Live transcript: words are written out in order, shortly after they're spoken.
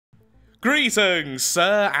Greetings,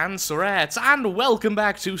 sir and sirettes, and welcome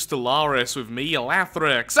back to Stellaris with me,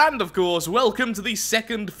 Lathrix, and of course, welcome to the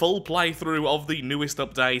second full playthrough of the newest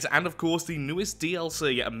update, and of course, the newest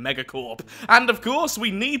DLC, Megacorp. And of course,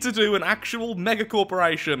 we need to do an actual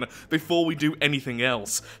Megacorporation before we do anything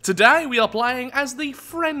else. Today, we are playing as the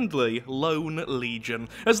friendly Lone Legion.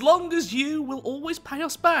 As long as you will always pay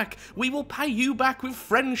us back, we will pay you back with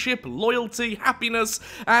friendship, loyalty, happiness,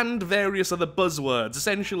 and various other buzzwords.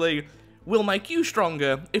 Essentially, we'll make you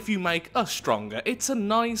stronger if you make us stronger. It's a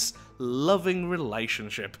nice, loving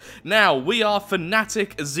relationship. Now, we are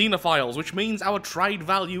fanatic xenophiles, which means our trade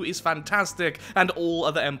value is fantastic, and all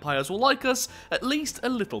other empires will like us at least a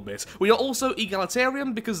little bit. We are also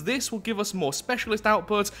egalitarian because this will give us more specialist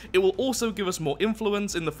output, it will also give us more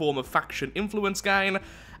influence in the form of faction influence gain,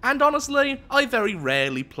 and honestly, I very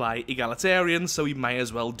rarely play egalitarian, so we may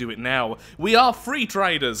as well do it now. We are free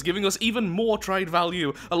traders, giving us even more trade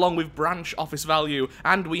value, along with branch office value,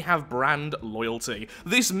 and we have brand loyalty.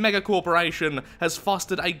 This Megacorperation has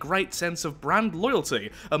fostered a great sense of brand loyalty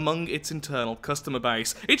among its internal customer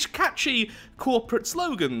base. Its catchy corporate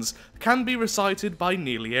slogans can be recited by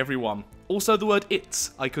nearly everyone. Also the word "its,"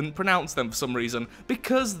 I couldn't pronounce them for some reason,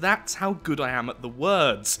 because that's how good I am at the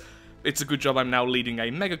words. It's a good job I'm now leading a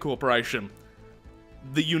Megacorporation.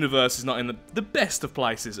 The universe is not in the best of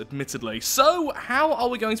places, admittedly. So, how are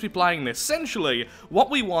we going to be playing this? Essentially, what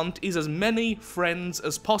we want is as many friends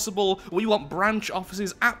as possible. We want branch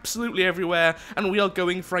offices absolutely everywhere, and we are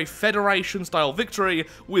going for a Federation-style victory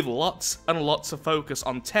with lots and lots of focus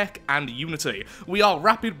on tech and unity. We are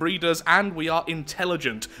rapid breeders, and we are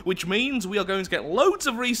intelligent, which means we are going to get loads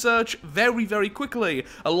of research very, very quickly,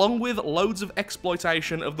 along with loads of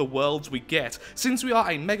exploitation of the worlds we get. Since we are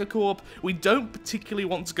a Megacorp, we don't particularly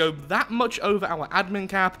want to go that much over our admin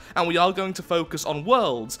cap, and we are going to focus on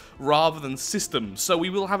worlds rather than systems. So we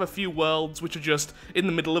will have a few worlds which are just in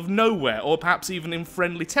the middle of nowhere, or perhaps even in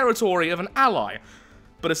friendly territory of an ally.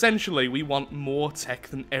 But essentially, we want more tech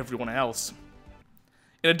than everyone else.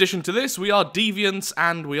 In addition to this, we are deviants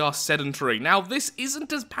and we are sedentary. Now, this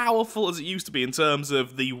isn't as powerful as it used to be in terms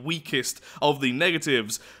of the weakest of the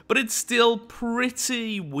negatives, but it's still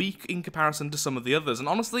pretty weak in comparison to some of the others. And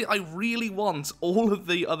honestly, I really want all of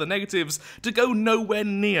the other negatives to go nowhere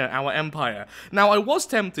near our empire. Now, I was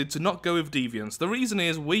tempted to not go with deviants. The reason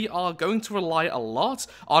is we are going to rely a lot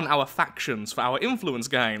on our factions for our influence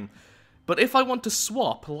gain. But if I want to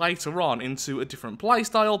swap later on into a different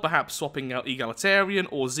playstyle, perhaps swapping out egalitarian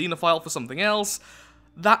or xenophile for something else,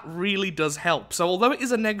 that really does help. So although it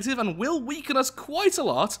is a negative and will weaken us quite a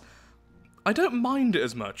lot, I don't mind it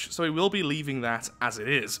as much, so we will be leaving that as it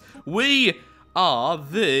is. We are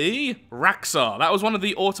the Raxar. That was one of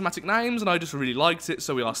the automatic names, and I just really liked it,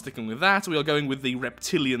 so we are sticking with that. We are going with the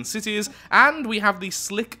reptilian cities, and we have the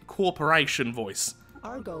slick corporation voice.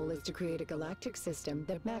 Our goal is to create a galactic system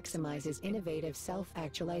that maximizes innovative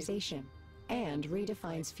self-actualization and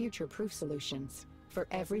redefines future-proof solutions for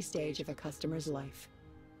every stage of a customer's life.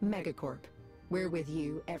 Megacorp, we're with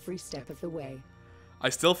you every step of the way. I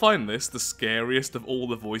still find this the scariest of all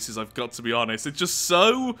the voices, I've got to be honest. It's just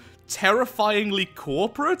so terrifyingly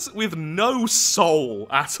corporate with no soul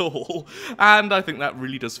at all. And I think that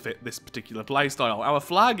really does fit this particular playstyle. Our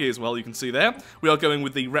flag is, well, you can see there, we are going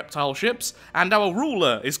with the reptile ships, and our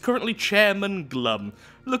ruler is currently Chairman Glum.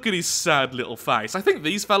 Look at his sad little face. I think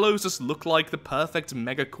these fellows just look like the perfect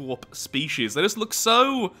Megacorp species. They just look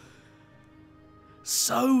so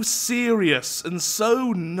serious and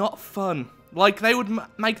so not fun. Like, they would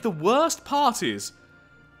make the worst parties,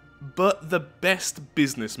 but the best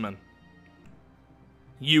businessmen.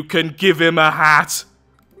 You can give him a hat!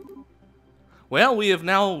 Well, we have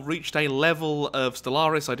now reached a level of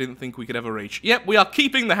Stellaris I didn't think we could ever reach. Yep, we are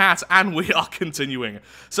keeping the hat, and we are continuing.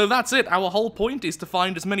 So that's it. Our whole point is to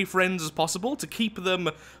find as many friends as possible, to keep them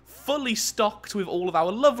fully stocked with all of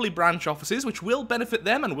our lovely branch offices, which will benefit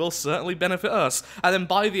them and will certainly benefit us. And then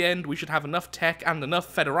by the end, we should have enough tech and enough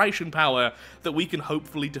Federation power that we can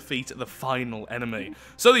hopefully defeat the final enemy.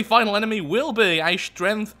 So the final enemy will be a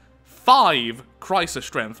Strength 5 Crisis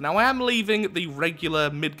Strength. Now, I am leaving the regular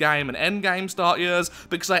mid-game and end-game start years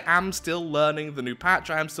because I am still learning the new patch,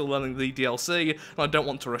 I am still learning the DLC, and I don't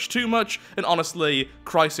want to rush too much, and honestly,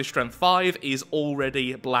 Crisis Strength 5 is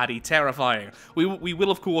already bloody terrifying. We will,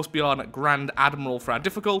 of course, be on Grand Admiral for our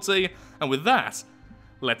difficulty, and with that,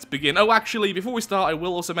 let's begin. Oh, actually, before we start, I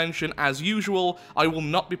will also mention, as usual, I will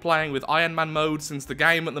not be playing with Iron Man mode since the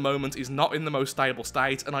game at the moment is not in the most stable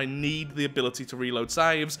state, and I need the ability to reload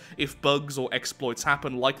saves if bugs or exploits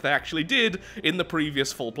happen like they actually did in the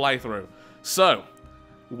previous full playthrough. So,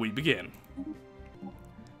 we begin.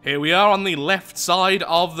 Here we are on the left side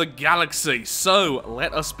of the galaxy, so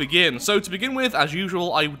let us begin. So to begin with, as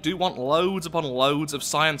usual, I do want loads upon loads of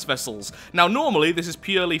science vessels. Now normally this is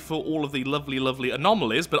purely for all of the lovely, lovely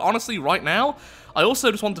anomalies, but honestly right now, I also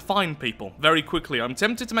just want to find people very quickly. I'm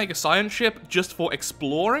tempted to make a science ship just for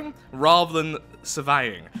exploring rather than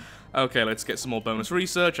surveying. Okay, let's get some more bonus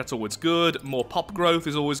research, that's always good. More pop growth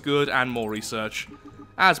is always good, and more research,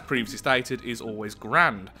 as previously stated, is always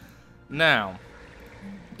grand. Now,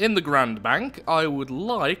 in the Grand Bank, I would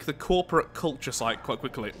like the corporate culture site quite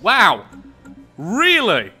quickly. Wow!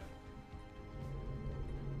 Really?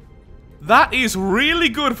 That is really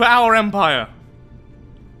good for our empire.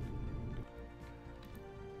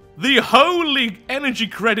 The holy energy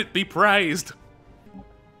credit be praised.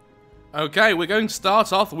 Okay, we're going to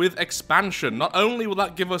start off with expansion. Not only will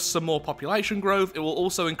that give us some more population growth, it will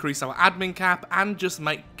also increase our admin cap and just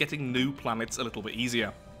make getting new planets a little bit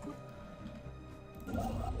easier.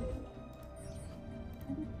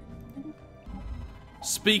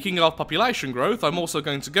 Speaking of population growth, I'm also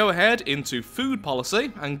going to go ahead into food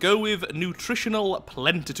policy and go with nutritional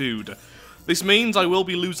plentitude. This means I will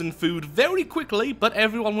be losing food very quickly, but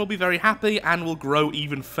everyone will be very happy and will grow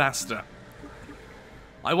even faster.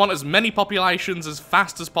 I want as many populations as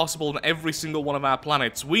fast as possible on every single one of our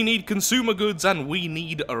planets. We need consumer goods and we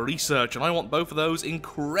need research, and I want both of those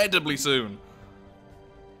incredibly soon.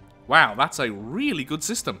 Wow, that's a really good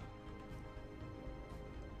system.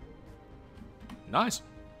 Nice.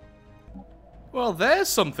 Well, there's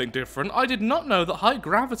something different. I did not know that high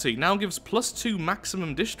gravity now gives +2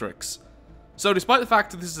 maximum districts. So despite the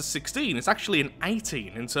fact that this is a 16, it's actually an 18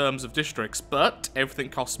 in terms of districts, but everything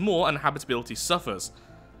costs more and habitability suffers.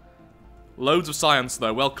 Loads of science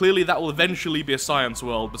though. Well, clearly that will eventually be a science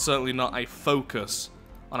world, but certainly not a focus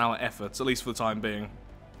on our efforts, at least for the time being.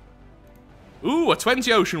 Ooh, a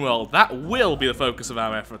 20 ocean world. That will be the focus of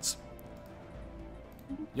our efforts.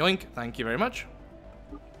 Yoink, thank you very much.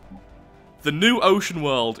 The new ocean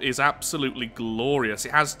world is absolutely glorious.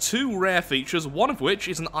 It has 2 rare features, one of which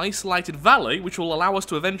is an isolated valley, which will allow us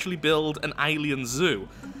to eventually build an alien zoo.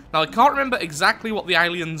 Now, I can't remember exactly what the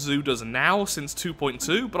alien zoo does now, since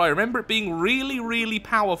 2.2, but I remember it being really, really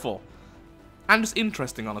powerful. And just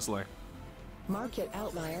interesting, honestly. Market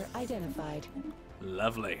outlier identified.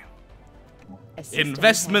 Lovely. Assistant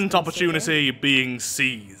Investment has been opportunity being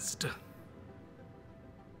seized.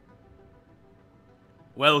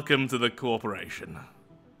 Welcome to the corporation.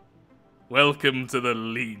 Welcome to the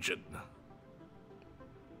Legion.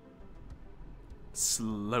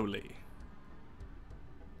 Slowly.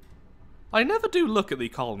 I never do look at the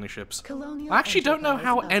colony ships. Colonial I actually don't know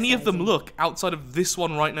how enterprise any of them upsizing. look outside of this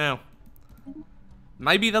one right now.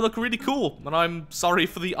 Maybe they look really cool, and I'm sorry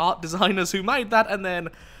for the art designers who made that, and then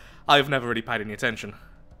I've never really paid any attention.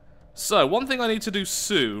 So, one thing I need to do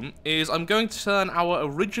soon is I'm going to turn our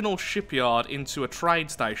original shipyard into a trade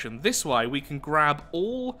station. This way we can grab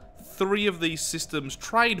all 3 of these systems'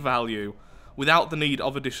 trade value without the need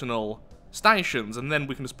of additional stations, and then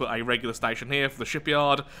we can just put a regular station here for the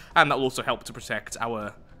shipyard, and that will also help to protect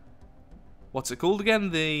our... what's it called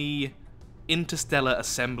again? The Interstellar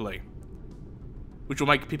Assembly. Which will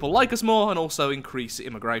make people like us more and also increase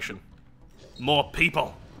immigration. More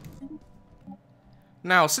people!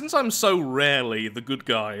 Now, since I'm so rarely the good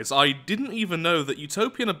guys, I didn't even know that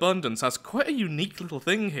Utopian Abundance has quite a unique little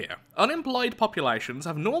thing here. Unemployed populations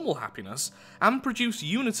have normal happiness and produce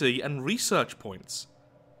unity and research points.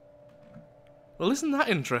 Well, isn't that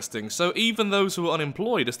interesting? So even those who are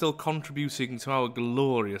unemployed are still contributing to our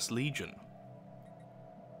glorious Legion.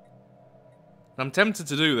 I'm tempted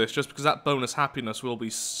to do this just because that bonus happiness will be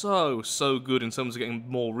so good in terms of getting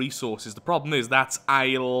more resources. The problem is that's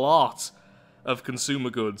a lot of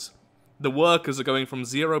consumer goods. The workers are going from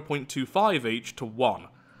 0.25 each to 1.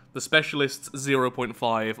 The specialists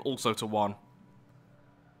 0.5 also to 1.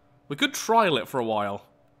 We could trial it for a while.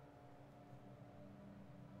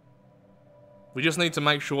 We just need to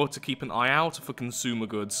make sure to keep an eye out for consumer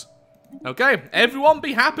goods. Okay, everyone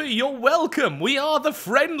be happy, you're welcome! We are the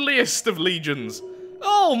friendliest of legions!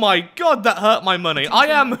 Oh my god, that hurt my money. I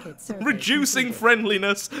am reducing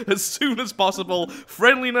friendliness as soon as possible.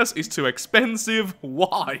 Friendliness is too expensive.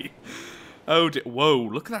 Why? Oh, whoa,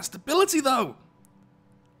 look at that stability though.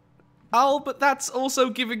 Oh, but that's also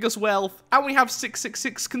giving us wealth. And we have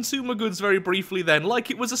 666 consumer goods very briefly then, like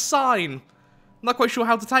it was a sign. Not quite sure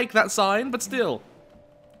how to take that sign, but still.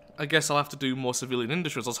 I guess I'll have to do more civilian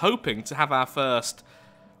industries. I was hoping to have our first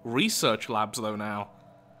research labs though now.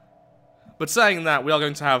 But saying that, we are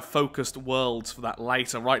going to have focused worlds for that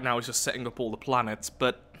later. Right now it's just setting up all the planets,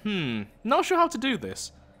 but, not sure how to do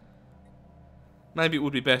this. Maybe it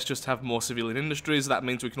would be best just to have more civilian industries. That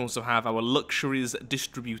means we can also have our luxuries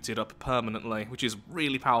distributed up permanently, which is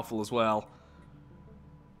really powerful as well.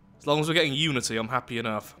 As long as we're getting unity, I'm happy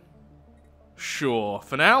enough. Sure.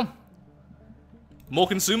 For now, more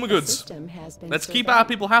consumer goods. Let's keep our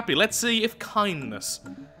people happy. Let's see if kindness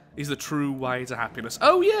is the true way to happiness.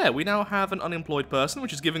 Oh yeah, we now have an unemployed person,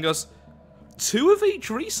 which is giving us 2 of each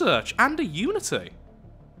research and a unity.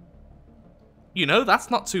 You know,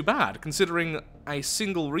 that's not too bad, considering a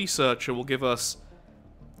single researcher will give us,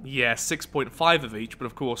 yeah, 6.5 of each, but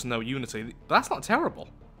of course no unity. That's not terrible.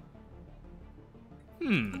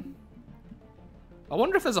 I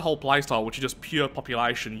wonder if there's a whole playstyle which is just pure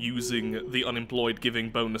population using the unemployed giving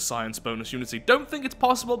bonus science, bonus unity. Don't think it's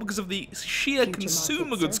possible because of the sheer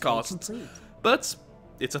consumer goods costs, but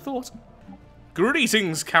it's a thought.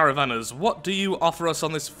 Greetings, caravanners. What do you offer us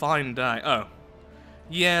on this fine day? Oh.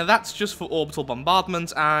 Yeah, that's just for orbital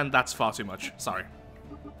bombardment, and that's far too much. Sorry.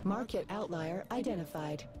 Market outlier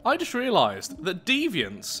identified. I just realised that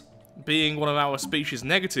deviance, being one of our species'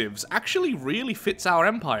 negatives, actually really fits our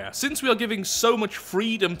empire. Since we are giving so much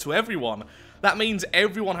freedom to everyone, that means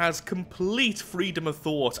everyone has complete freedom of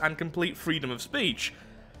thought and complete freedom of speech.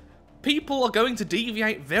 People are going to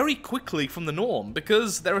deviate very quickly from the norm,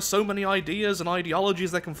 because there are so many ideas and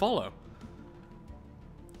ideologies they can follow.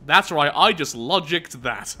 That's right, I just logicked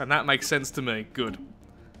that, and that makes sense to me. Good.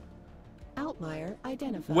 Outlier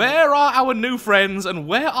identified. Where are our new friends, and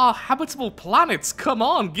where are habitable planets? Come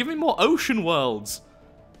on, give me more ocean worlds.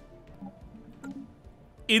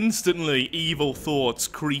 Instantly, evil thoughts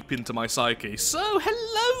creep into my psyche. So,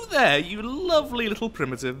 hello there, you lovely little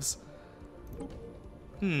primitives.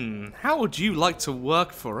 How would you like to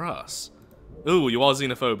work for us? Ooh, you are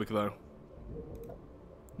xenophobic, though.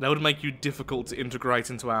 That would make you difficult to integrate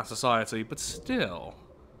into our society, but still.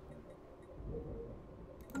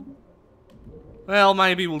 Well,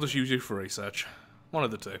 maybe we'll just use you for research. One of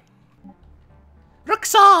the two.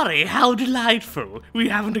 Roxari, how delightful! We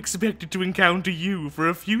haven't expected to encounter you for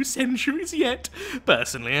a few centuries yet.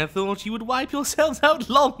 Personally, I thought you would wipe yourselves out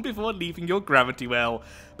long before leaving your gravity well,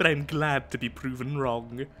 but I'm glad to be proven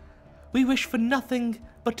wrong. We wish for nothing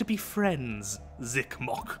but to be friends,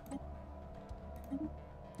 Zikmok.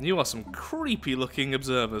 You are some creepy-looking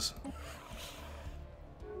observers.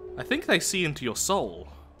 I think they see into your soul.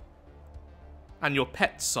 And your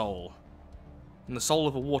pet's soul. And the soul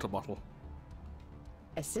of a water bottle.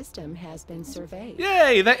 A system has been surveyed.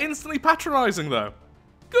 Yay! They're instantly patronizing, though.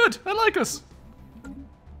 Good! I like us!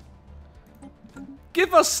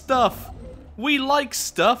 Give us stuff! We like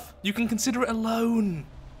stuff! You can consider it a loan.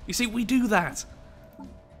 You see, we do that.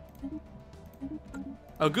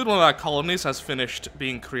 A good one of our colonies has finished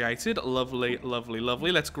being created. Lovely, lovely,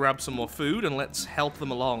 lovely. Let's grab some more food and let's help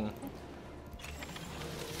them along.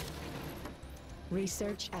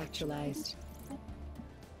 Research actualized.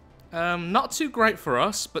 Not too great for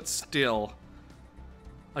us, but still.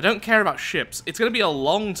 I don't care about ships. It's going to be a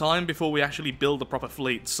long time before we actually build a proper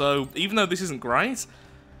fleet, so even though this isn't great,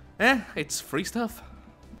 it's free stuff.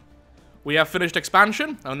 We have finished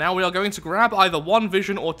expansion, and now we are going to grab either One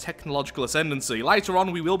Vision or Technological Ascendancy. Later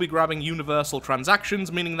on, we will be grabbing Universal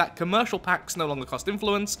Transactions, meaning that commercial packs no longer cost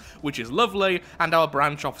influence, which is lovely, and our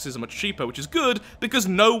branch offices are much cheaper, which is good, because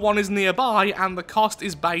no one is nearby, and the cost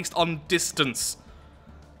is based on distance.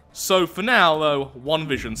 So for now, though, One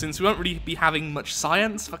Vision, since we won't really be having much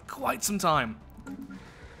science for quite some time.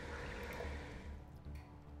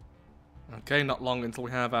 Okay, not long until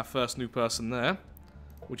we have our first new person there.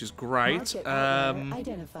 Which is great.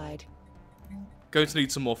 Identified. Going to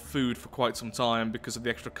need some more food for quite some time because of the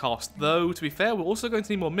extra cost. Though, to be fair, we're also going to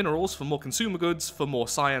need more minerals for more consumer goods, for more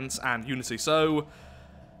science and unity. So,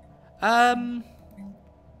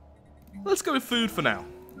 let's go with food for now.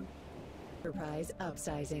 Enterprise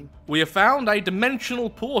upsizing. We have found a dimensional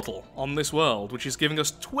portal on this world, which is giving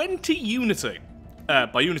us 20 unity.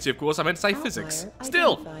 By unity, of course, I meant to say physics.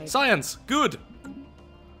 Still, identified. Science, good.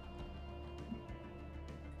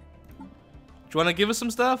 Do you want to give us some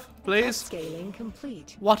stuff, please? Scaling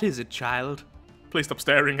complete. What is it, child? Please stop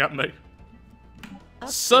staring at me.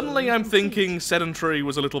 Suddenly I'm thinking sedentary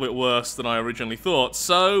was a little bit worse than I originally thought,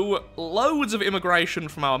 so loads of immigration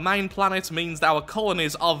from our main planet means that our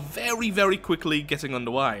colonies are very, very quickly getting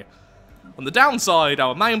underway. On the downside,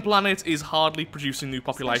 our main planet is hardly producing new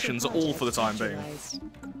populations at all for the time being.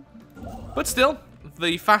 But still,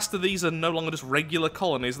 the faster these are no longer just regular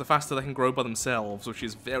colonies, the faster they can grow by themselves, which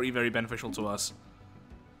is very, very beneficial to us.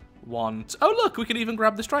 Oh look, we can even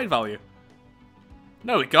grab this trade value.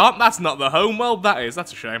 No, we can't. That's not the home world.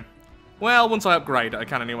 That's a shame. Well, once I upgrade it, I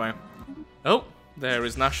can anyway. Oh, there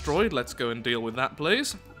is an asteroid. Let's go and deal with that,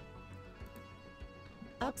 please.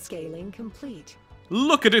 Upscaling complete.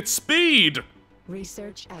 Look at its speed!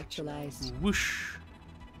 Research actualized. Whoosh.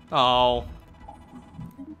 Oh.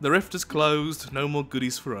 The rift is closed. No more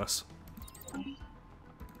goodies for us.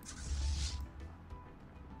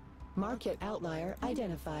 Market outlier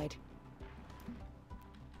identified.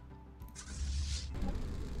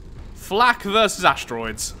 Flak versus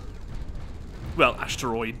asteroids. Well,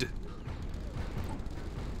 asteroid.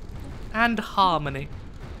 And harmony.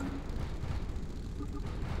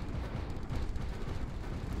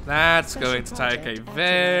 That's Special going to take a project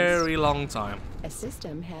very long time. A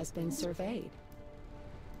system has been surveyed.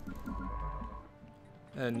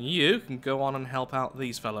 And you can go on and help out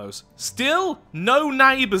these fellows. Still, no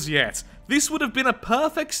neighbours yet. This would have been a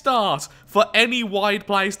perfect start for any wide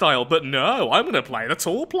playstyle, but no, I'm going to play the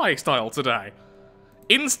tall playstyle today.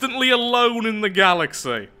 Instantly alone in the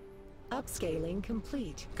galaxy. Upscaling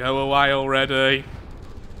complete. Go away already.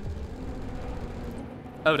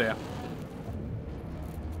 Oh dear.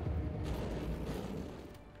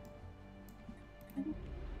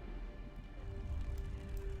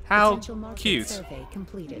 How Potential market cute. survey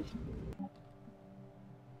completed.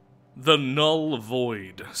 The Null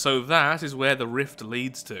Void. So that is where the rift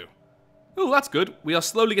leads to. Oh, that's good. We are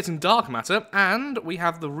slowly getting dark matter, and we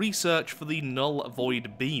have the research for the Null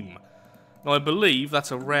Void Beam. Now, I believe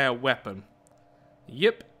that's a rare weapon.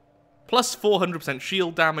 Yep. Plus 400%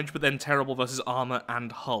 shield damage, but then terrible versus armor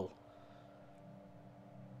and hull.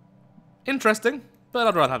 Interesting, but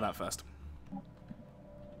I'd rather have that first.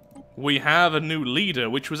 We have a new leader,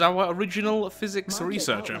 which was our original physics Market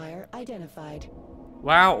researcher. outlier identified.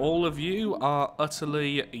 Wow, all of you are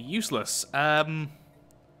utterly useless.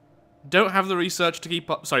 Don't have the research to keep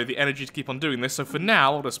up, sorry, the energy to keep on doing this, so for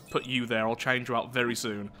now, I'll just put you there. I'll change you out very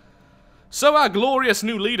soon. So, our glorious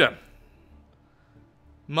new leader.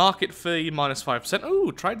 Market fee minus 5%.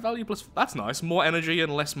 Ooh, trade value plus, that's nice. More energy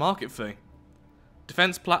and less market fee.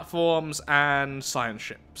 Defense platforms and science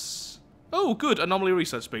ships. Oh, good, anomaly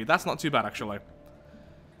research speed. That's not too bad, actually.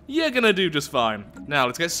 You're gonna do just fine. Now,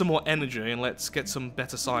 let's get some more energy and let's get some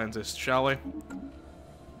better scientists, shall we?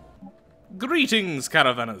 Greetings,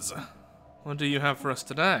 caravanners. What do you have for us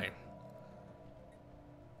today?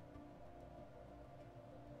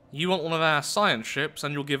 You want one of our science ships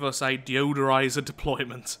and you'll give us a deodorizer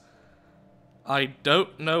deployment. I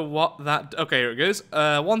don't know what that... Okay, here it goes.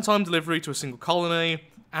 One-time delivery to a single colony.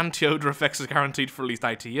 Anti-odor effects are guaranteed for at least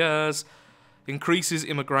 80 years. Increases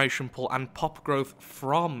immigration pull and pop growth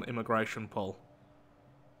from immigration pull.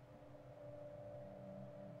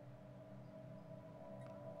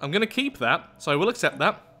 I'm going to keep that, so I will accept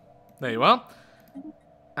that. There you are.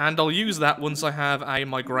 And I'll use that once I have a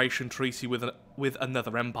migration treaty with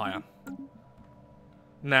another empire.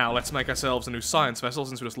 Now, let's make ourselves a new science vessel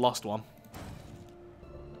since we just lost one.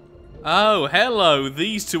 Oh, hello,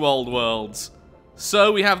 these two old worlds.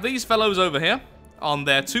 So we have these fellows over here on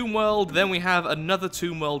their tomb world, then we have another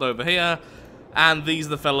tomb world over here, and these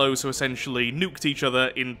are the fellows who essentially nuked each other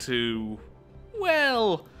into,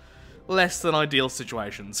 well, less than ideal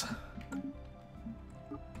situations.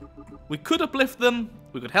 We could uplift them,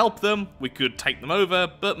 we could help them, we could take them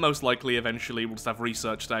over, but most likely eventually we'll just have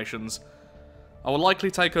research stations. I will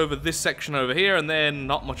likely take over this section over here and then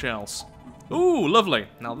not much else. Ooh, lovely.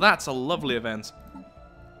 Now that's a lovely event.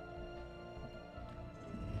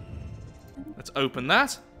 Let's open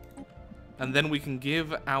that, and then we can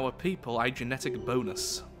give our people a genetic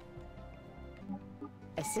bonus.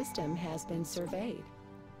 A system has been surveyed.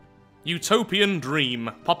 Utopian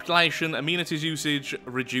Dream. Population, amenities usage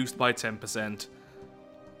reduced by 10%.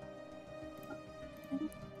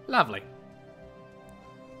 Lovely.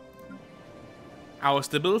 Our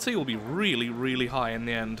stability will be really, really high in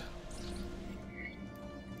the end.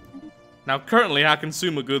 Now, currently, our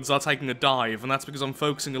consumer goods are taking a dive, and that's because I'm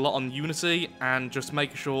focusing a lot on Unity and just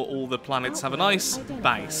making sure all the planets have a nice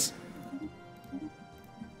base.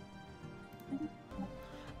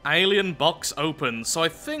 Alien box open. So I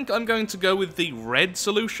think I'm going to go with the red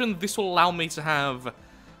solution. This will allow me to have,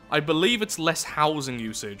 I believe it's less housing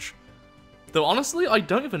usage. Though honestly, I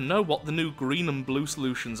don't even know what the new green and blue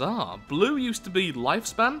solutions are. Blue used to be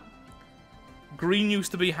lifespan. Green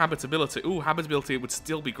used to be habitability. Ooh, habitability would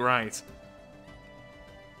still be great.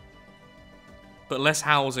 But less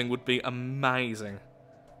housing would be amazing.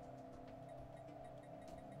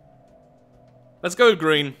 Let's go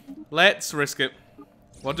green. Let's risk it.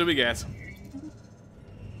 What do we get?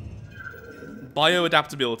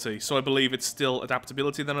 Bioadaptability. So I believe it's still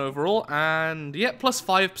adaptability then overall. And yeah, plus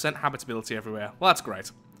 5% habitability everywhere. Well, that's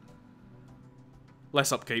great.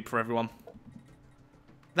 Less upkeep for everyone.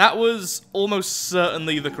 That was almost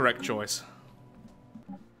certainly the correct choice.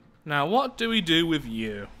 Now, what do we do with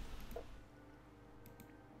you?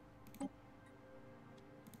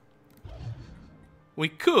 We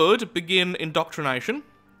could begin indoctrination,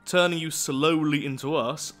 turning you slowly into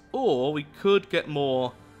us, or we could get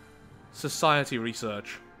more society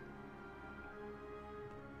research.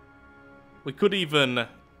 We could even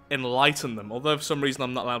enlighten them, although for some reason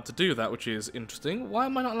I'm not allowed to do that, which is interesting. Why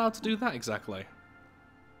am I not allowed to do that exactly?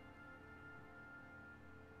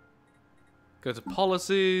 Go to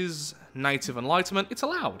policies, native enlightenment, it's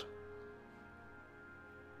allowed.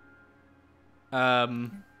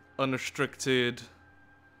 Unrestricted.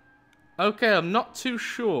 Okay, I'm not too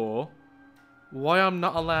sure why I'm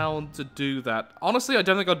not allowed to do that. Honestly, I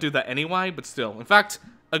don't think I'd do that anyway, but still. In fact,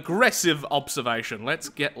 aggressive observation. Let's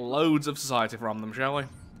get loads of society from them, shall we?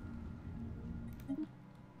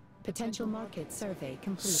 Potential market survey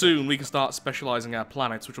completed. Soon we can start specializing our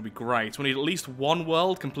planets, which will be great. We need at least one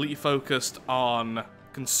world completely focused on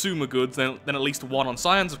consumer goods, then at least one on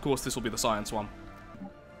science. Of course, this will be the science one.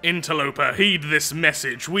 Interloper, heed this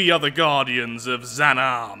message. We are the guardians of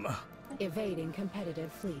Zanarm. Evading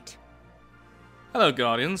competitive fleet. Hello,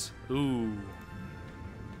 Guardians. Ooh.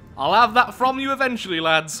 I'll have that from you eventually,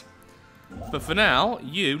 lads. But for now,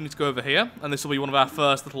 you need to go over here, and this will be one of our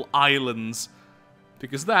first little islands.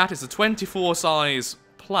 Because that is a 24-size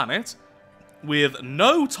planet with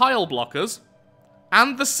no tile blockers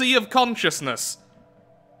and the Sea of Consciousness.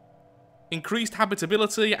 Increased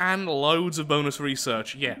habitability and loads of bonus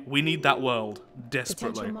research. Yeah, we need that world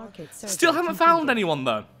desperately. Still haven't found anyone,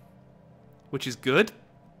 though. Which is good.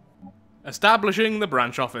 Establishing the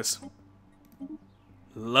branch office.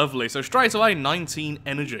 Lovely. So straight away, 19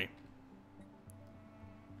 energy.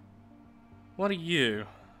 What are you?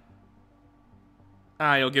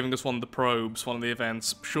 Ah, you're giving us one of the probes, one of the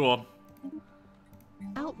events. Sure.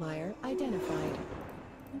 Outlier identified.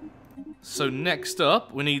 So next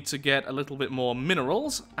up, we need to get a little bit more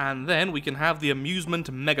minerals, and then we can have the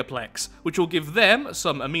amusement megaplex, which will give them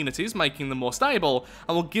some amenities, making them more stable,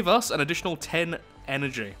 and will give us an additional 10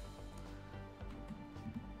 energy.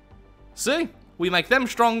 See? We make them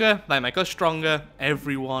stronger, they make us stronger,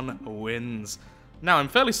 everyone wins. Now, I'm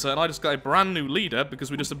fairly certain I just got a brand new leader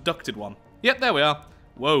because we just abducted one. Yep, there we are.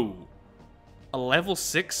 Whoa. A level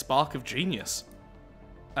 6 Spark of Genius.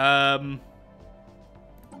 There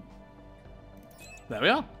we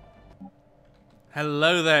are.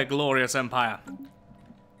 Hello there, glorious Empire.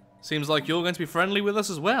 Seems like you're going to be friendly with us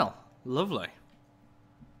as well. Lovely.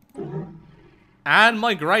 And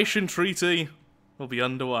Migration Treaty will be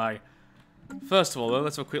underway. First of all, though,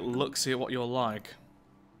 let's have a quick look, see at what you're like.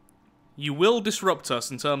 You will disrupt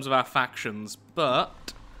us in terms of our factions,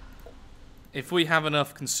 but if we have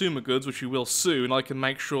enough consumer goods, which we will soon, I can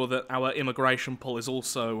make sure that our immigration pull is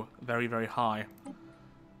also very, very high.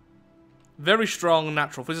 Very strong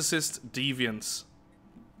natural physicist, deviance.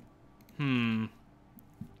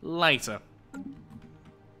 Later.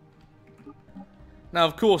 Now,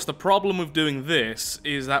 of course, the problem with doing this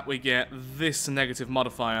is that we get this negative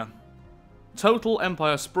modifier. Total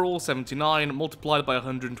Empire Sprawl 79 multiplied by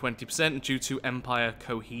 120% due to Empire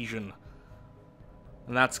Cohesion.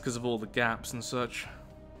 And that's because of all the gaps and such.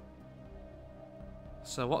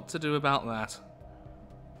 So what to do about that?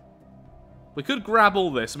 We could grab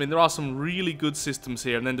all this. I mean, there are some really good systems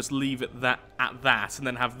here, and then just leave it at that, and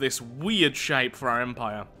then have this weird shape for our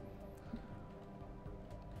empire.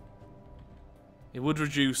 It would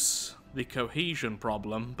reduce the cohesion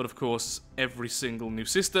problem, but of course, every single new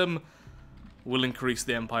system will increase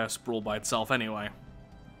the empire sprawl by itself anyway.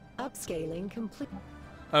 Upscaling complete.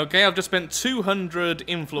 Okay, I've just spent 200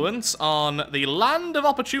 influence on the Land of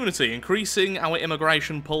Opportunity, increasing our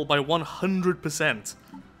immigration pull by 100%.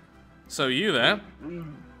 So you there.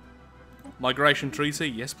 Migration Treaty,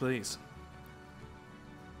 yes please.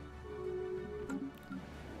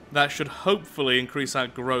 That should hopefully increase our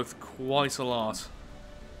growth quite a lot.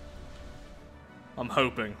 I'm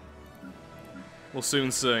hoping. We'll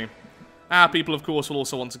soon see. Our people, of course, will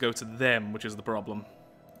also want to go to them, which is the problem.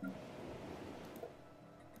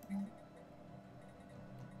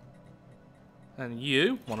 And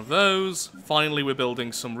you, one of those. Finally, we're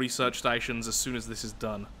building some research stations as soon as this is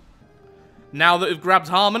done. Now that we've grabbed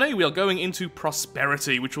Harmony, we are going into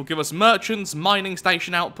Prosperity, which will give us merchants, mining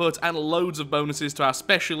station output, and loads of bonuses to our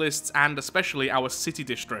specialists, and especially our city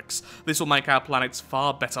districts. This will make our planets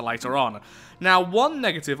far better later on. Now, one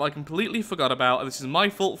negative I completely forgot about, and this is my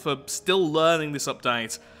fault for still learning this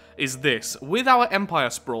update, is this. With our Empire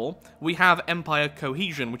Sprawl, we have Empire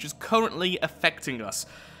Cohesion, which is currently affecting us.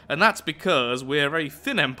 And that's because we're a very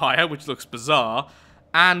thin empire, which looks bizarre,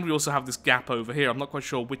 And we also have this gap over here. I'm not quite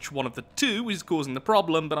sure which one of the two is causing the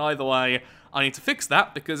problem, but either way, I need to fix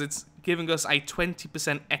that because it's giving us a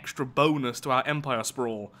 20% extra bonus to our Empire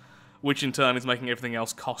Sprawl, which in turn is making everything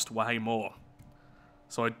else cost way more.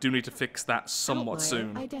 So I do need to fix that somewhat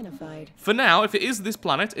soon. Identified. For now, if it is this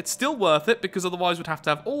planet, it's still worth it because otherwise we'd have to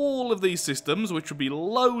have all of these systems, which would be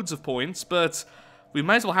loads of points, but we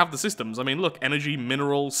may as well have the systems. I mean, look, energy,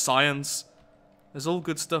 minerals, science, there's all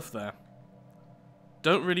good stuff there.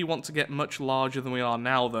 Don't really want to get much larger than we are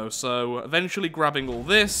now, though, so eventually grabbing all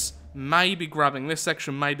this, maybe grabbing this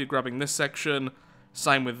section, maybe grabbing this section,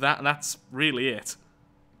 same with that, and that's really it.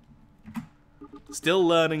 Still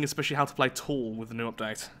learning, especially how to play tall with the new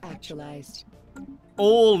update. Actualized.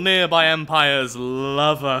 All nearby empires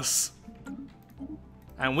love us.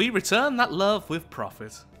 And we return that love with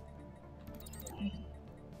profit.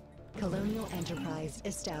 Colonial enterprise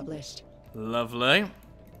established. Lovely.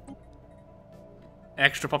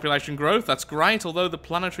 Extra population growth, that's great, although the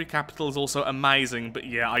planetary capital is also amazing. But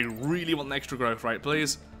yeah, I really want the extra growth rate,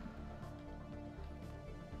 please.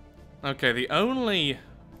 Okay, the only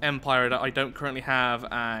empire that I don't currently have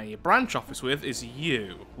a branch office with is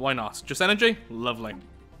you. Why not? Just energy? Lovely.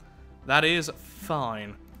 That is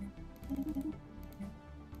fine.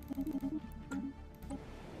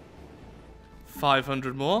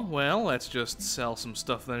 $500 more. Well, let's just sell some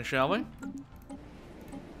stuff then, shall we?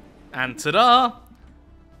 And ta-da!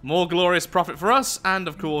 More glorious profit for us, and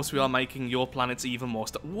of course we are making your planets even more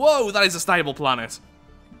Whoa, that is a stable planet!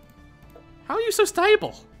 How are you so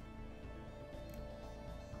stable?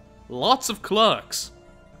 Lots of clerks.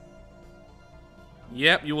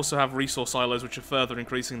 Yep, you also have resource silos, which are further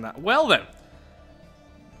increasing that. Well then,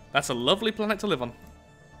 that's a lovely planet to live on.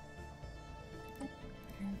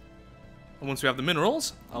 And once we have the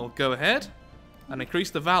minerals, I'll go ahead and increase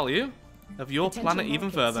the value of your planet even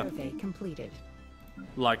further. Survey completed.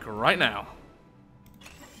 Like right now.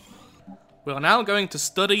 We are now going to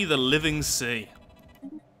study the living sea.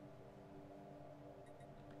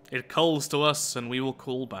 It calls to us and we will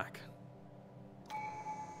call back.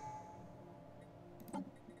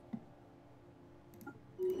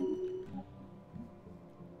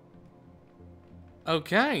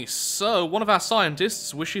 Okay, so one of our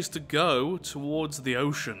scientists wishes to go towards the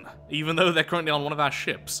ocean, even though they're currently on one of our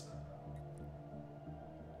ships.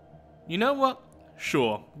 You know what?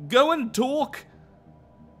 Sure. Go and talk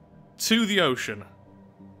to the ocean.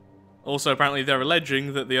 Also, apparently they're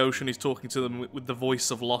alleging that the ocean is talking to them with the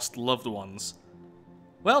voice of lost loved ones.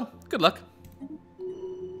 Well, good luck.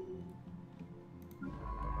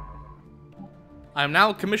 I am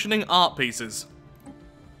now commissioning art pieces.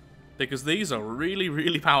 Because these are really,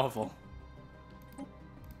 really powerful.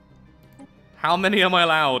 How many am I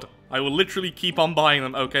allowed? I will literally keep on buying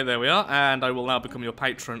them. Okay, there we are. And I will now become your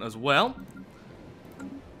patron as well.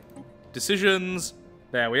 Decisions.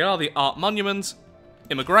 There we are. The art monument.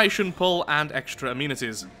 Immigration pull and extra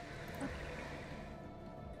amenities.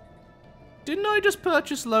 Didn't I just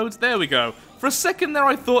purchase loads? There we go. For a second there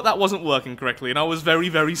I thought that wasn't working correctly and I was very,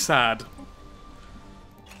 very sad.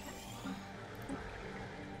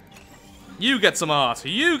 You get some art.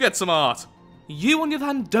 You get some art. You, on the other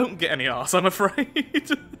hand, don't get any art, I'm afraid.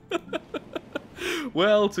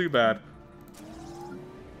 Well, too bad.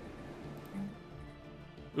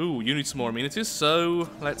 Ooh, you need some more amenities, so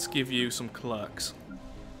let's give you some clerks.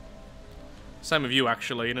 Same with you,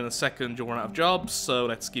 actually, and in a second you'll run out of jobs, so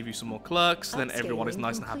let's give you some more clerks, then everyone is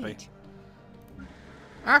nice and happy.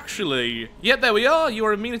 Actually, yeah, there we are.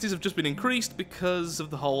 Your amenities have just been increased because of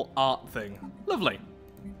the whole art thing. Lovely.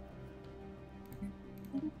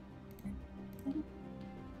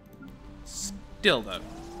 Still, though,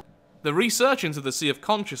 the research into the Sea of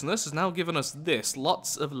Consciousness has now given us this.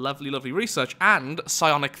 Lots of lovely, lovely research and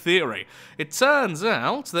psionic theory. It turns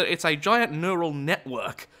out that it's a giant neural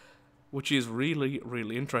network, which is really,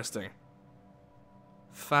 really interesting.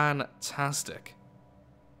 Fantastic.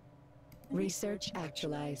 Research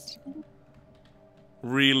actualized.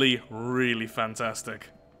 Really, really fantastic.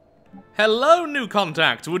 Hello, new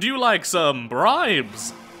contact. Would you like some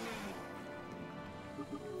bribes?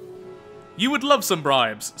 You would love some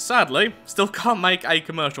bribes. Sadly, still can't make a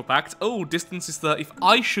commercial pact. Oh, distance is 30.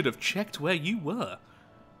 I should have checked where you were.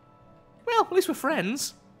 Well, at least we're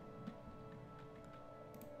friends.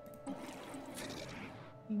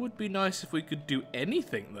 Would be nice if we could do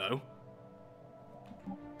anything, though.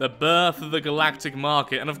 The birth of the galactic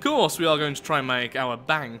market. And of course, we are going to try and make our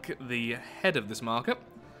bank the head of this market.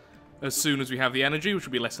 As soon as we have the energy, which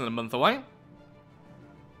will be less than a month away.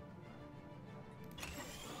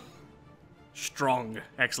 Strong.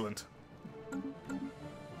 Excellent.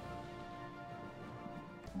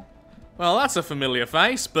 Well, that's a familiar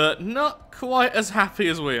face, but not quite as happy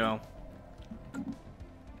as we are.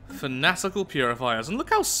 Fanatical purifiers. And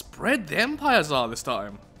look how spread the empires are this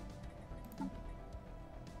time.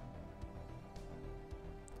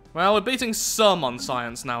 Well, we're beating some on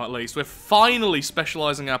science now, at least. We're finally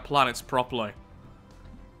specializing our planets properly.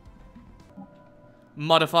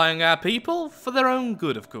 Modifying our people for their own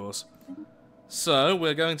good, of course. So,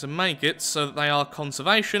 we're going to make it so that they are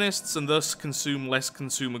conservationists and thus consume less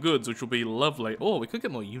consumer goods, which will be lovely. Oh, we could get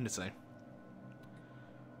more unity.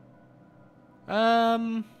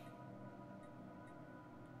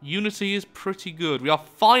 Unity is pretty good. We are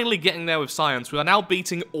finally getting there with science. We are now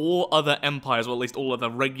beating all other empires, or at least all other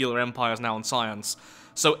regular empires now in science.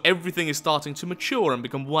 So everything is starting to mature and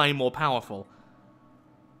become way more powerful.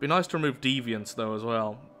 Be nice to remove deviants, though, as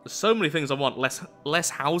well. There's so many things I want. Less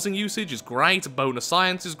housing usage is great. Bonus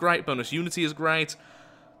science is great. Bonus unity is great.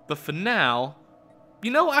 But for now, you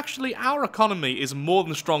know, actually, our economy is more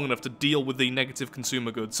than strong enough to deal with the negative consumer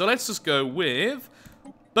goods. So let's just go with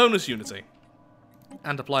bonus unity.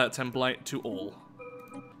 And apply that template to all.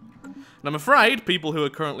 And I'm afraid, people who are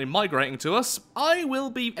currently migrating to us, I will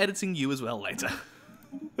be editing you as well later.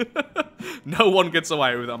 No one gets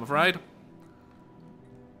away with it, I'm afraid.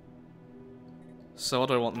 So what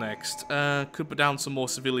do I want next? Could put down some more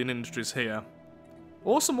civilian industries here.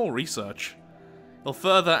 Or some more research. It'll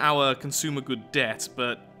further our consumer good debt,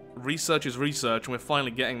 but research is research and we're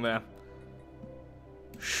finally getting there.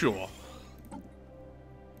 Sure.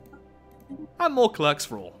 And more clerks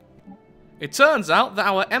for all. It turns out that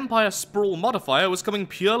our Empire Sprawl modifier was coming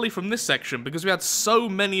purely from this section because we had so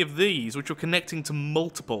many of these which were connecting to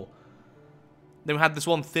multiple. Then we had this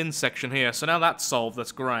one thin section here, so now that's solved,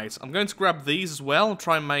 that's great. I'm going to grab these as well and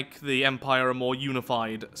try and make the Empire a more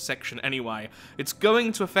unified section anyway. It's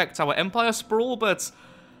going to affect our Empire Sprawl, but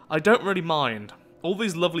I don't really mind. All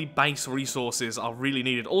these lovely base resources are really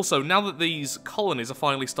needed. Also, now that these colonies are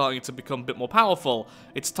finally starting to become a bit more powerful,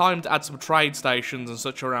 it's time to add some trade stations and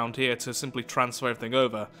such around here to simply transfer everything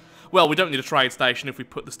over. Well, we don't need a trade station if we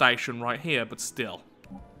put the station right here, but still.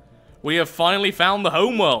 We have finally found the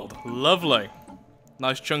homeworld. Lovely.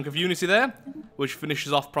 Nice chunk of unity there, which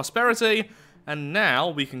finishes off prosperity. And now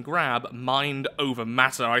we can grab mind over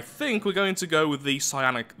matter. I think we're going to go with the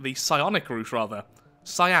psionic route, rather.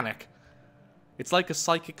 Psionic. It's like a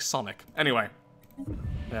psychic sonic. Anyway,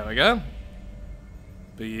 there we go.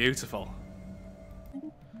 Beautiful.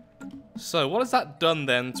 So, what has that done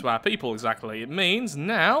then to our people exactly? It means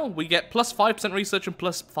now we get plus 5% research and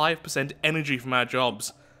plus 5% energy from our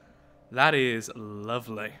jobs. That is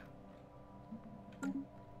lovely.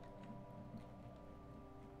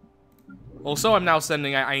 Also, I'm now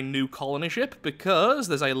sending out a new colony ship because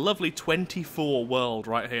there's a lovely 24 world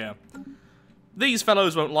right here. These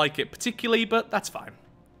fellows won't like it particularly, but that's fine.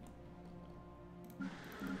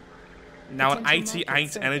 Now an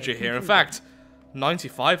 88 energy here. In fact,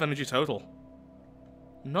 95 energy total.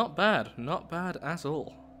 Not bad. Not bad at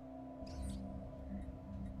all.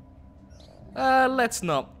 Let's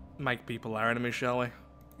not make people our enemies, shall we?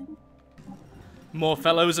 More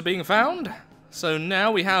fellows are being found. So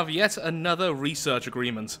now we have yet another research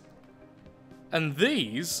agreement. And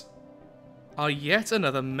these are yet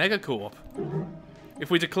another Megacorp. If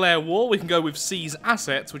we declare war, we can go with seize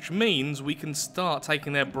assets, which means we can start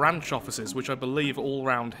taking their branch offices, which I believe are all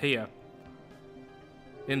around here.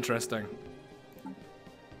 Interesting.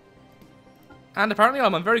 And apparently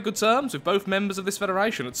I'm on very good terms with both members of this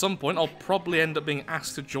federation. At some point, I'll probably end up being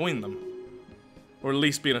asked to join them. Or at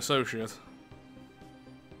least be an associate.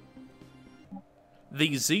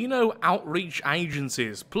 The Xeno Outreach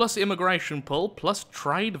Agencies, plus immigration pull, plus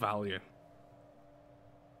trade value.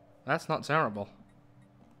 That's not terrible.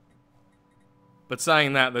 But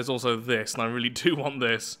saying that, there's also this, and I really do want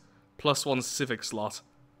this. Plus 1 civic slot.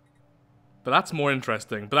 But that's more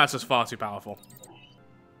interesting, but that's just far too powerful.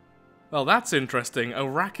 Well, that's interesting. A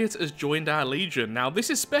racket has joined our legion. Now, this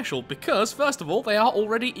is special because, first of all, they are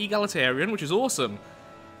already egalitarian, which is awesome.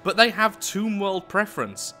 But they have Tomb World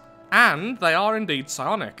preference. And they are indeed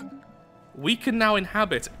psionic. We can now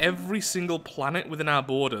inhabit every single planet within our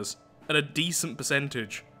borders at a decent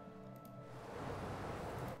percentage.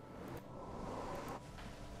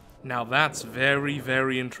 Now that's very,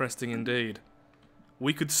 very interesting indeed.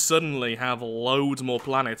 We could suddenly have loads more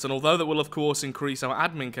planets, and although that will of course increase our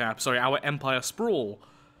admin cap, sorry, our Empire Sprawl,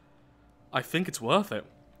 I think it's worth it.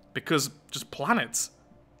 Because just planets.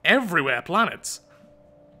 Everywhere planets.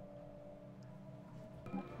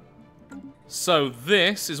 So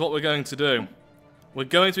this is what we're going to do. We're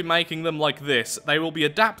going to be making them like this. They will be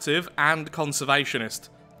adaptive and conservationist.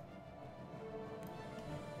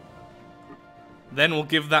 Then we'll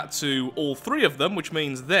give that to all 3 of them, which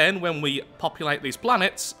means then when we populate these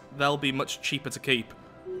planets, they'll be much cheaper to keep.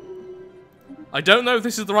 I don't know if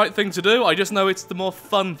this is the right thing to do, I just know it's the more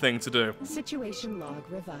fun thing to do. Situation log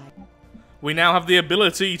revived. We now have the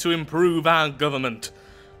ability to improve our government.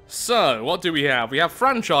 So, what do we have? We have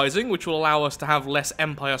franchising, which will allow us to have less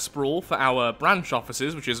empire sprawl for our branch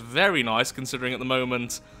offices, which is very nice, considering at the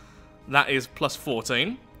moment that is plus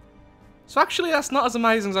 14. So actually, that's not as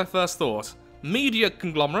amazing as I first thought. Media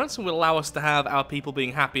conglomerate will allow us to have our people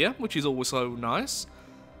being happier, which is also nice.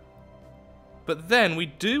 But then we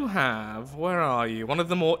do have, where are you? One of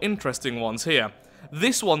the more interesting ones here.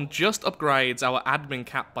 This one just upgrades our admin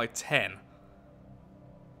cap by 10.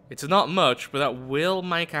 It's not much, but that will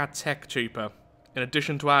make our tech cheaper, in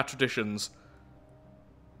addition to our traditions.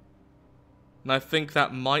 And I think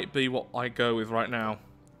that might be what I go with right now.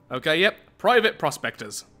 Okay, yep, private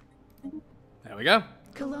prospectors. There we go.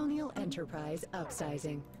 Colonial enterprise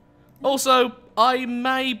upsizing. Also, I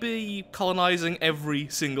may be colonizing every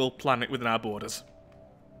single planet within our borders.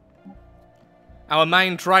 Our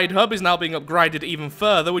main trade hub is now being upgraded even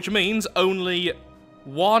further, which means only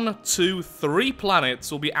 1, 2, 3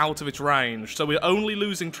 planets will be out of its range. So we're only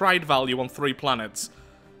losing trade value on 3 planets.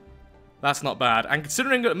 That's not bad. And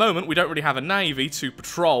considering at the moment we don't really have a navy to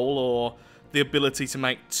patrol or the ability to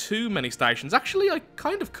make too many stations, actually I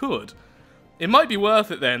kind of could. It might be worth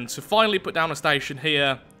it then to finally put down a station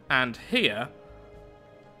here and here.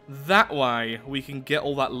 That way we can get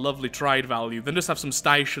all that lovely trade value, then just have some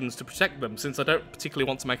stations to protect them, since I don't particularly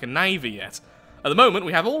want to make a navy yet. At the moment,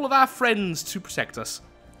 we have all of our friends to protect us.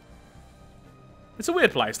 It's a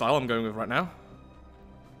weird playstyle I'm going with right now.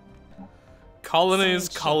 Colonies,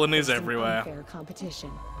 colonies everywhere. Unfair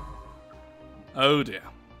competition. Oh dear.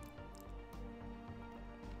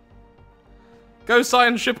 Go,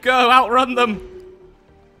 science ship, go! Outrun them!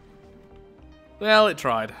 Well, it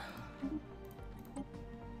tried.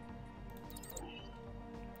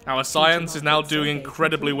 Our science is now doing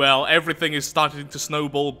incredibly well. Everything is starting to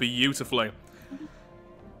snowball beautifully.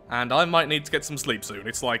 And I might need to get some sleep soon.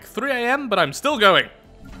 It's like 3 AM, but I'm still going.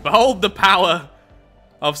 Behold the power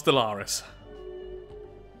of Stellaris.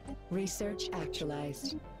 Research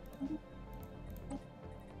actualized.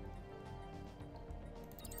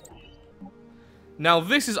 Now,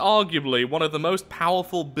 this is arguably one of the most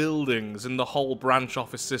powerful buildings in the whole branch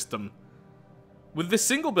office system. With this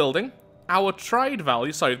single building, our trade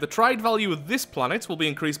value, the trade value of this planet will be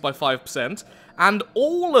increased by 5%, and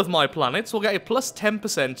all of my planets will get a plus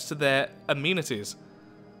 10% to their amenities.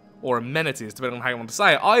 Or amenities, depending on how you want to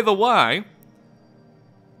say it. Either way,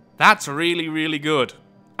 that's really, really good.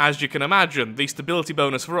 As you can imagine, the stability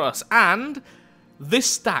bonus for us, and this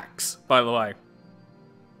stacks, by the way.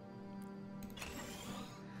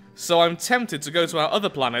 So I'm tempted to go to our other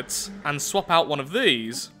planets and swap out one of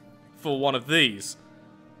these for one of these.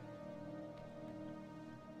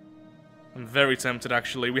 I'm very tempted,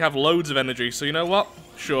 actually. We have loads of energy, so you know what?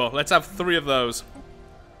 Sure, let's have 3 of those.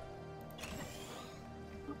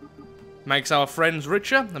 Makes our friends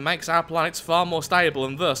richer, and makes our planets far more stable,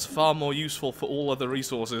 and thus far more useful for all other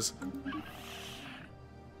resources.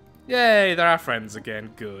 Yay, they're our friends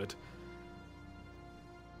again. Good.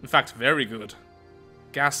 In fact, very good.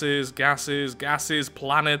 Gases, gases, gases,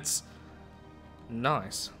 planets.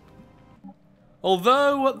 Nice.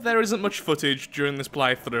 Although there isn't much footage during this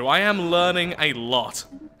playthrough, I am learning a lot.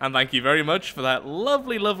 And thank you very much for that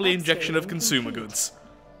lovely, lovely injection of consumer goods.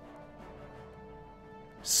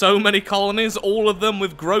 So many colonies, all of them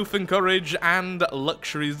with growth and courage and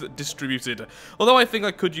luxuries distributed. Although I think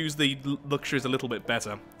I could use the luxuries a little bit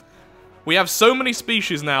better. We have so many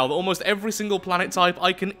species now that almost every single planet type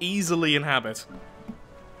I can easily inhabit.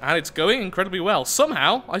 And it's going incredibly well.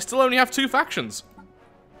 Somehow, I still only have 2 factions.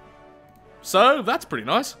 So, that's pretty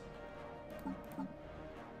nice.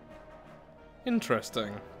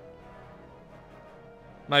 Interesting.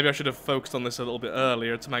 Maybe I should have focused on this a little bit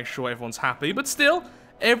earlier to make sure everyone's happy, but still,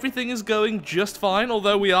 everything is going just fine,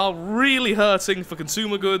 although we are really hurting for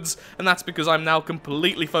consumer goods, and that's because I'm now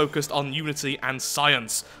completely focused on Unity and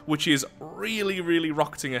Science, which is really, really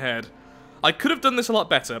rocketing ahead. I could have done this a lot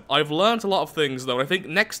better. I've learned a lot of things, though, and I think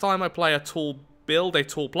next time I play a tool build, a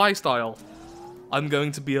tool playstyle, I'm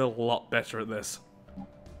going to be a lot better at this.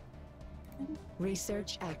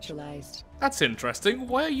 Research actualized. That's interesting.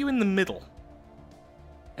 Why are you in the middle?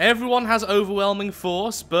 Everyone has overwhelming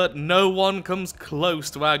force, but no one comes close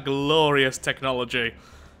to our glorious technology.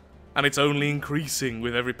 And it's only increasing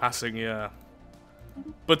with every passing year.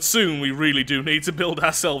 But soon we really do need to build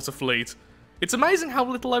ourselves a fleet. It's amazing how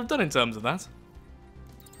little I've done in terms of that.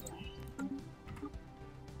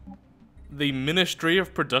 The Ministry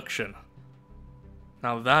of Production.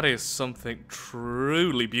 Now that is something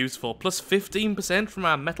truly beautiful. Plus 15% from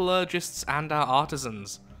our metallurgists and our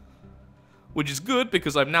artisans. Which is good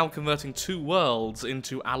because I'm now converting 2 worlds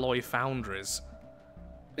into alloy foundries.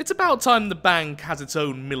 It's about time the bank has its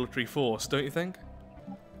own military force, don't you think?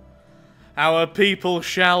 Our people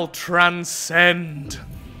shall transcend.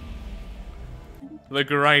 The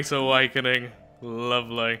Great Awakening.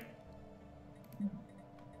 Lovely.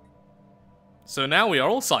 So now we are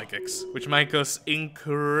all psychics, which make us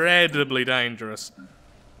incredibly dangerous.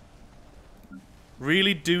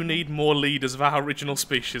 Really do need more leaders of our original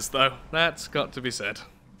species, though. That's got to be said.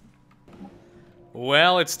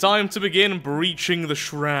 Well, it's time to begin breaching the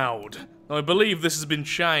shroud. Now, I believe this has been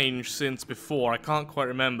changed since before. I can't quite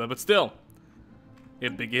remember, but still.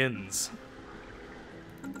 It begins.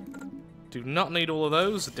 Do not need all of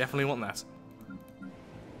those. Definitely want that.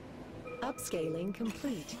 Upscaling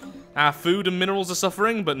complete. Our food and minerals are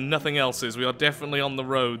suffering, but nothing else is. We are definitely on the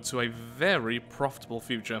road to a very profitable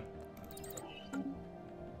future.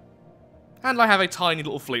 And I have a tiny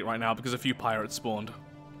little fleet right now because a few pirates spawned.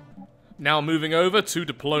 Now moving over to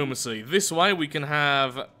diplomacy. This way we can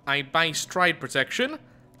have a base trade protection,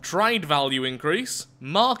 trade value increase,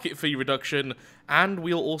 market fee reduction, and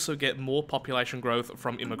we'll also get more population growth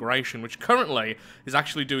from immigration, which currently is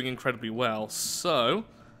actually doing incredibly well. So,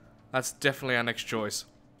 that's definitely our next choice.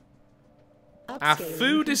 Our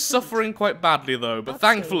food is suffering quite badly though, but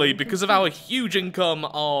thankfully, because of our huge income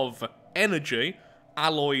of energy,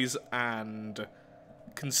 alloys, and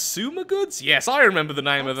consumer goods? Yes, I remember the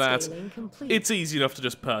name of that. It's easy enough to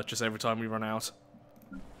just purchase every time we run out.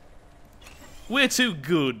 We're too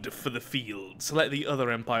good for the field, so let the other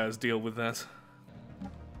empires deal with that.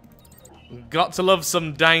 Got to love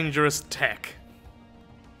some dangerous tech.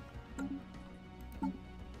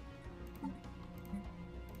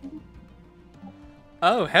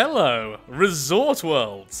 Oh, hello! Resort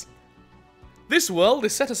worlds! This world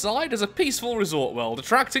is set aside as a peaceful resort world,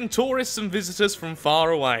 attracting tourists and visitors from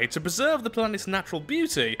far away. To preserve the planet's natural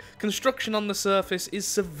beauty, construction on the surface is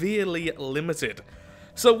severely limited.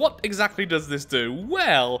 So what exactly does this do?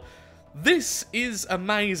 Well, this is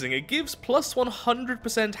amazing. It gives plus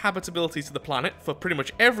 100% habitability to the planet for pretty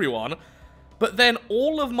much everyone, but then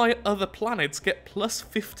all of my other planets get plus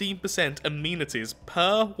 15% amenities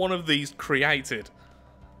per one of these created.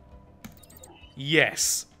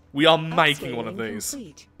 Yes. We are making one of these.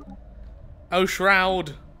 Complete. Oh,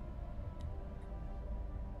 Shroud.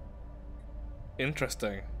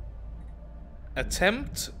 Interesting.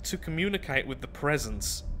 Attempt to communicate with the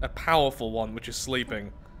presence. A powerful one, which is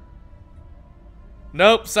sleeping.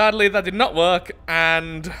 Nope, sadly that did not work,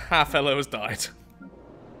 and our fellow has died.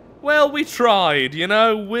 Well, we tried, you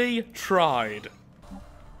know, we tried.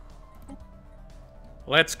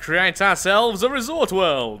 Let's create ourselves a resort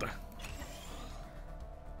world.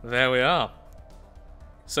 There we are.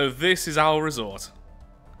 So this is our resort.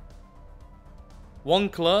 1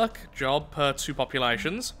 clerk job per 2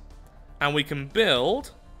 populations. And we can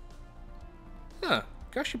build... Huh,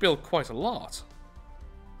 we can actually build quite a lot.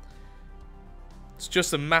 It's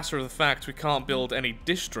just a matter of the fact we can't build any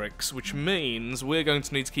districts, which means we're going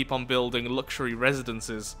to need to keep on building luxury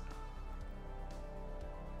residences.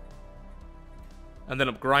 And then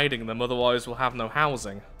upgrading them, otherwise we'll have no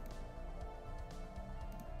housing.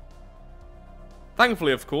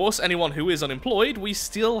 Thankfully, of course, anyone who is unemployed, we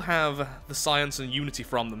still have the science and unity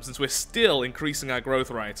from them, since we're still increasing our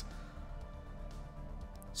growth rate.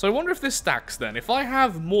 So I wonder if this stacks then. If I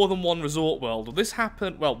have more than one resort world, will this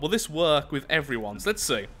happen? Well, will this work with everyone's? Let's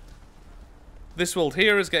see. This world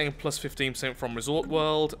here is getting plus 15% from resort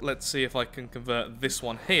world. Let's see if I can convert this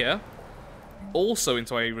one here also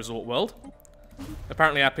into a resort world.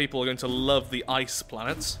 Apparently our people are going to love the ice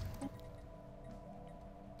planets.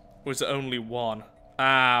 Or is it only one?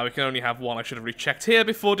 Ah, we can only have one. I should have rechecked here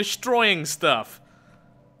before destroying stuff.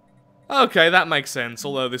 Okay, that makes sense.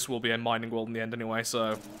 Although this will be a mining world in the end anyway,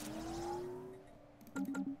 so...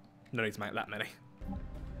 no need to make that many.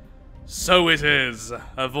 So it is,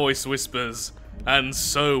 a voice whispers, and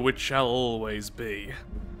so it shall always be.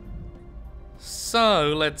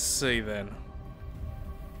 So, let's see then.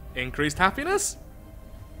 Increased happiness?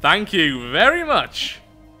 Thank you very much.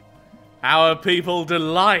 Our people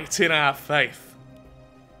delight in our faith.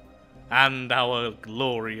 And our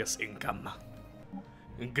glorious income.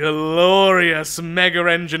 Glorious mega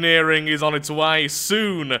engineering is on its way.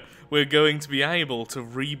 Soon, we're going to be able to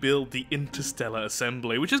rebuild the interstellar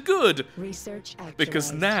assembly, which is good. Research actualized.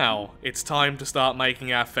 Because now, it's time to start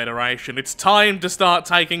making our federation. It's time to start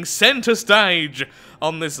taking center stage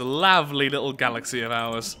on this lovely little galaxy of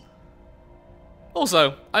ours.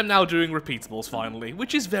 Also, I'm now doing repeatables finally,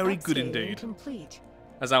 which is very good indeed. Complete.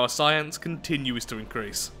 as our science continues to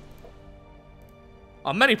increase.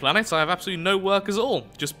 On many planets, I have absolutely no workers at all,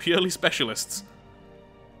 just purely specialists.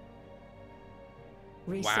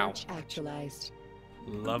 Research actualized.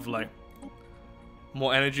 Lovely.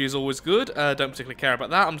 More energy is always good. Don't particularly care about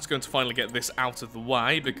that. I'm just going to finally get this out of the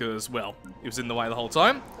way because, well, it was in the way the whole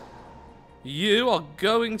time. You are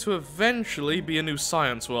going to eventually be a new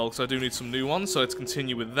science world, so I do need some new ones, so let's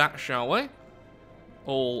continue with that, shall we?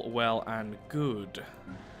 All well and good.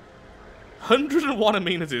 101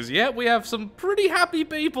 amenities. Yeah, we have some pretty happy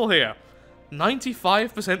people here.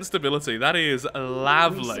 95% stability. That is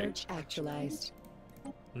lovely. Research actualized.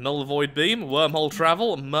 Null void beam, wormhole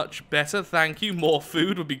travel, much better, thank you. More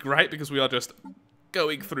food would be great because we are just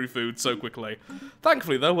going through food so quickly.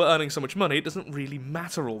 Thankfully, though, we're earning so much money, it doesn't really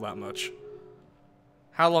matter all that much.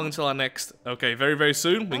 How long until our next... Okay, very, very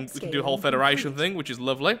soon. We can do a whole Federation thing, which is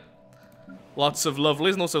lovely. Lots of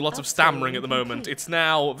lovelies and also lots of stammering at the moment. It's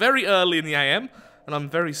now very early in the AM, and I'm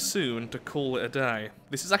very soon to call it a day.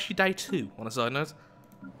 This is actually day 2, on a side note.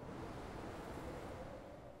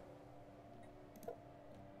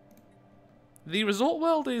 The resort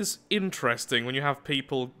world is interesting when you have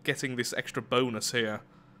people getting this extra bonus here.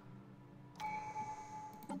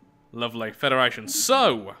 Lovely. Federation.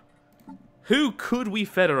 So, who could we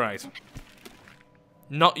federate?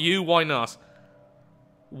 Not you, why not?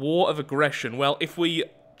 War of Aggression. Well, if we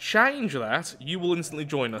change that, you will instantly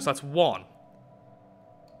join us. That's 1.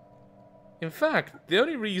 In fact, the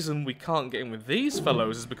only reason we can't get in with these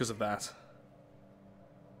fellows is because of that.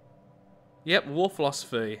 Yep, war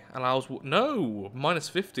philosophy allows... No! Minus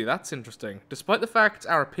 50, that's interesting. Despite the fact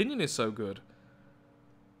our opinion is so good.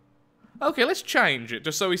 Okay, let's change it,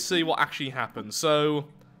 just so we see what actually happens. So,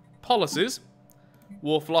 policies.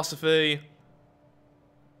 War philosophy.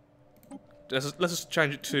 Let's just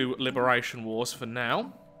change it to Liberation Wars for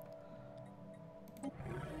now.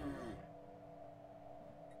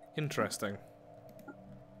 Interesting.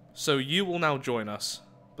 So you will now join us.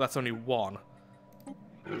 But that's only 1.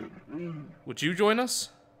 Would you join us?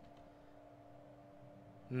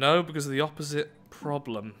 No, because of the opposite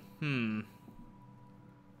problem.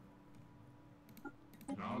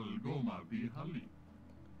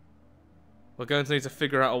 We're going to need to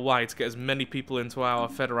figure out a way to get as many people into our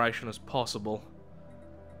Federation as possible.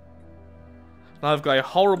 Now, I've got a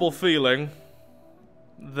horrible feeling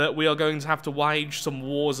that we are going to have to wage some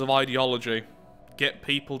wars of ideology. Get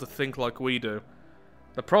people to think like we do.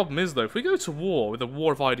 The problem is, though, if we go to war with a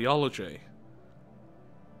war of ideology,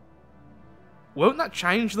 won't that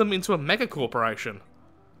change them into a megacorporation?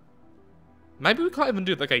 Maybe we can't even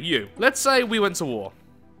do that. Okay, you. Let's say we went to war.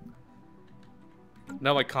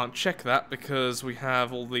 No, I can't check that because we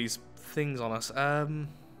have all these things on us.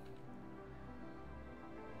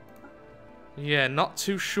 Yeah, not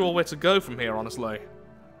too sure where to go from here, honestly.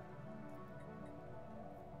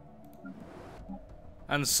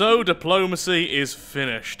 And so, diplomacy is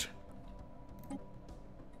finished.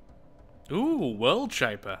 Ooh, World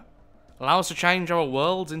Shaper. Allow us to change our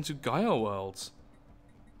worlds into Gaia worlds.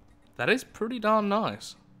 That is pretty darn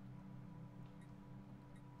nice.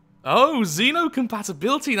 Oh,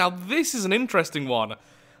 xenocompatibility. Now, this is an interesting one.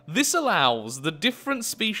 This allows the different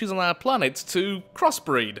species on our planet to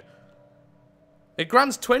crossbreed. It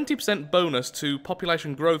grants 20% bonus to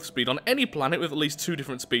population growth speed on any planet with at least 2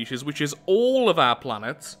 different species, which is all of our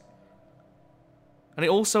planets. And it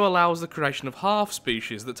also allows the creation of half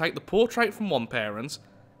species that take the poor trait from one parent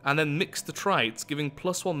and then mix the traits, giving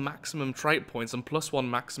 +1 maximum trait points and +1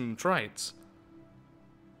 maximum traits.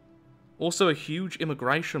 Also a huge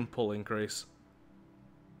immigration pull increase.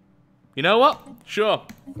 You know what? Sure.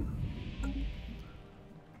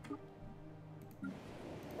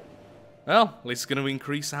 Well, at least it's going to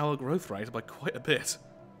increase our growth rate by quite a bit.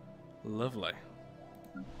 Lovely.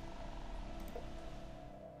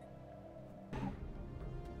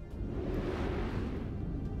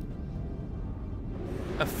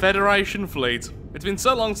 A Federation fleet. It's been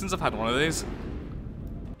so long since I've had one of these.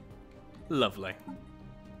 Lovely.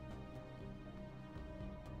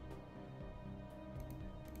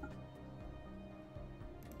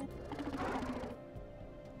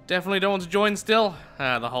 Definitely don't want to join still.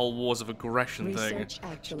 The whole Wars of Aggression thing. Research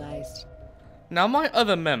actualized. Now, my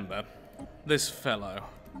other member, this fellow,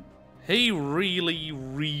 he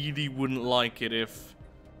really wouldn't like it if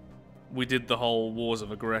we did the whole Wars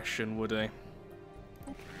of Aggression, would he?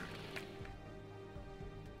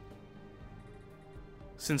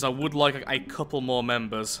 Since I would like a couple more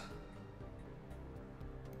members.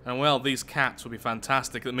 And well, these cats would be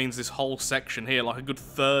fantastic. That means this whole section here, like a good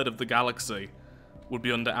third of the galaxy, would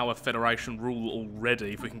be under our Federation rule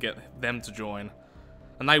already if we can get them to join.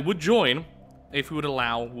 And they would join if we would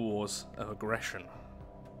allow wars of aggression.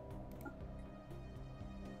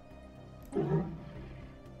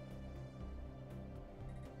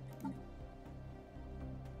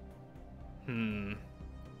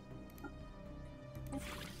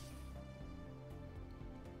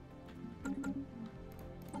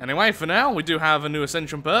 Anyway, for now, we do have a new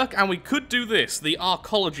Ascension perk, and we could do this, the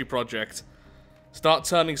Arcology project. Start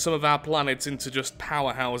turning some of our planets into just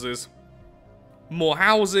powerhouses. More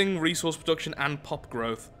housing, resource production, and pop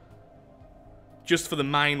growth. Just for the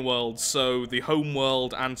main worlds, so the home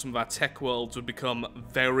world and some of our tech worlds would become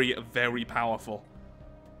very, very powerful.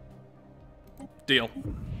 Deal.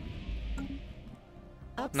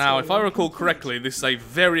 Now, if I recall correctly, this is a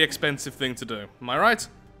very expensive thing to do. Am I right?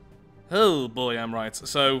 Oh boy, I'm right.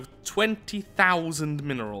 So, 20,000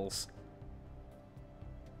 minerals.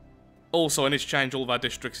 Also, I need to change all of our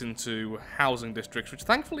districts into housing districts, which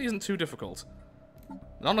thankfully isn't too difficult.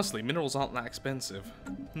 And honestly, minerals aren't that expensive.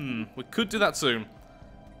 We could do that soon.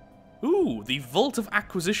 Ooh, the Vault of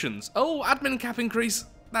Acquisitions. Oh, admin cap increase.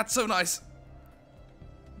 That's so nice.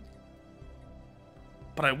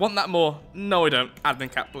 But I want that more. No, I don't.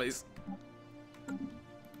 Admin cap, please.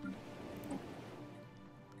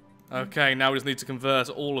 Okay, now we just need to convert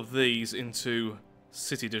all of these into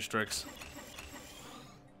city districts.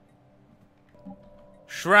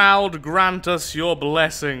 Shroud, grant us your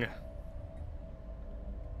blessing.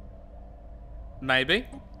 Maybe.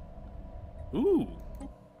 Ooh.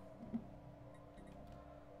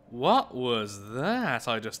 What was that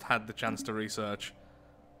I just had the chance to research?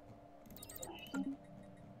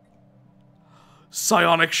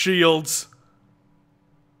 Psionic shields!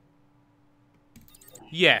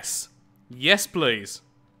 Yes. Yes, please.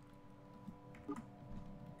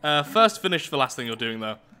 First finish the last thing you're doing,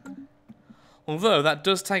 though. Although, that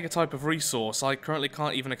does take a type of resource I currently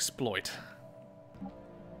can't even exploit.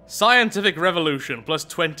 Scientific Revolution, plus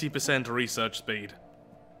 20% research speed.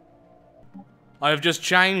 I have just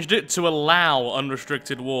changed it to allow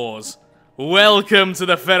unrestricted wars. Welcome to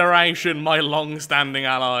the Federation, my long-standing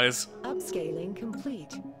allies. Upscaling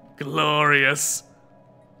complete. Glorious.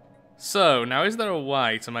 So, now is there a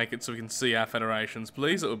way to make it so we can see our federations,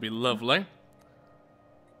 please? That would be lovely.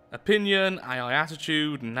 Opinion, AI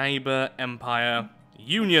attitude, neighbour, empire,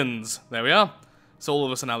 unions. There we are. So all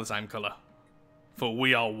of us are now the same colour. For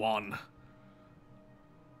we are one.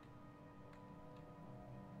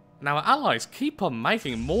 Now our allies keep on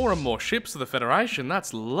making more and more ships for the Federation.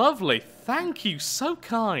 That's lovely. Thank you, so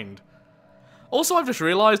kind. Also, I've just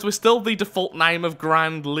realised we're still the default name of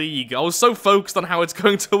Grand League. I was so focused on how it's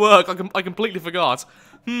going to work, I completely forgot.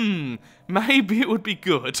 Maybe it would be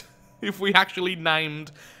good if we actually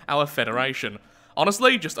named our Federation.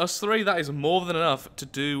 Honestly, just us three, that is more than enough to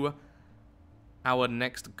do our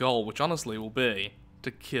next goal, which honestly will be to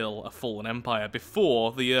kill a fallen empire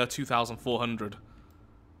before the year 2400.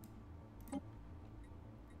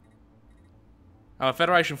 Our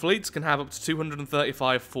Federation fleets can have up to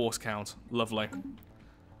 235 force count. Lovely.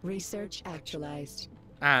 Research actualized.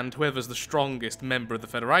 And whoever's the strongest member of the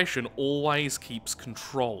Federation always keeps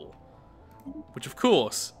control. Which, of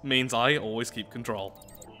course, means I always keep control.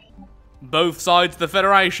 Both sides of the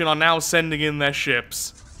Federation are now sending in their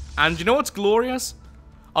ships. And you know what's glorious?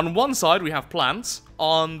 On one side we have plants,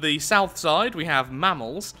 on the south side we have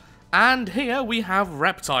mammals, and here we have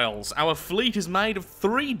reptiles. Our fleet is made of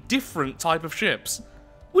 3 different types of ships,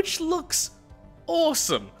 which looks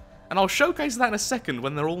awesome. And I'll showcase that in a second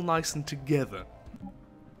when they're all nice and together.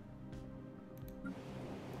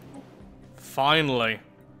 Finally,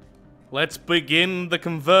 let's begin the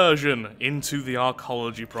conversion into the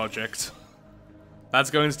Arcology project.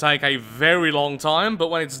 That's going to take a very long time, but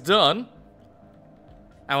when it's done,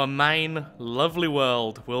 our main lovely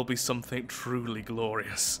world will be something truly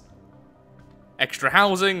glorious. Extra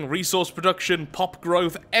housing, resource production, pop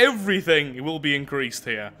growth, everything will be increased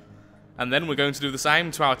here. And then we're going to do the same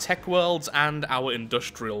to our tech worlds and our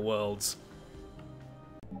industrial worlds.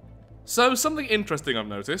 So, something interesting I've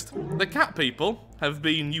noticed. The cat people have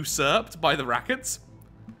been usurped by the rackets.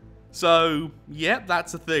 So, yep,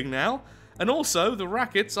 that's a thing now. And also, the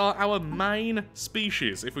rackets are our main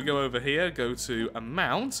species. If we go over here, go to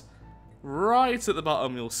Amount, right at the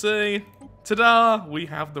bottom you'll see, ta-da, we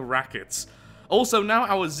have the rackets. Also, now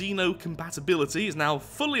our Xeno compatibility is now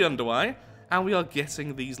fully underway, and we are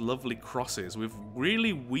getting these lovely crosses with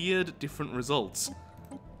really weird different results.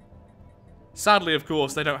 Sadly, of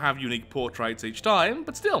course, they don't have unique portraits each time,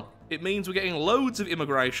 but still, it means we're getting loads of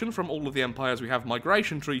immigration from all of the empires we have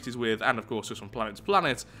migration treaties with, and of course just from planet to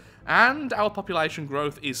planet, and our population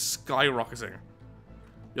growth is skyrocketing.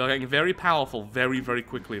 We are getting very powerful very, very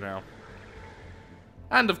quickly now.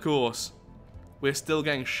 And of course, we're still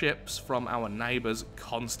getting ships from our neighbours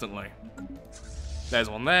constantly. There's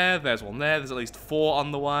one there, there's one there, there's at least 4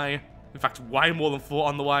 on the way. In fact, way more than 4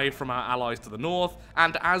 on the way from our allies to the north.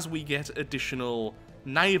 And as we get additional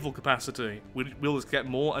naval capacity, we'll just get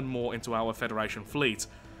more and more into our Federation fleet.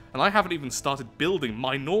 And I haven't even started building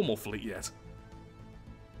my normal fleet yet.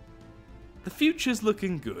 The future's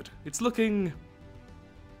looking good. It's looking...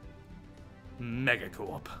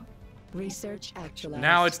 Megacorp. Research actualized.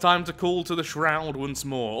 Now it's time to call to the Shroud once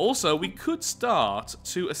more. Also, we could start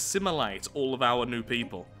to assimilate all of our new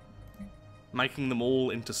people, making them all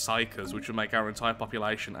into psychers, which would make our entire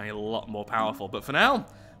population a lot more powerful. But for now,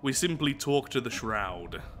 we simply talk to the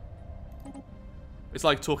Shroud. It's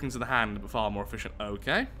like talking to the hand, but far more efficient.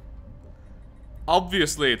 Okay.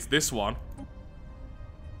 Obviously, it's this one.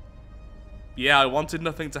 Yeah, I wanted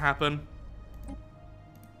nothing to happen.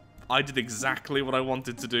 I did exactly what I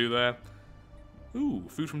wanted to do there. Ooh,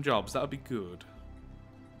 food from jobs. That would be good.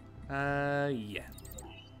 Yeah.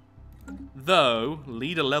 Though,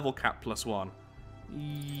 leader level cap +1.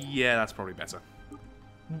 Yeah, that's probably better.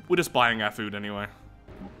 We're just buying our food anyway.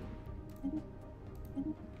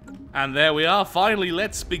 And there we are. Finally,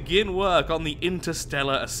 let's begin work on the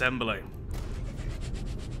interstellar assembly.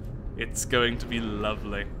 It's going to be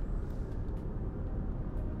lovely.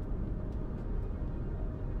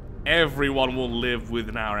 Everyone will live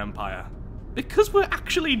within our empire. Because we're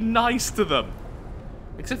actually nice to them.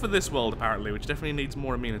 Except for this world, apparently, which definitely needs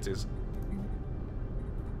more amenities.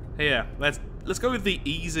 Here, let's go with the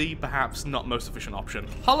easy, perhaps not most efficient option.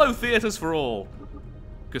 Holo theaters for all.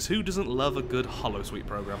 Because who doesn't love a good holosuite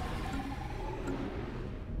program?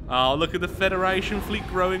 Oh, look at the Federation fleet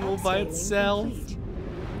growing all by itself.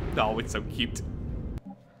 Oh, it's so cute.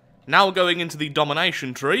 Now we're going into the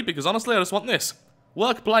domination tree, because honestly, I just want this.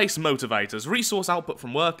 Workplace motivators. Resource output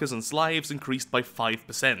from workers and slaves increased by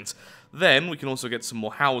 5%. Then we can also get some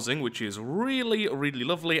more housing, which is really, really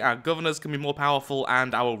lovely. Our governors can be more powerful,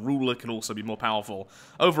 and our ruler can also be more powerful.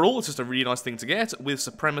 Overall, it's just a really nice thing to get, with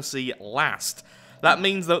supremacy last. That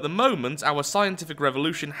means that at the moment, our scientific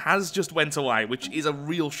revolution has just went away, which is a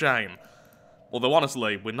real shame. Although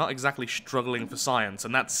honestly, we're not exactly struggling for science,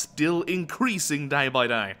 and that's still increasing day by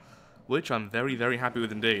day. Which I'm very, very happy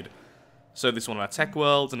with indeed. So this is one of our tech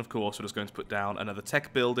worlds, and of course we're just going to put down another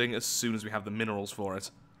tech building as soon as we have the minerals for it.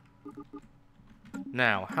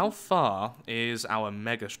 Now, how far is our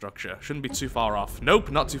mega structure? Shouldn't be too far off.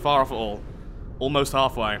 Nope, not too far off at all. Almost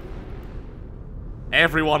halfway.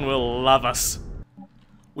 Everyone will love us.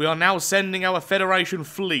 We are now sending our Federation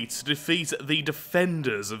fleet to defeat the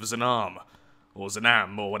defenders of Zanam. Or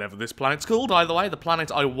Zanam, or whatever this planet's called. Either way, the planet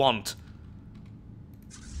I want.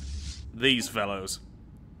 These fellows.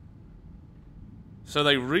 So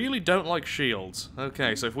they really don't like shields.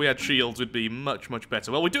 Okay, so if we had shields, we'd be much, much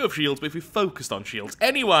better. Well, we do have shields, but if we focused on shields.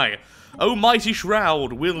 Anyway, oh mighty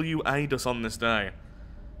Shroud, will you aid us on this day?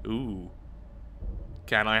 Ooh.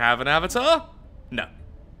 Can I have an avatar? No.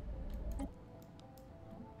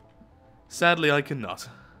 Sadly, I cannot.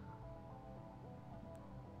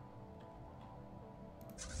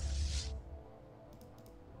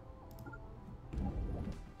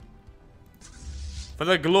 For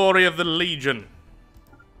the glory of the Legion.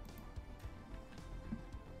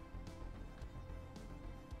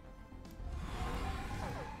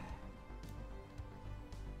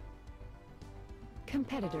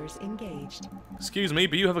 Competitors engaged. Excuse me,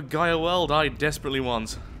 but you have a Gaia world I desperately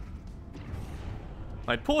want.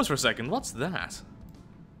 I'd pause for a second. What's that?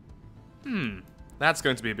 That's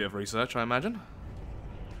going to be a bit of research, I imagine.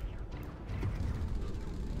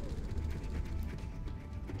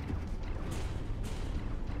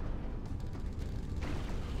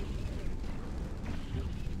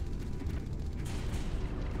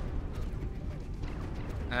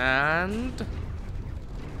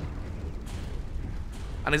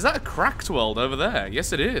 And is that a cracked world over there?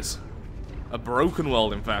 Yes, it is. A broken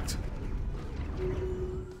world, in fact.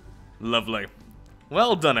 Lovely.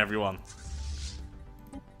 Well done, everyone.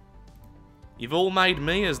 You've all made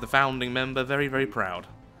me, as the founding member, very, very proud.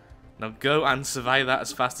 Now go and survey that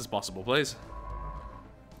as fast as possible, please.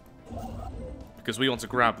 Because we want to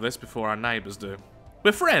grab this before our neighbours do.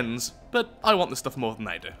 We're friends, but I want this stuff more than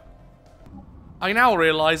they do. I now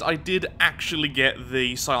realise I did actually get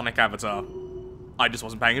the psionic avatar. I just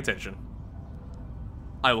wasn't paying attention.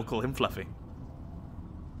 I will call him Fluffy.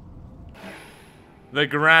 The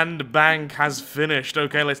Grand Bank has finished.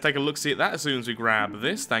 Okay, let's take a look-see at that as soon as we grab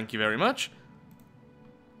this. Thank you very much.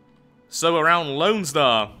 So around Lone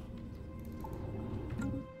Star.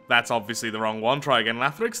 That's obviously the wrong one. Try again,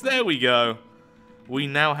 Lathrix. There we go. We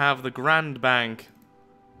now have the Grand Bank.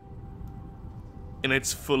 in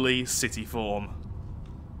its fully city form.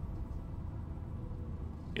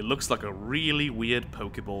 It looks like a really weird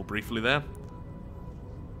Pokeball briefly there.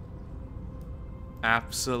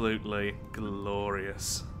 Absolutely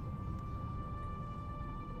glorious.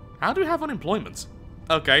 How do we have unemployment?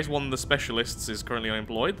 Okay, so one of the specialists is currently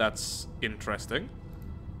unemployed. That's interesting.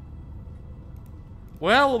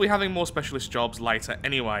 Well, we'll be having more specialist jobs later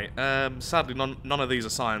anyway. Sadly, none of these are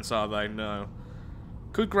science, are they? No.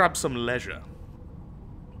 Could grab some leisure.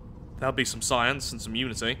 There'll be some science and some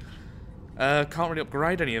unity. Can't really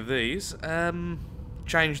upgrade any of these.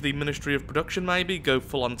 Change the Ministry of Production, maybe. Go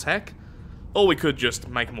full on tech. Or we could just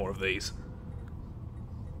make more of these.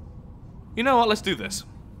 You know what? Let's do this.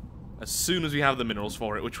 As soon as we have the minerals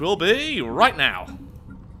for it, which will be right now.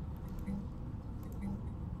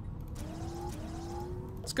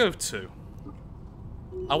 Let's go with 2.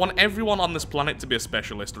 I want everyone on this planet to be a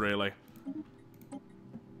specialist, really.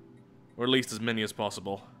 Or at least as many as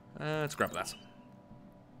possible. Let's grab that.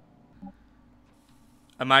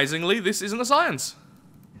 Amazingly, this isn't a science.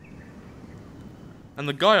 And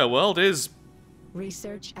the Gaia world is...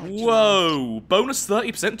 Research actualized. Whoa! Bonus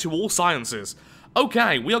 30% to all sciences.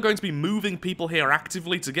 Okay, we are going to be moving people here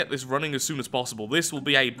actively to get this running as soon as possible. This will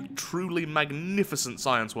be a truly magnificent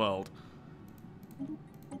science world.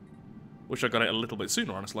 Wish I got it a little bit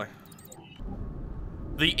sooner, honestly.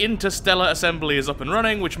 The interstellar assembly is up and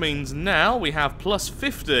running, which means now we have plus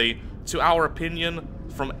 50 to our opinion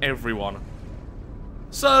from everyone.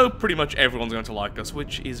 So, pretty much everyone's going to like us,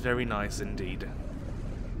 which is very nice indeed.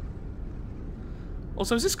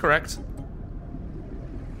 Also, is this correct?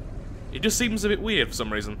 It just seems a bit weird for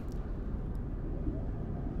some reason.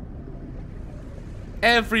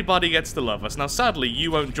 Everybody gets to love us. Now, sadly,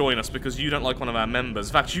 you won't join us because you don't like one of our members.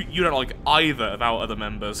 In fact, you don't like either of our other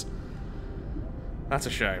members. That's a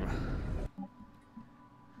shame.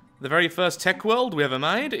 The very first tech world we ever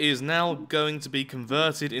made is now going to be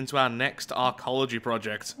converted into our next archaeology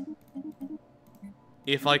project.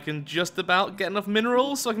 If I can just about get enough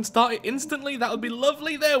minerals so I can start it instantly, that would be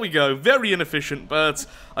lovely. There we go. Very inefficient, but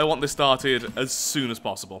I want this started as soon as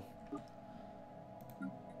possible.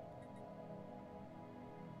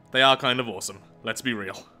 They are kind of awesome. Let's be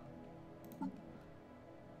real.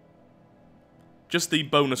 Just the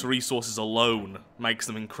bonus resources alone makes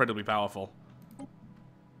them incredibly powerful.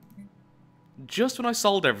 Just when I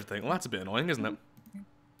sold everything. Well, that's a bit annoying, isn't it?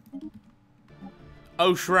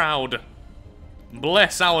 Oh, Shroud.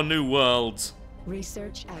 Bless our new worlds.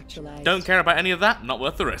 Research actualized. Don't care about any of that. Not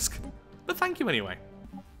worth the risk. But thank you anyway.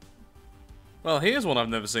 Well, here's one I've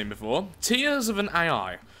never seen before. Tears of an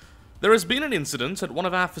AI. There has been an incident at one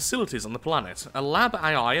of our facilities on the planet. A lab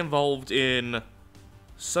AI involved in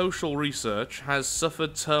social research has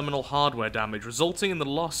suffered terminal hardware damage, resulting in the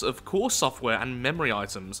loss of core software and memory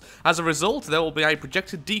items. As a result, there will be a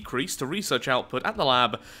projected decrease to research output at the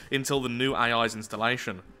lab until the new AI's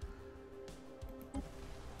installation.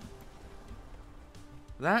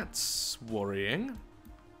 That's worrying.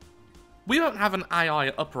 We don't have an AI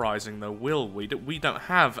uprising, though, will we? We don't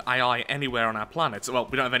have AI anywhere on our planet. Well,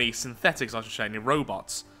 we don't have any synthetics, I should say, any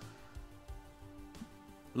robots.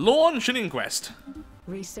 Launch an inquest.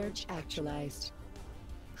 Research actualized.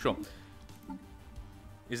 Sure.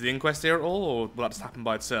 Is the inquest here at all, or will that just happen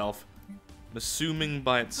by itself? I'm assuming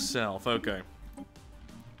by itself. Okay.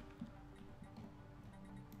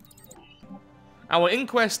 Our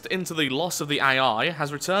inquest into the loss of the AI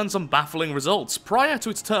has returned some baffling results. Prior to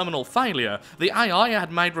its terminal failure, the AI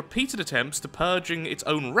had made repeated attempts to purging its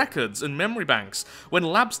own records and memory banks. When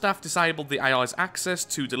lab staff disabled the AI's access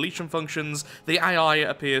to deletion functions, the AI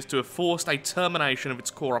appears to have forced a termination of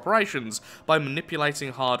its core operations by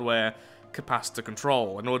manipulating hardware capacitor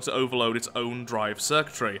control in order to overload its own drive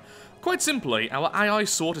circuitry. Quite simply, our AI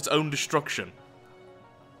sought its own destruction.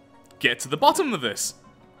 Get to the bottom of this.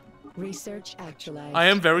 Research actualized. I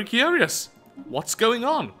am very curious. What's going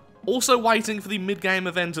on? Also waiting for the mid-game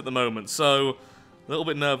event at the moment, so a little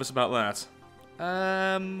bit nervous about that.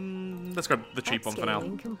 Let's grab the cheap one for now.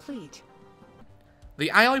 Complete.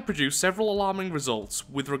 The AI produced several alarming results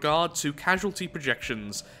with regard to casualty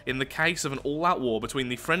projections in the case of an all-out war between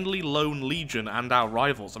the friendly Lone Legion and our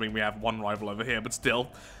rivals. I mean, we have one rival over here, but still.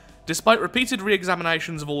 Despite repeated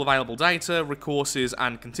re-examinations of all available data, recourses,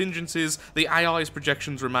 and contingencies, the AI's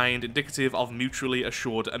projections remained indicative of mutually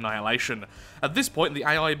assured annihilation. At this point, the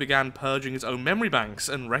AI began purging its own memory banks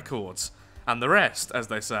and records. And the rest, as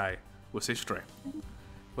they say, was history.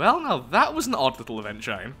 Well, now that was an odd little event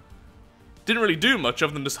chain. Didn't really do much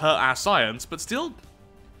other than just hurt our science, but still,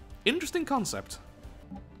 interesting concept.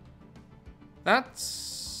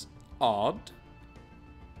 That's odd.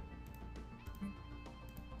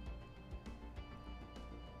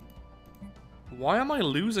 Why am I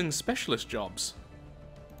losing specialist jobs?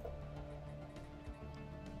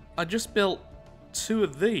 I just built 2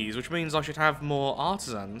 of these, which means I should have more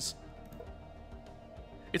artisans.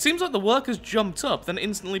 It seems like the workers jumped up, then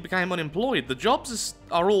instantly became unemployed. The jobs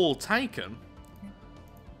are all taken.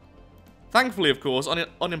 Thankfully, of course,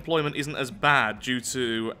 unemployment isn't as bad due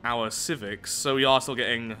to our civics, so we are still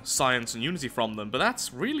getting science and unity from them, but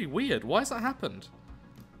that's really weird. Why has that happened?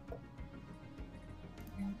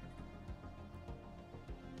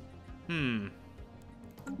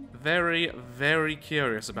 Very, very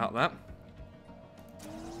curious about that.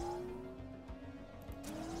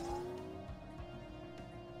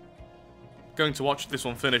 Going to watch this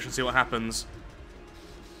one finish and see what happens.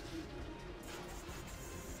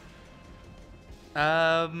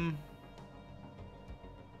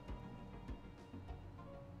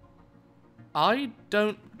 I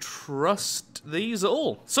don't trust these at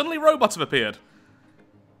all. Suddenly robots have appeared.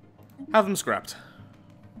 Have them scrapped.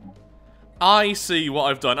 I see what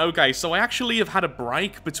I've done. Okay, so I actually have had a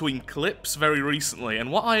break between clips very recently,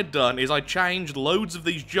 and what I had done is I changed loads of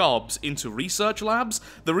these jobs into research labs.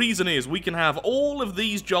 The reason is we can have all of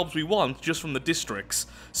these jobs we want just from the districts,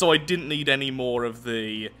 so I didn't need any more of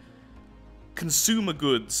the consumer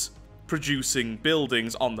goods producing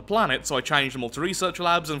buildings on the planet, so I changed them all to research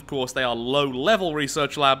labs, and of course they are low-level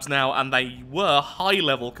research labs now, and they were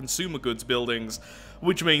high-level consumer goods buildings,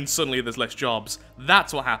 which means suddenly there's less jobs.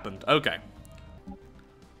 That's what happened. Okay.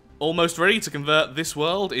 Almost ready to convert this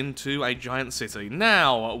world into a giant city.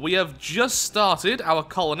 Now, we have just started our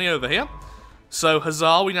colony over here. So,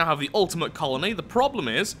 huzzah, we now have the ultimate colony. The problem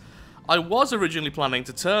is, I was originally planning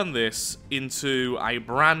to turn this into a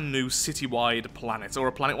brand new citywide planet, or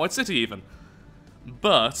a planet-wide city even.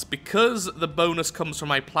 But, because the bonus comes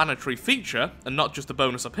from a planetary feature, and not just a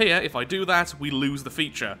bonus up here, if I do that, we lose the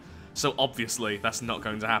feature. So obviously, that's not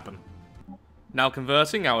going to happen. Now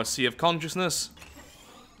converting our Sea of Consciousness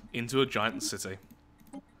into a giant city.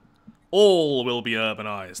 All will be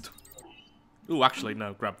urbanized. Ooh, actually,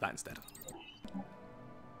 no, grab that instead.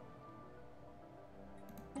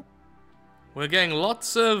 We're getting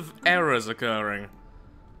lots of errors occurring.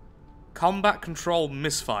 Combat control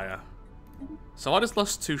misfire. So I just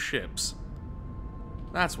lost 2 ships.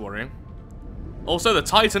 That's worrying. Also, the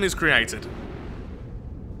Titan is created.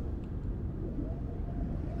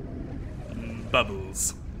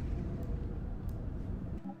 Bubbles.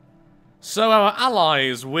 So our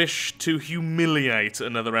allies wish to humiliate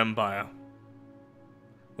another empire.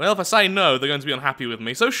 Well, if I say no, they're going to be unhappy with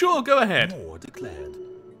me, so sure, go ahead. War declared.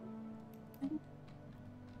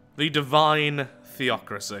 The divine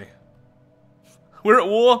theocracy. We're at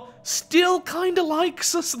war. Still kinda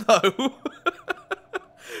likes us, though.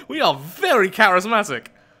 We are very charismatic.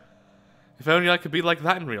 If only I could be like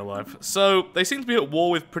that in real life. So, they seem to be at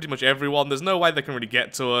war with pretty much everyone. There's no way they can really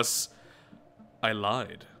get to us. I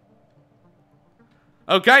lied.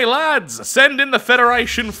 Okay, lads, send in the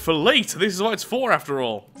Federation fleet. This is what it's for, after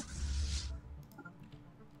all.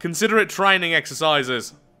 Consider it training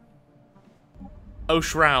exercises. Oh,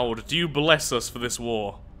 Shroud, do you bless us for this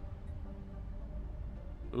war?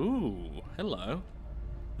 Ooh, hello.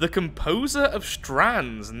 The Composer of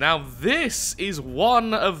Strands. Now, this is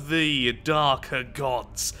one of the darker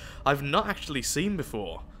gods I've not actually seen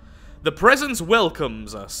before. The presence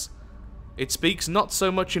welcomes us. It speaks not so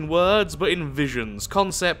much in words, but in visions,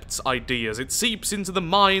 concepts, ideas. It seeps into the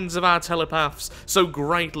minds of our telepaths so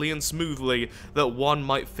greatly and smoothly that one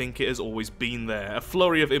might think it has always been there. A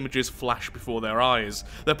flurry of images flash before their eyes.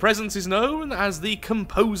 The presence is known as the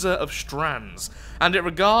Composer of Strands, and it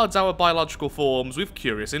regards our biological forms with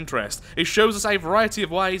curious interest. It shows us a variety of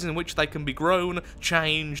ways in which they can be grown,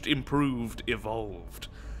 changed, improved, evolved.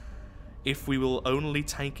 If we will only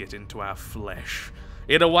take it into our flesh.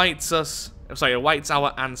 It awaits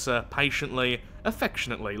our answer patiently,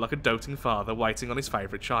 affectionately, like a doting father waiting on his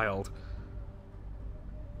favourite child.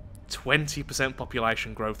 20%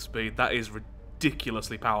 population growth speed, that is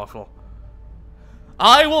ridiculously powerful.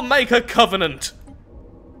 I will make a covenant!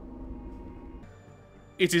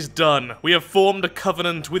 It is done. We have formed a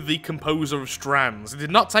covenant with the Composer of Strands. It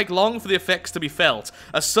did not take long for the effects to be felt.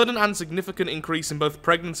 A sudden and significant increase in both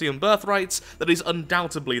pregnancy and birth rates that is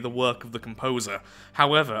undoubtedly the work of the Composer.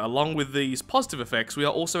 However, along with these positive effects, we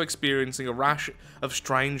are also experiencing a rash of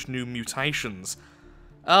strange new mutations.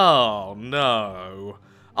 Oh, no.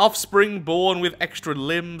 Offspring born with extra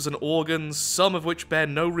limbs and organs, some of which bear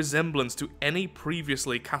no resemblance to any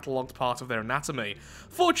previously catalogued part of their anatomy.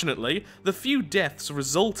 Fortunately, the few deaths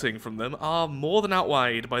resulting from them are more than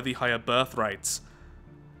outweighed by the higher birth rates.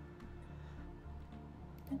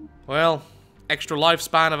 Well, extra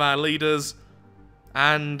lifespan of our leaders,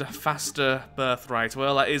 And faster birth rate.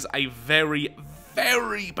 Well, that is a very,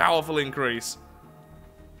 very powerful increase.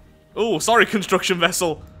 Oh, sorry, construction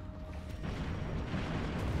vessel.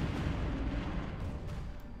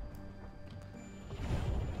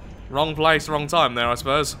 Wrong place, wrong time there, I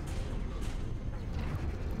suppose.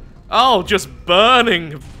 Oh, just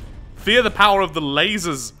burning. Fear the power of the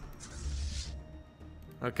lasers.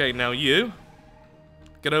 Okay, now you.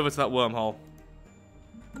 Get over to that wormhole.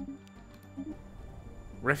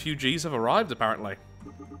 Refugees have arrived, apparently.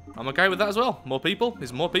 I'm okay with that as well. More people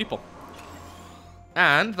is more people.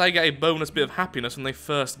 And they get a bonus bit of happiness when they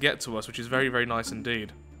first get to us, which is very, very nice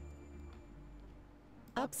indeed.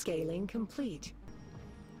 Upscaling complete.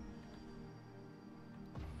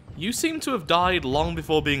 You seem to have died long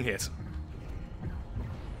before being hit.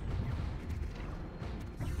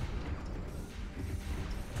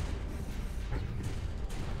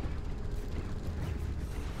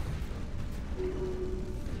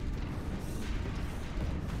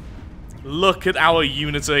 Look at our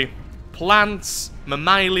unity. Plants,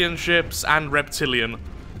 mammalian ships, and reptilian.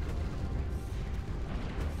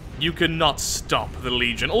 You cannot stop the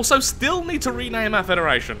Legion. Also, still need to rename our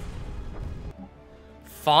Federation.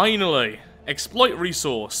 Finally, exploit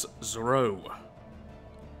resource, Zero.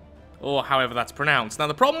 Or however that's pronounced. Now,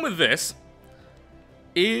 the problem with this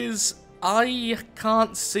is I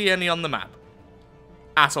can't see any on the map.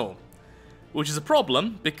 At all. Which is a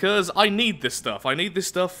problem, because I need this stuff. I need this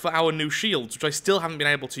stuff for our new shields, which I still haven't been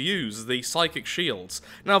able to use, the psychic shields.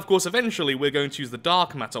 Now, of course, eventually we're going to use the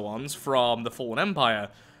dark matter ones from the Fallen Empire,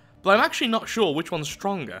 but I'm actually not sure which one's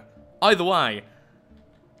stronger. Either way,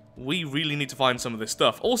 we really need to find some of this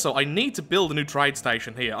stuff. Also, I need to build a new trade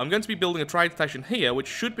station here. I'm going to be building a trade station here, which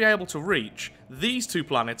should be able to reach these two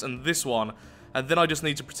planets and this one, and then I just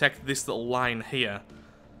need to protect this little line here.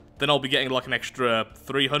 Then I'll be getting like an extra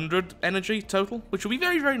 300 energy total, which will be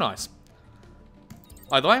very, very nice.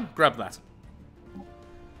 Either way, grab that.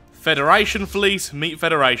 Federation fleet, meet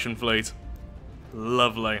Federation fleet.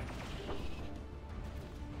 Lovely.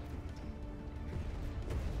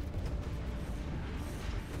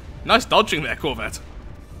 Nice dodging there, Corvette.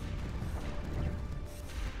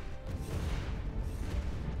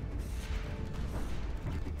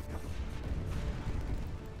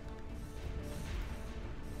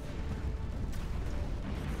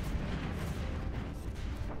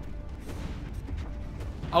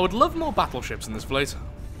 I would love more battleships in this fleet.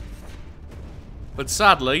 But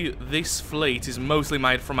sadly, this fleet is mostly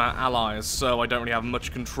made from our allies, so I don't really have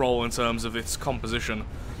much control in terms of its composition.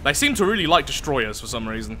 They seem to really like destroyers for some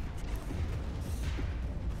reason.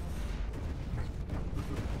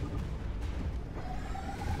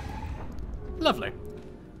 Lovely.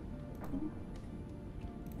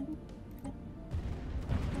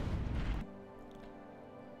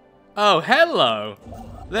 Oh, hello!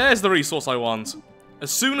 There's the resource I want. As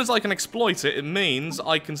soon as I can exploit it, it means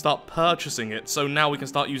I can start purchasing it, so now we can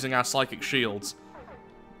start using our psychic shields.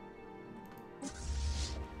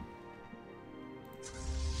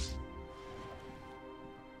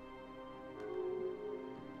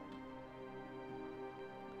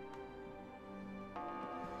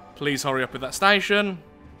 Please hurry up with that station.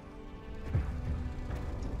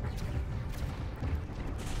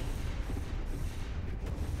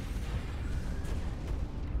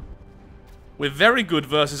 We're very good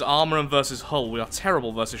versus armor and versus hull. We are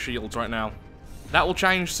terrible versus shields right now. That will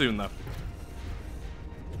change soon, though.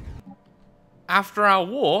 After our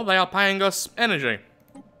war, they are paying us energy.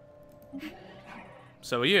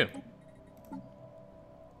 So are you.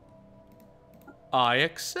 I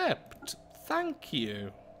accept. Thank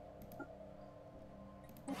you.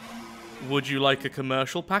 Would you like a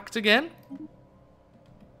commercial pact again?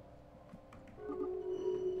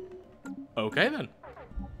 Okay, then.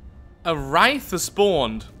 A Wraith has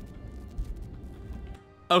spawned.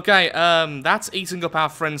 Okay, that's eating up our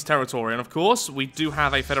friend's territory. And of course, we do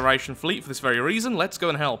have a Federation fleet for this very reason. Let's go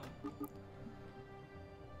and help.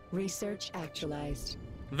 Research actualized.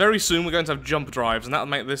 Very soon, we're going to have jump drives, and that'll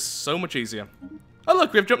make this so much easier. Oh,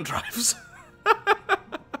 look, we have jump drives.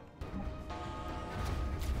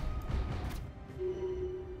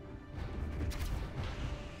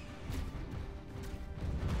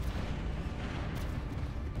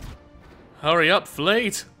 Hurry up,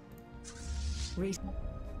 fleet!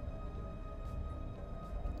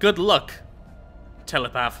 Good luck,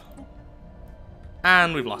 telepath.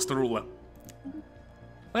 And we've lost the ruler.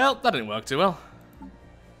 Well, that didn't work too well.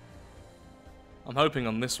 I'm hoping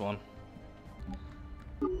on this one.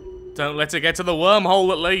 Don't let it get to the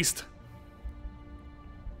wormhole, at least.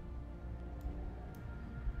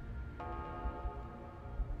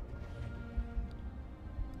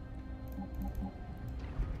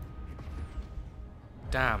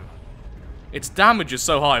 Damn. Its damage is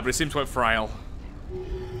so high, but it seems quite frail.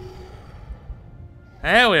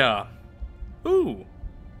 There we are. Ooh.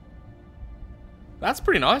 That's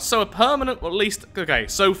pretty nice. So a permanent, or at least... Okay,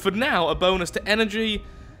 so for now, a bonus to energy,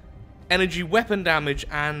 weapon damage,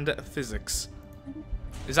 and physics.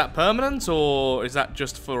 Is that permanent, or is that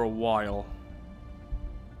just for a while?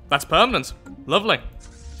 That's permanent. Lovely.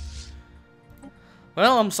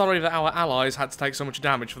 Well, I'm sorry that our allies had to take so much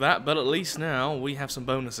damage for that, but at least now we have some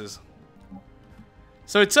bonuses.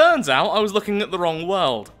 So it turns out I was looking at the wrong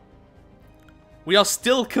world. We are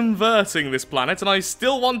still converting this planet, and I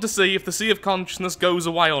still want to see if the Sea of Consciousness goes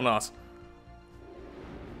away or not.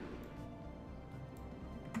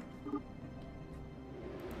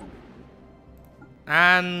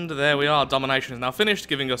 And there we are. Domination is now finished,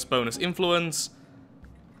 giving us bonus influence.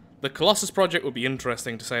 The Colossus project would be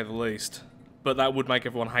interesting, to say the least. But that would make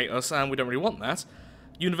everyone hate us, and we don't really want that.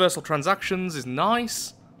 Universal Transactions is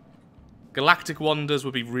nice. Galactic Wonders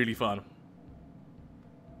would be really fun.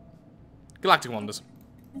 Galactic Wonders.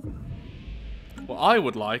 What I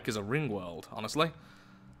would like is a ring world, honestly.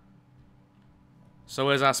 So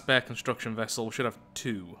where's our spare construction vessel? We should have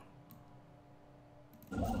 2.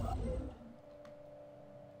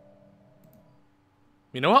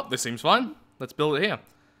 You know what? This seems fine. Let's build it here.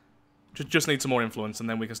 Just need some more influence, and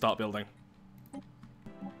then we can start building.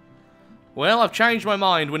 Well, I've changed my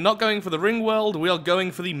mind. We're not going for the ring world, we are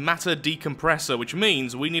going for the matter decompressor, which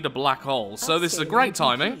means we need a black hole. So this is a great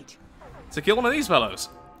timing to kill one of these fellows.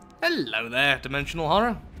 Hello there, Dimensional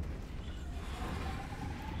Horror.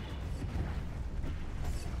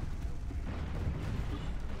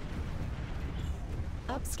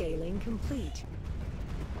 Upscaling complete.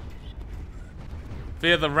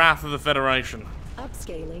 Fear the wrath of the Federation.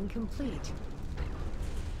 Upscaling complete.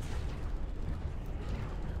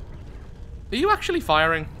 Are you actually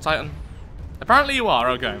firing, Titan? Apparently you are,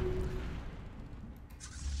 okay.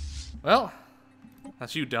 Well,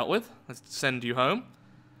 that's you dealt with. Let's send you home.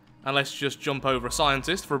 And let's just jump over a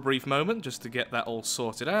scientist for a brief moment, just to get that all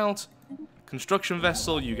sorted out. Construction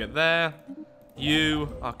vessel, you get there.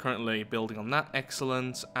 You are currently building on that,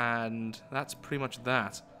 excellent. And that's pretty much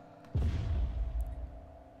that.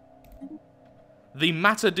 The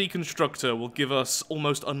matter deconstructor will give us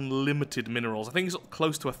almost unlimited minerals. I think it's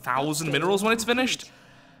close to 1,000 minerals when it's finished.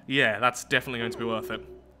 Yeah, that's definitely going to be worth it.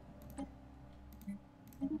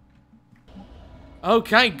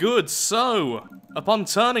 Okay, good. So, upon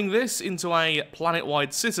turning this into a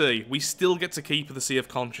planet-wide city, we still get to keep the Sea of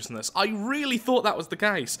Consciousness. I really thought that was the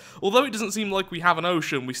case. Although it doesn't seem like we have an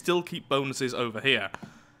ocean, we still keep bonuses over here.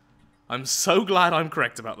 I'm so glad I'm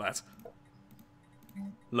correct about that.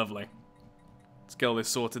 Lovely. Let's get all this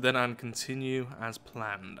sorted then and continue as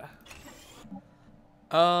planned.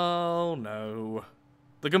 Oh no.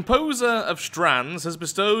 The composer of strands has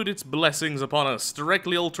bestowed its blessings upon us,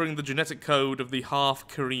 directly altering the genetic code of the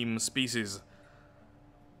half-Kareem species.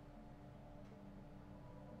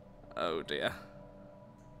 Oh dear.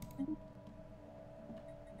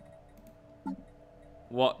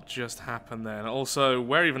 What just happened then? Also,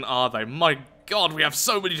 where even are they? My god, we have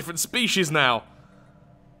so many different species now!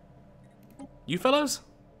 You fellows?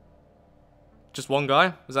 Just one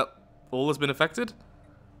guy? Is that all that's been affected?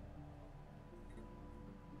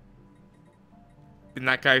 In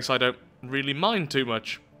that case, I don't really mind too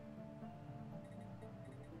much.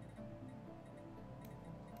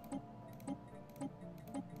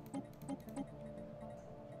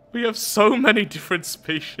 We have so many different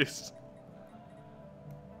species.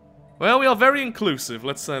 Well, we are very inclusive,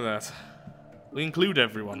 let's say that. We include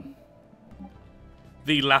everyone.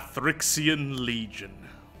 The Lathrixian Legion.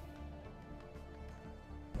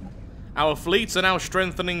 Our fleets are now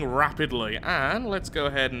strengthening rapidly, and let's go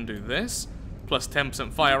ahead and do this. Plus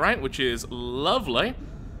 10% fire rate, which is lovely.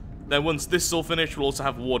 Then once this is all finished, we'll also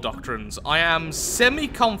have war doctrines. I am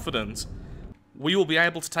semi-confident we will be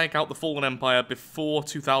able to take out the Fallen Empire before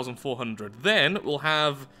 2400. Then we'll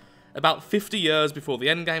have about 50 years before the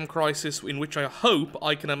endgame crisis, in which I hope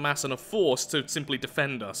I can amass enough force to simply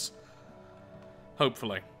defend us.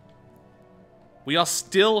 Hopefully. We are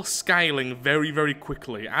still scaling very, very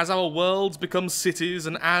quickly. As our worlds become cities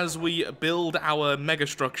and as we build our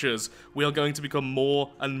megastructures, we are going to become more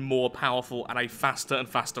and more powerful at a faster and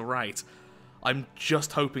faster rate. I'm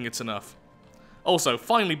just hoping it's enough. Also,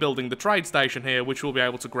 finally building the trade station here, which will be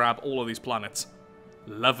able to grab all of these planets.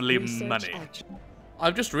 Lovely money.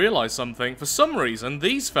 I've just realised something. For some reason,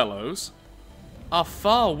 these fellows are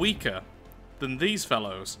far weaker than these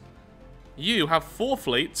fellows. You have 4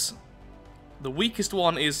 fleets. The weakest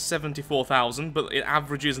one is 74,000, but it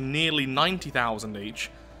averages nearly 90,000 each.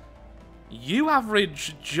 You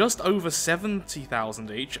average just over 70,000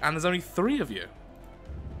 each, and there's only 3 of you.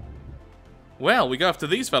 Well, we go after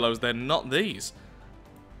these fellows then, not these.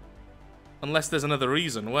 Unless there's another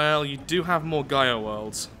reason. Well, you do have more Gaia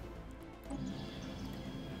worlds.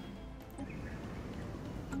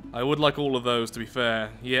 I would like all of those, to be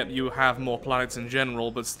fair. Yet you have more planets in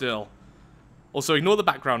general, but still. Also, ignore the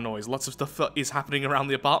background noise. Lots of stuff is happening around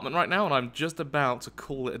the apartment right now, and I'm just about to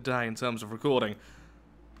call it a day in terms of recording.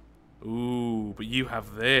 Ooh, but you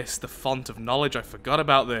have this, the font of knowledge. I forgot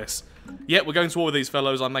about this. Yet, we're going to war with these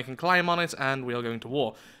fellows. I'm making claim on it, and we are going to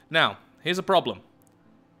war. Now, here's a problem.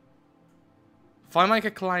 If I make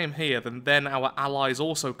a claim here, then our allies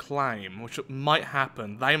also claim, which might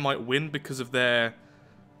happen. They might win because of their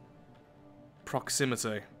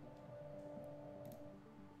proximity.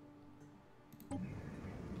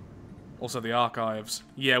 Also the archives.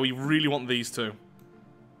 Yeah, we really want these two.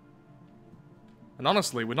 And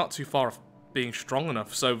honestly, we're not too far off being strong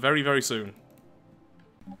enough, so very, very soon.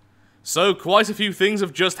 So, quite a few things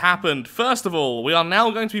have just happened. First of all, we are now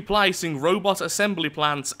going to be placing robot assembly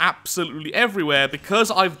plants absolutely everywhere because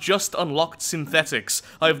I've just unlocked synthetics.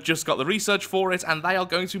 I've just got the research for it, and they are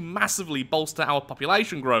going to massively bolster our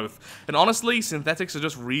population growth. And honestly, synthetics are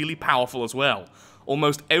just really powerful as well.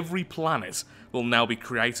 Almost every planet will now be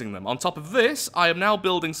creating them. On top of this, I am now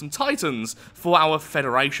building some Titans for our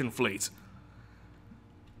Federation fleet.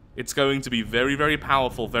 It's going to be very, very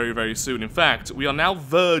powerful very, very soon. In fact, we are now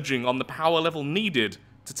verging on the power level needed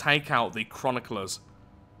to take out the Chroniclers,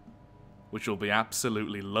 which will be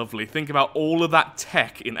absolutely lovely. Think about all of that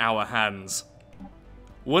tech in our hands.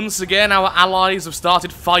 Once again, our allies have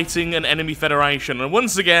started fighting an enemy Federation, and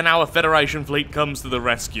once again, our Federation fleet comes to the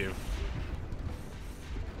rescue.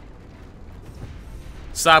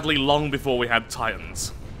 Sadly, long before we had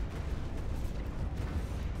Titans.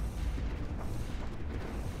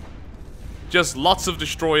 Just lots of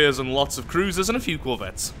destroyers and lots of cruisers and a few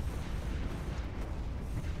corvettes.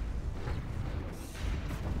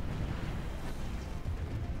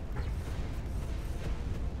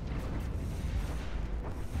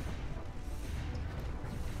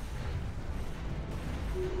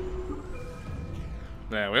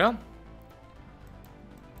 There we are.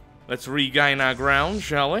 Let's regain our ground,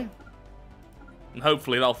 shall we? And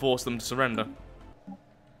hopefully that'll force them to surrender.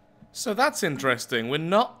 So that's interesting. We're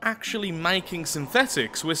not actually making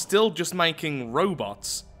synthetics. We're still just making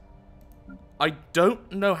robots. I don't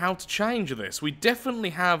know how to change this. We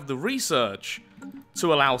definitely have the research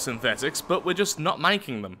to allow synthetics, but we're just not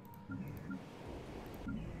making them.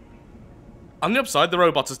 On the upside, the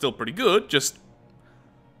robots are still pretty good, just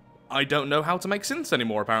I don't know how to make synths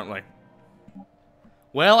anymore, apparently.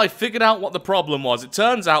 Well, I figured out what the problem was. It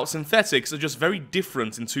turns out synthetics are just very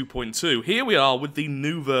different in 2.2. Here we are with the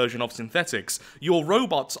new version of synthetics. Your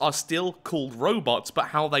robots are still called robots, but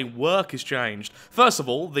how they work is changed. First of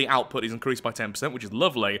all, the output is increased by 10%, which is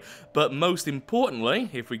lovely. But most importantly,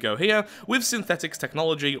 if we go here, with synthetics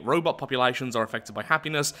technology, robot populations are affected by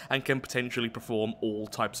happiness and can potentially perform all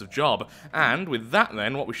types of job. And with that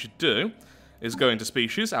then, what we should do is go into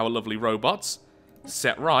species, our lovely robots,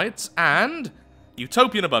 set right, and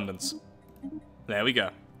Utopian abundance. There we go.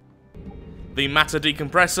 The matter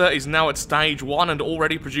decompressor is now at stage 1 and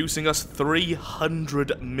already producing us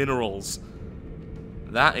 300 minerals.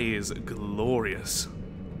 That is glorious.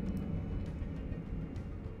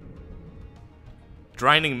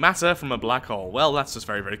 Draining matter from a black hole. Well, that's just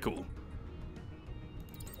very, very cool.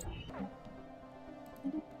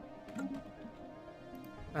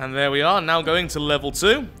 And there we are, now going to level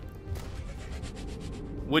 2.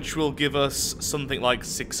 Which will give us something like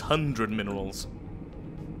 600 minerals.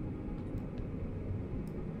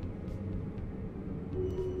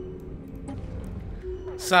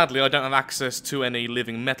 Sadly, I don't have access to any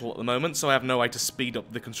living metal at the moment, so I have no way to speed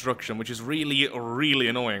up the construction, which is really, really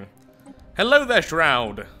annoying. Hello there,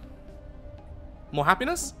 Shroud! More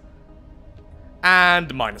happiness?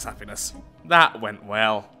 And minus happiness. That went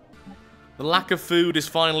well. The lack of food is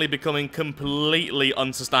finally becoming completely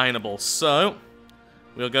unsustainable, so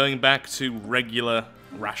we are going back to regular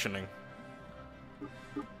rationing.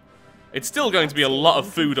 It's still going to be a lot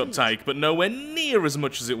of food uptake, but nowhere near as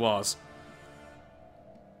much as it was.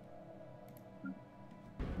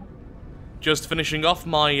 Just finishing off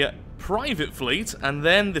my private fleet, and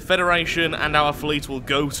then the Federation and our fleet will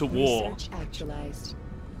go to war.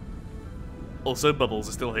 Also, Bubbles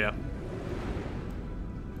is still here.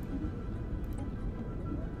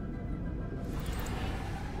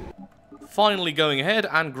 Finally going ahead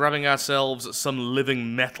and grabbing ourselves some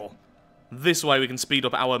living metal. This way we can speed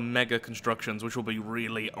up our mega constructions, which will be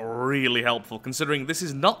really, really helpful, considering this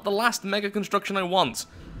is not the last mega construction I want.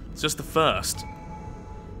 It's just the first.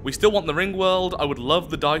 We still want the ring world. I would love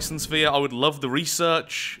the Dyson sphere. I would love the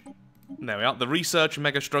research. There we are. The research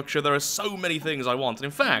megastructure. There are so many things I want. And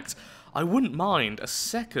in fact, I wouldn't mind a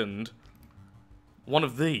second one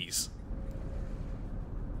of these.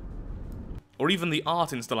 Or even the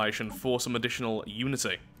art installation for some additional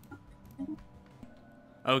unity.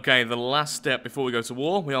 Okay, the last step before we go to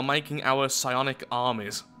war, we are making our psionic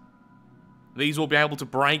armies. These will be able to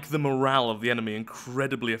break the morale of the enemy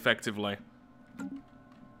incredibly effectively.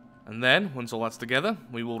 And then, once all that's together,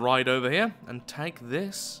 we will ride over here and take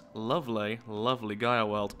this lovely, lovely Gaia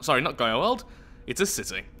world. Sorry, not Gaia world. It's a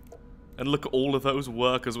city. And look at all of those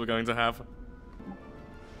workers we're going to have.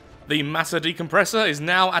 The Massa Decompressor is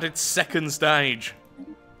now at its second stage.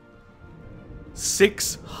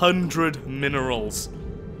 600 minerals.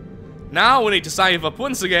 Now we need to save up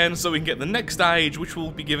once again so we can get the next stage, which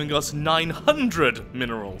will be giving us 900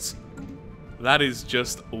 minerals. That is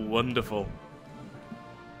just wonderful.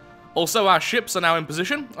 Also, our ships are now in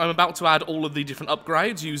position. I'm about to add all of the different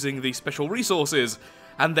upgrades using the special resources.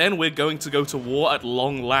 And then we're going to go to war at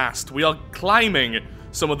long last. We are claiming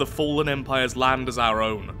some of the Fallen Empire's land as our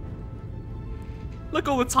own. Look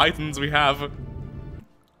all the Titans we have.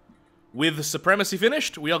 With Supremacy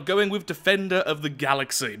finished, we are going with Defender of the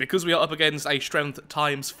Galaxy. Because we are up against a Strength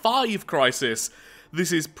 ×5 crisis,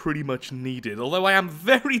 this is pretty much needed. Although I am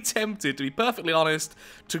very tempted, to be perfectly honest,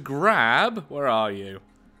 to grab... Where are you?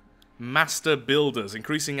 Master Builders,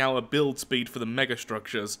 increasing our build speed for the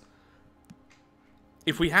megastructures.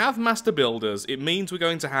 If we have Master Builders, it means we're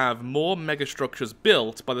going to have more megastructures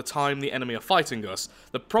built by the time the enemy are fighting us.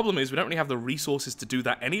 The problem is we don't really have the resources to do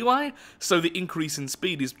that anyway, so the increase in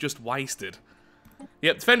speed is just wasted.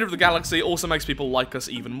 Yep, Defender of the Galaxy also makes people like us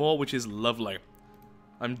even more, which is lovely.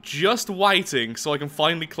 I'm just waiting so I can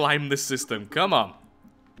finally climb this system. Come on.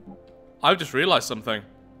 I've just realised something.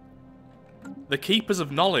 The Keepers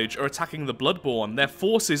of Knowledge are attacking the Bloodborne. Their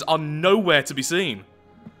forces are nowhere to be seen.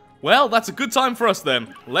 Well, that's a good time for us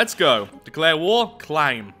then. Let's go. Declare war,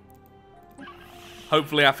 claim.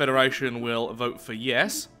 Hopefully our Federation will vote for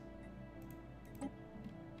yes.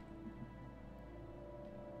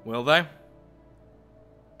 Will they?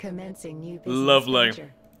 Commencing new business Lovely.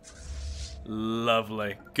 venture.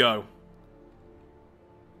 Lovely. Go.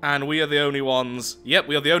 And we are the only ones... Yep,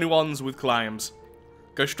 we are the only ones with claims.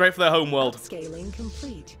 Go straight for their homeworld. Scaling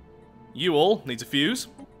complete. You all need to fuse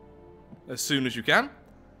as soon as you can.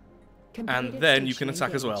 And then you can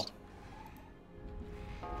attack as well.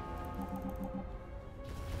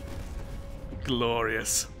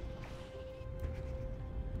 Glorious.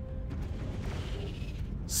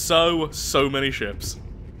 So many ships.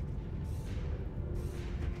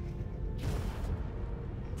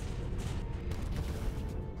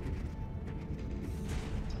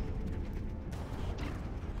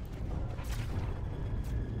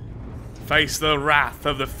 Face the wrath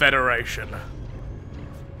of the Federation.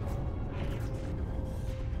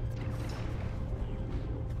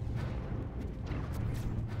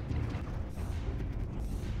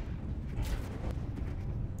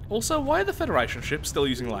 Also, why are the Federation ships still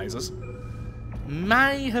using lasers?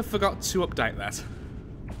 May have forgot to update that.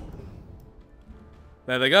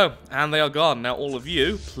 There they go, and they are gone. Now all of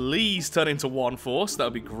you, please turn into one force, that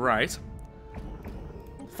would be great.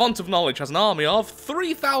 Font of Knowledge has an army of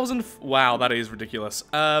 3,000... Wow, that is ridiculous.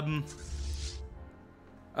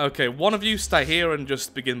 Okay, one of you stay here and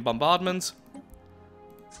just begin bombardment.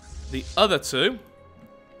 The other two,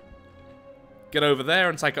 get over there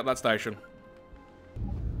and take up that station.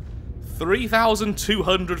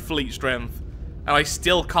 3,200 fleet strength, and I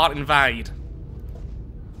still can't invade.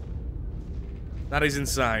 That is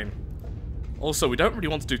insane. Also, we don't really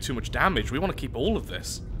want to do too much damage. We want to keep all of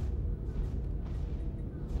this.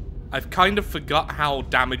 I've kind of forgot how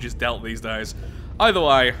damage is dealt these days. Either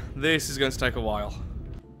way, this is going to take a while.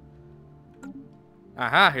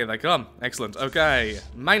 Aha, here they come. Excellent. Okay.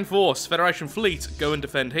 Main force, Federation fleet, go and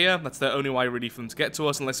defend here. That's the only way really for them to get to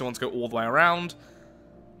us, unless they want to go all the way around.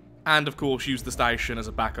 And, of course, use the station as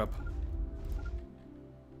a backup.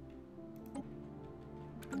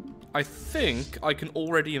 I think I can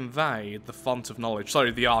already invade the Font of Knowledge.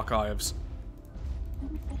 Sorry, the Archives.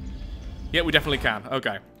 Yeah, we definitely can.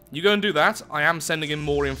 Okay. You go and do that. I am sending in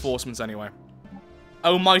more reinforcements anyway.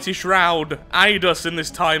 Oh, mighty Shroud, aid us in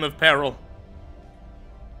this time of peril.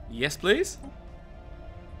 Yes, please?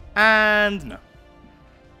 And no.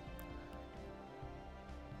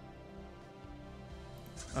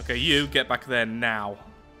 Okay, you get back there now.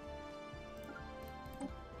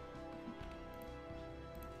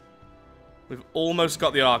 We've almost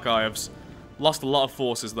got the Archives. Lost a lot of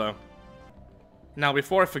forces, though. Now,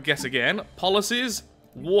 before I forget again, policies,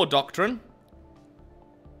 War Doctrine.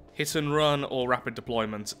 Hit and run or rapid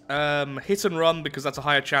deployment. Hit and run because that's a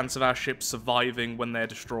higher chance of our ships surviving when they're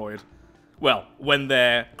destroyed. Well, when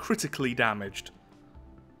they're critically damaged.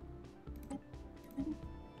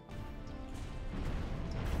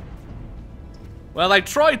 Well, they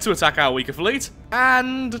tried to attack our weaker fleet,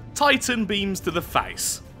 and Titan beams to the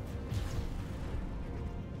face.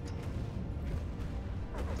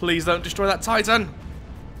 Please don't destroy that Titan.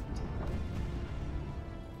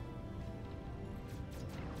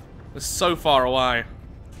 They're so far away.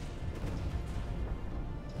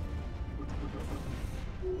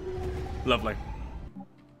 Lovely.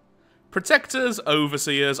 Protectors,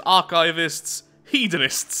 overseers, archivists,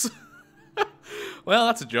 hedonists. Well,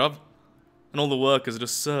 that's a job. And all the workers are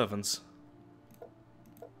just servants.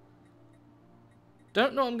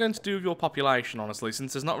 Don't know what I'm going to do with your population, honestly,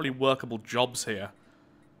 since there's not really workable jobs here.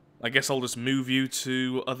 I guess I'll just move you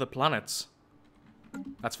to other planets.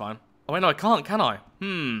 That's fine. Oh wait, no, I can't, can I?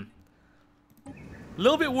 A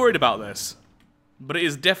little bit worried about this. But it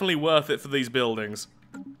is definitely worth it for these buildings.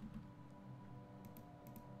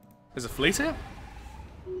 There's a fleet here?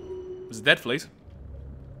 There's a dead fleet.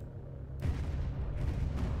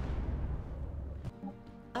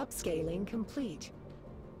 Upscaling complete.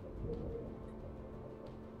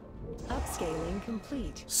 Upscaling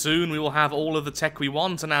complete. Soon we will have all of the tech we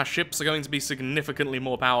want and our ships are going to be significantly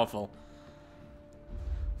more powerful.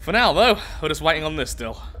 For now, though, we're just waiting on this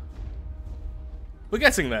still. We're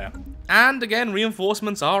getting there. And again,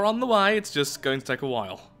 reinforcements are on the way, it's just going to take a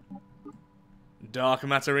while. Dark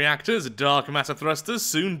matter reactors, dark matter thrusters,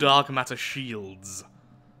 soon dark matter shields.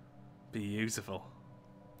 Beautiful.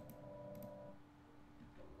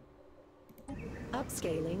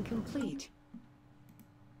 Upscaling complete.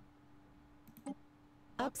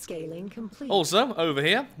 Upscaling complete. Also, over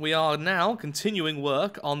here, we are now continuing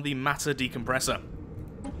work on the matter decompressor.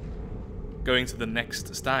 Going to the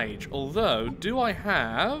next stage. Although, do I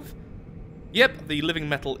have... Yep, the living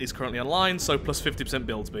metal is currently online, so plus 50%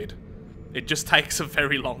 build speed. It just takes a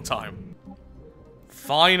very long time.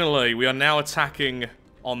 Finally, we are now attacking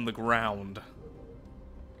on the ground.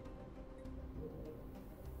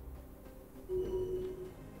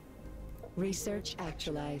 Research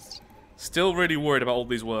actualized. Still really worried about all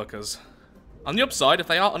these workers. On the upside, if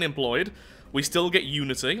they are unemployed, we still get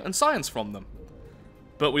Unity and Science from them.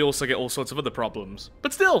 But we also get all sorts of other problems.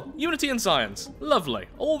 But still, Unity and Science. Lovely.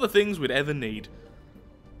 All the things we'd ever need.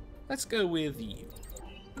 Let's go with you.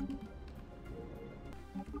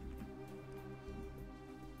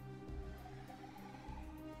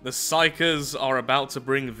 The Psychers are about to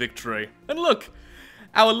bring victory. And look!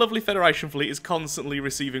 Our lovely Federation fleet is constantly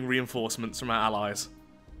receiving reinforcements from our allies.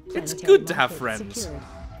 It's good to have friends. Secured.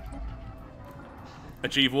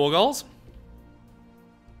 Achieve war goals.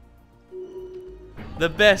 The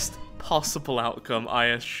best possible outcome, I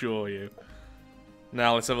assure you.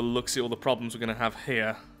 Now let's have a look, see all the problems we're going to have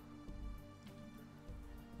here.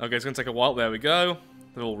 Okay, it's going to take a while. There we go.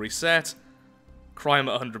 They're all reset. Crime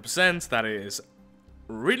at 100%. That is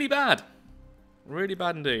really bad. Really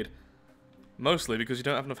bad indeed. Mostly because you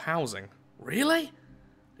don't have enough housing. Really?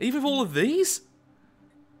 Even with all of these?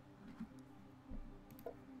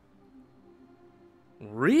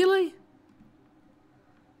 Really?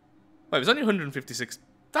 Wait, there's only 156.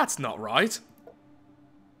 That's not right.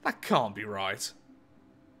 That can't be right.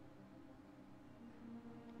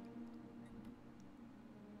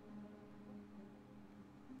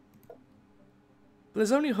 But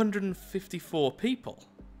there's only 154 people.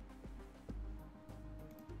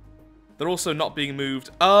 They're also not being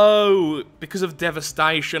moved. Oh, because of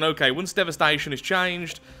devastation. Okay, once devastation is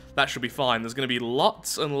changed, that should be fine. There's going to be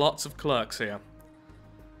lots and lots of clerks here.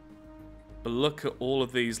 But look at all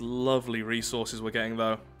of these lovely resources we're getting,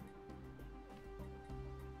 though.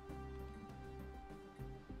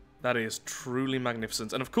 That is truly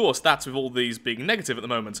magnificent. And of course, that's with all these being negative at the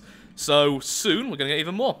moment. So soon, we're going to get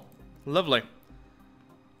even more. Lovely.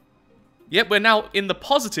 Yep, we're now in the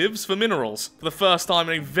positives for minerals. For the first time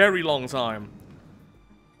in a very long time.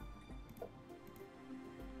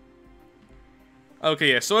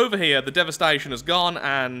 Okay, yeah, so over here, the devastation is gone,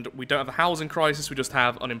 and we don't have a housing crisis, we just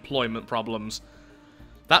have unemployment problems.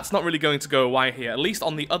 That's not really going to go away here. At least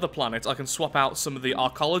on the other planet, I can swap out some of the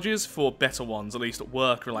arcologies for better ones, at least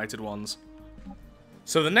work-related ones.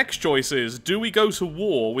 So the next choice is, do we go to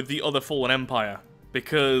war with the other Fallen Empire?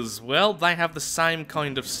 Because, well, they have the same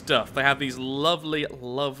kind of stuff. They have these lovely,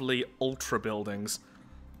 lovely ultra buildings.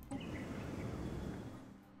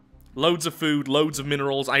 Loads of food, loads of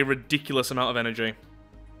minerals, a ridiculous amount of energy.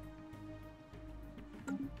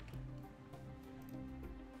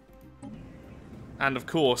 And of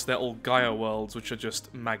course, they're all Gaia worlds, which are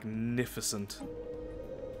just magnificent.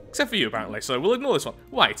 Except for you, apparently, so we'll ignore this one.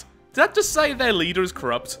 Wait, did that just say their leader is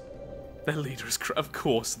corrupt? Their leader is corrupt. Of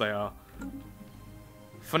course they are.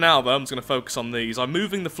 For now, though, I'm just going to focus on these. I'm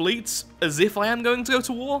moving the fleets as if I am going to go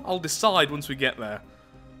to war. I'll decide once we get there.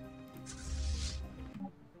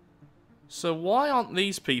 So why aren't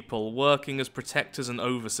these people working as protectors and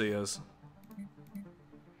overseers?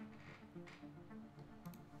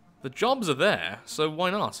 The jobs are there, so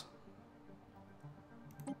why not?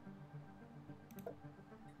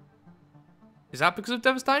 Is that because of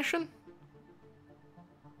devastation?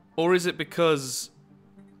 Or is it because...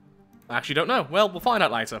 I actually don't know. Well, we'll find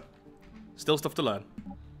out later. Still stuff to learn.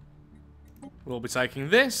 We'll be taking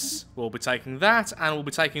this, we'll be taking that, and we'll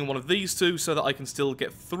be taking one of these two so that I can still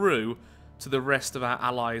get through to the rest of our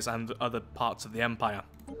allies and other parts of the Empire.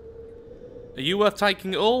 Are you worth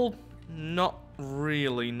taking it all? Not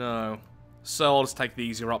really, no. So I'll just take the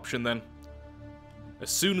easier option then. As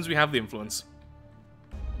soon as we have the influence.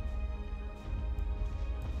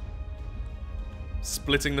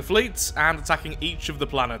 Splitting the fleets and attacking each of the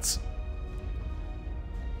planets.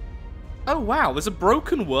 Oh wow, there's a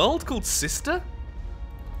broken world called Sister?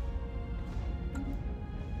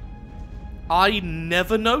 I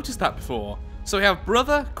never noticed that before. So we have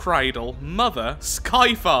Brother, Cradle, Mother,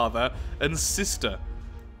 Skyfather, and Sister.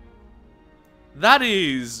 That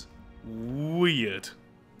is weird.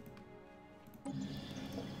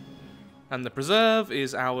 And the preserve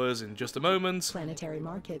is ours in just a moment. Planetary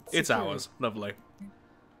market It's secured. ours. Lovely.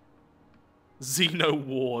 Xeno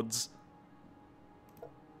wards.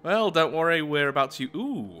 Well, don't worry, we're about to...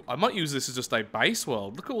 Ooh, I might use this as just a base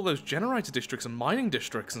world. Look at all those generator districts and mining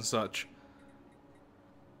districts and such.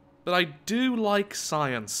 But I do like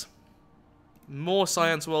science. More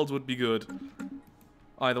science worlds would be good.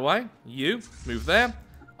 Either way, you, move there.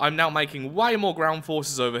 I'm now making way more ground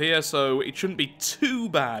forces over here, so it shouldn't be too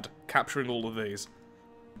bad capturing all of these.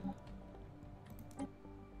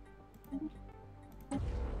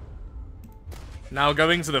 Now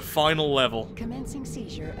going to the final level. Commencing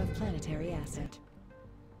seizure of planetary asset.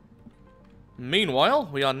 Meanwhile,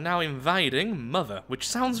 we are now invading Mother, which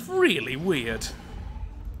sounds really weird.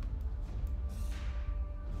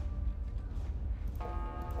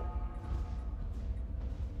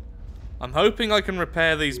 I'm hoping I can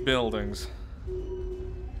repair these buildings.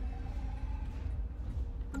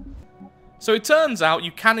 So it turns out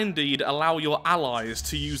you can indeed allow your allies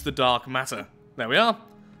to use the dark matter. There we are.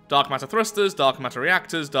 Dark matter thrusters, dark matter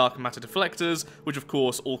reactors, dark matter deflectors, which of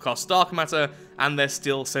course all cost dark matter, and they're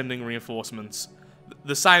still sending reinforcements.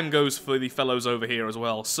 The same goes for the fellows over here as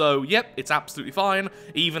well. So, yep, it's absolutely fine.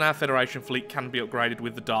 Even our Federation fleet can be upgraded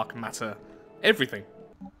with the dark matter. Everything.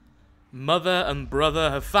 Mother and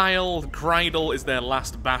Brother have failed. Cradle is their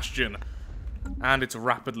last bastion. And it's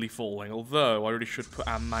rapidly falling, although I really should put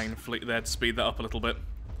our main fleet there to speed that up a little bit.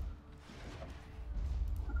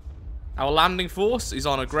 Our landing force is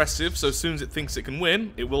on aggressive, so as soon as it thinks it can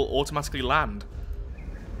win, it will automatically land.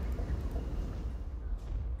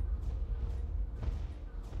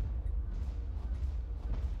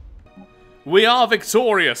 We are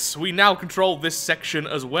victorious! We now control this section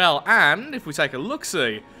as well, and if we take a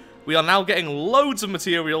look-see, we are now getting loads of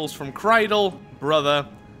materials from Cradle, Brother,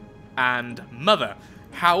 and Mother.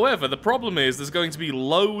 However, the problem is there's going to be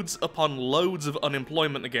loads upon loads of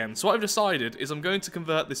unemployment again. So what I've decided is I'm going to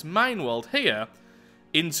convert this main world here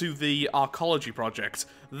into the arcology project.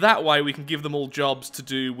 That way we can give them all jobs to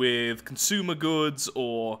do with consumer goods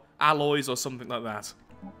or alloys or something like that.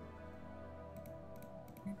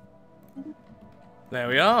 There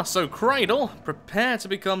we are. So Cradle, prepare to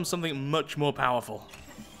become something much more powerful.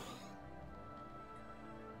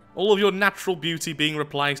 All of your natural beauty being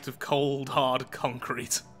replaced with cold, hard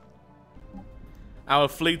concrete. Our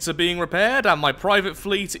fleets are being repaired, and my private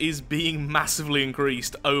fleet is being massively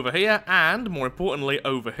increased over here, and, more importantly,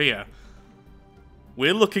 over here.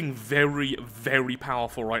 We're looking very, very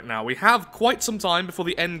powerful right now. We have quite some time before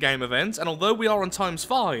the endgame event, and although we are on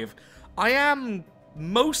 ×5, I am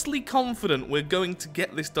mostly confident we're going to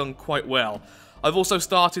get this done quite well. I've also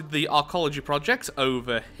started the arcology project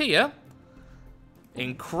over here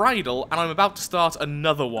in Cradle, and I'm about to start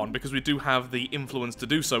another one because we do have the influence to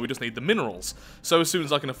do so. We just need the minerals. So as soon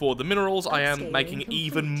as I can afford the minerals, I am making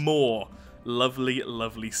even more lovely,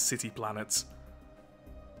 lovely city planets.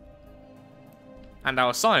 And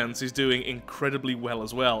our science is doing incredibly well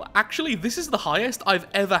as well. Actually, this is the highest I've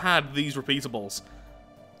ever had these repeatables.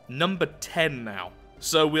 Number 10 now.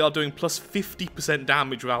 So we are doing plus 50%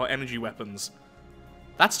 damage with our energy weapons.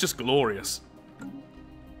 That's just glorious.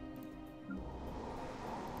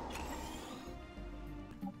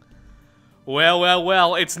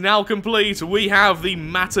 Well, it's now complete. We have the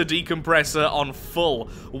matter decompressor on full.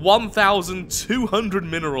 1,200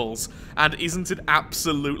 minerals. And isn't it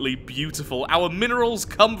absolutely beautiful? Our minerals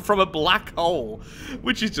come from a black hole,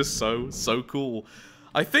 which is just so cool.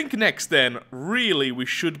 I think next then, really, we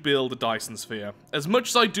should build a Dyson Sphere. As much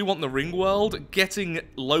as I do want the ring world, getting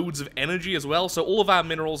loads of energy as well, so all of our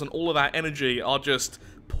minerals and all of our energy are just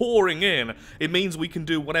pouring in. It means we can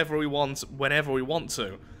do whatever we want, whenever we want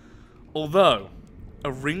to. Although,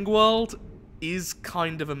 a ring world is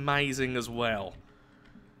kind of amazing as well.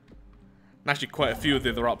 And actually, quite a few of the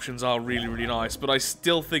other options are really nice, but I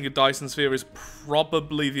still think a Dyson Sphere is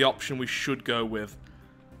probably the option we should go with.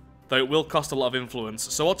 Though it will cost a lot of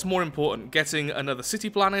influence. So what's more important, getting another city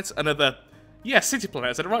planet, yeah, city planet,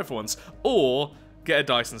 I said it right for once, or get a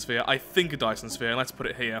Dyson Sphere? I think a Dyson Sphere, and let's put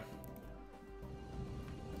it here.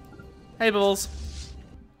 Hey, Bubbles.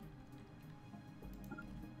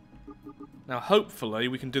 Now, hopefully,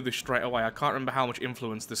 we can do this straight away. I can't remember how much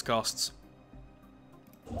influence this costs.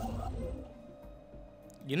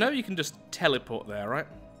 You know you can just teleport there, right?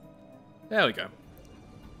 There we go.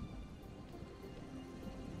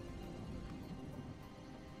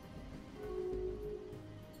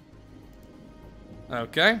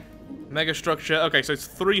 Okay. Mega structure. Okay, so it's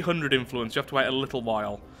 300 influence. You have to wait a little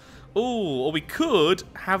while. Ooh, or we could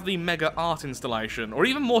have the mega art installation, or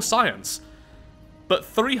even more science. But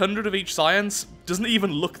 300 of each science doesn't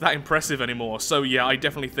even look that impressive anymore, so yeah, I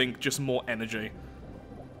definitely think just more energy.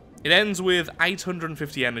 It ends with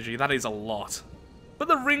 850 energy, that is a lot. But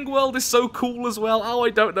the ring world is so cool as well, oh, I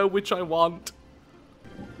don't know which I want.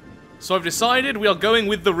 So I've decided we are going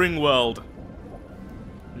with the ring world.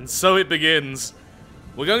 And so it begins.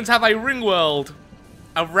 We're going to have a ring world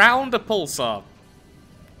around a pulsar.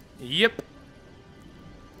 Yep.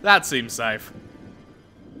 That seems safe.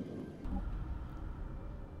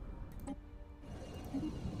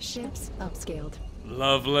 Ships upscaled.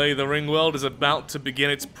 Lovely, the ring world is about to begin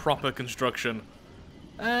its proper construction.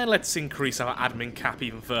 And let's increase our admin cap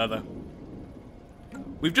even further.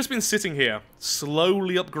 We've just been sitting here,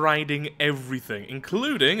 slowly upgrading everything,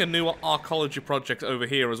 including a new archaeology project over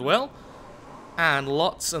here as well. And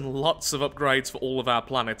lots of upgrades for all of our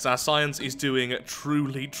planets. Our science is doing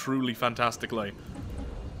truly fantastically.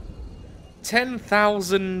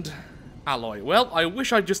 10,000... alloy. Well, I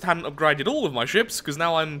wish I just hadn't upgraded all of my ships, because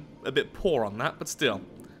now I'm a bit poor on that, but still.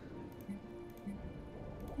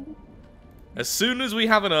 As soon as we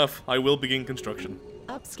have enough, I will begin construction.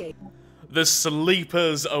 Upscale. The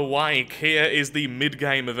Sleepers awake. Here is the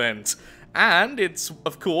mid-game event. And it's,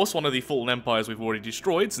 of course, one of the fallen empires we've already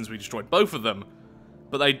destroyed, since we destroyed both of them.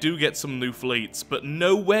 But they do get some new fleets, but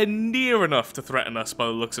nowhere near enough to threaten us by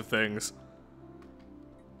the looks of things.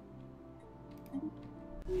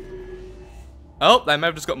 Oh, they may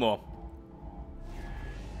have just got more.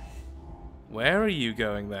 Where are you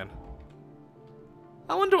going, then?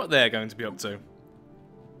 I wonder what they're going to be up to.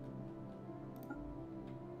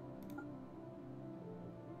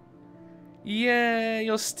 Yeah,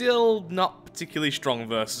 you're still not particularly strong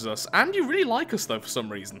versus us. And you really like us, though, for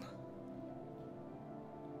some reason.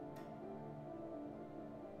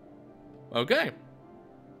 Okay.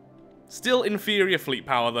 Still inferior fleet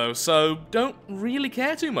power, though, so don't really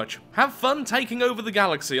care too much. Have fun taking over the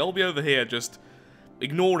galaxy. I'll be over here just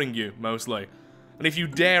ignoring you, mostly. And if you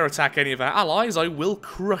dare attack any of our allies, I will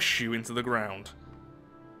crush you into the ground.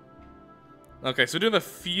 Okay, so we do have a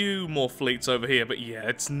few more fleets over here, but yeah,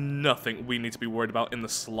 it's nothing we need to be worried about in the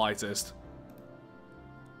slightest.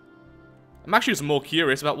 I'm actually just more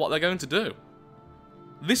curious about what they're going to do.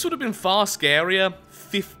 This would have been far scarier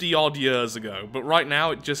 50-odd years ago, but right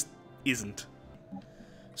now it just isn't.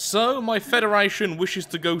 So, my Federation wishes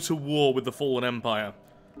to go to war with the Fallen Empire.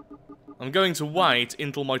 I'm going to wait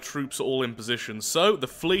until my troops are all in position. So, the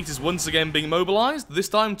fleet is once again being mobilized, this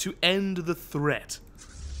time to end the threat.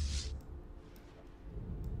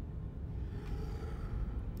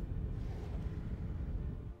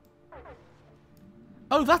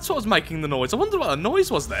 Oh, that's what was making the noise. I wonder what the noise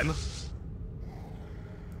was then.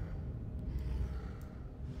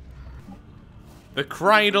 The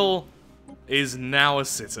cradle is now a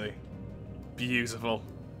city. Beautiful.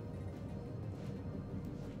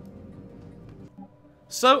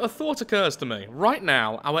 So, a thought occurs to me. Right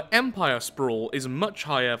now, our Empire sprawl is much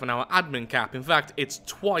higher than our admin cap. In fact, it's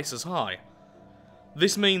twice as high.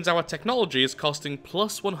 This means our technology is costing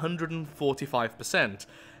plus 145%.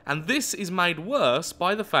 And this is made worse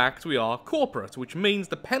by the fact we are corporate, which means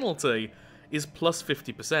the penalty is plus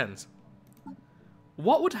 50%.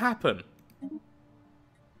 What would happen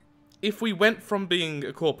if we went from being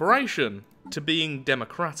a corporation to being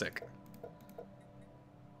democratic?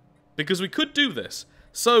 Because we could do this.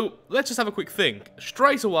 So, let's just have a quick think.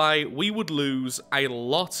 Straight away, we would lose a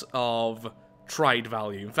lot of trade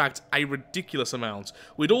value. In fact, a ridiculous amount.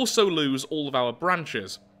 We'd also lose all of our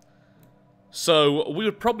branches. So, we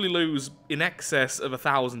would probably lose in excess of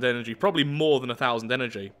 1,000 energy. Probably more than 1,000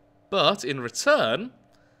 energy. But, in return,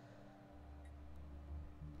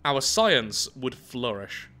 our science would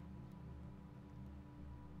flourish.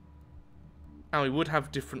 And we would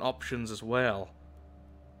have different options as well.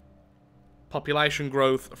 Population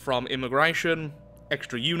growth from immigration,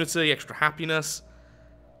 extra unity, extra happiness.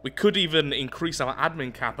 We could even increase our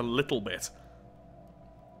admin cap a little bit.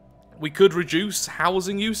 We could reduce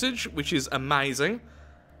housing usage, which is amazing.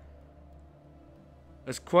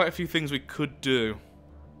 There's quite a few things we could do.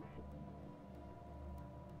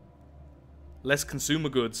 Less consumer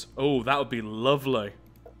goods. Oh, that would be lovely.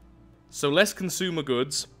 So less consumer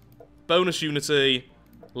goods, bonus unity,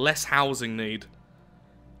 less housing need.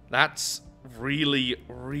 That's really,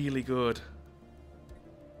 really good.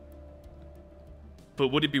 But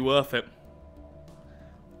would it be worth it?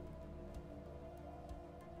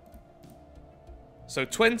 So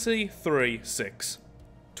 23.6.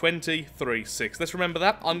 23.6. Let's remember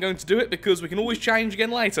that. I'm going to do it because we can always change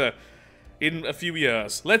again later. In a few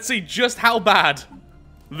years. Let's see just how bad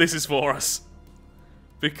this is for us.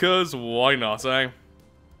 Because why not, eh?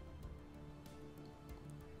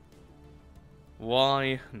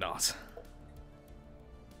 Why not?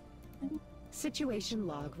 Situation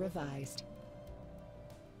log revised.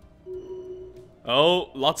 Oh,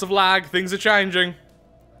 lots of lag. Things are changing.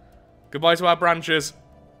 Goodbye to our branches.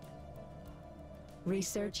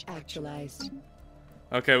 Research actualized.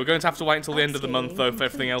 Okay, we're going to have to wait until the end of the month, though, for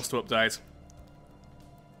everything else to update.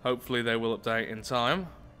 Hopefully they will update in time.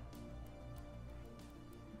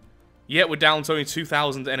 Yeah, we're down to only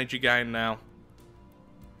 2,000 energy gain now.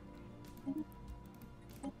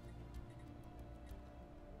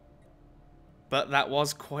 But that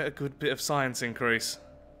was quite a good bit of science increase.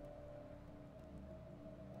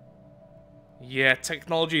 Yeah,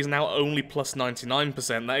 technology is now only plus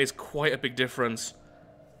 99%. That is quite a big difference.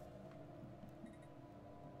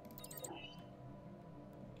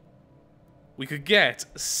 We could get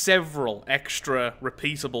several extra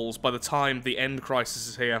repeatables by the time the end crisis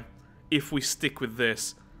is here, if we stick with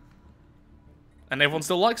this. And everyone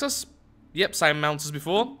still likes us? Yep, same amount as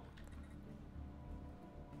before.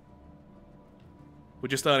 We're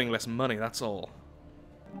just earning less money, that's all.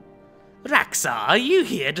 Raxar, are you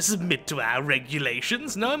here to submit to our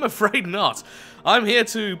regulations? No, I'm afraid not. I'm here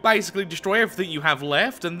to basically destroy everything you have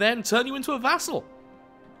left and then turn you into a vassal.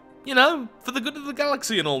 You know, for the good of the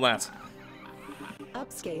galaxy and all that.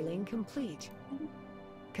 Upscaling complete.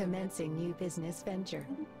 Commencing new business venture.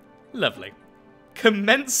 Lovely.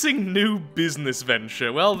 Commencing new business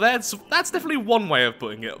venture. Well, that's definitely one way of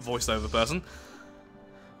putting it, voiceover person.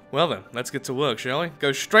 Well then, let's get to work, shall we?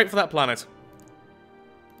 Go straight for that planet.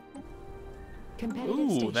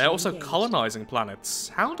 Ooh, they're also colonizing planets.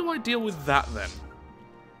 How do I deal with that then?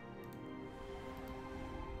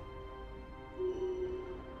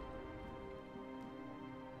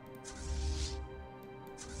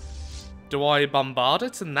 Do I bombard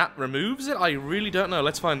it and that removes it? I really don't know.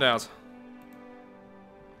 Let's find out.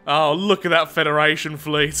 Oh, look at that Federation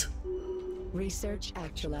fleet. Research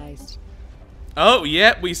actualized. Oh,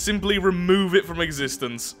 yeah, we simply remove it from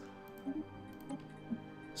existence.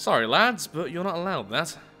 Sorry, lads, but you're not allowed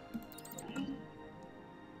that.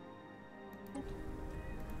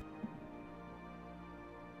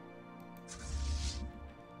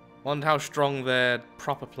 Wonder how strong their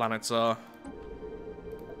proper planets are.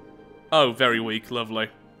 Oh, very weak, lovely.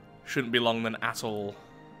 Shouldn't be long then at all.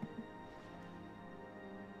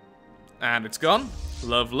 And it's gone.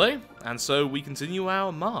 Lovely. And so we continue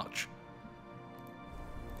our march.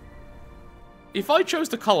 If I chose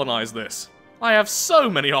to colonize this, I have so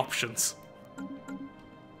many options.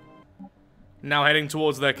 Now heading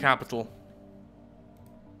towards their capital.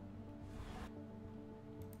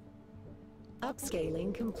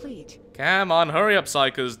 Upscaling complete. Come on, hurry up,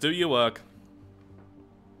 psychers. Do your work.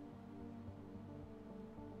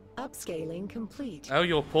 Upscaling complete. Oh,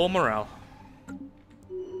 your poor morale.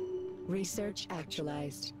 Research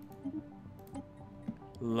actualized.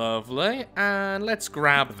 Lovely. And let's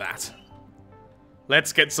grab that.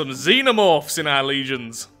 Let's get some xenomorphs in our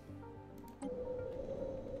legions.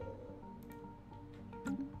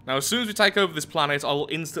 Now, as soon as we take over this planet, I will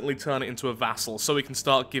instantly turn it into a vassal, so we can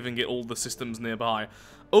start giving it all the systems nearby.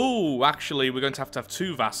 Oh, actually, we're going to have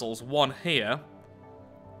two vassals. One here,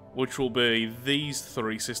 which will be these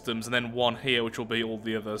three systems, and then one here, which will be all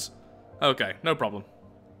the others. Okay, no problem.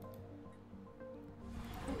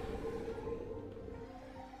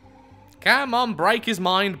 Come on, break his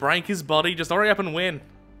mind, break his body, just hurry up and win.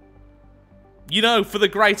 You know, for the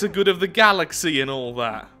greater good of the galaxy and all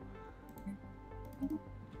that.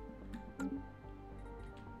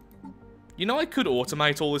 You know, I could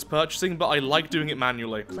automate all this purchasing, but I like doing it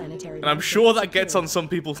manually. And I'm sure that gets on some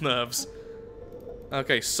people's nerves.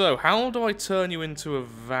 Okay, so how do I turn you into a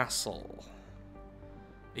vassal?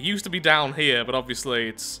 It used to be down here, but obviously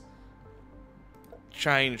it's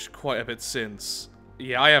changed quite a bit since.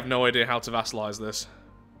 Yeah, I have no idea how to vassalize this.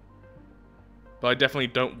 But I definitely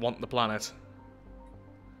don't want the planet.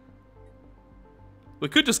 We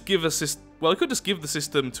could just give a system. Well, we could just give the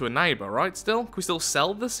system to a neighbor, right? Still, can we still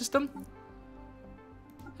sell the system?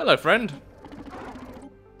 Hello, friend.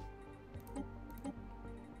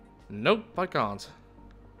 Nope, I can't.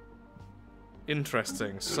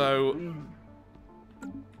 Interesting. So,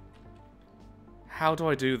 how do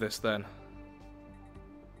I do this then?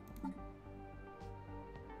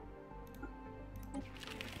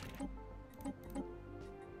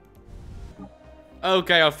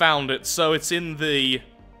 Okay, I found it. So it's in the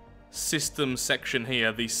system section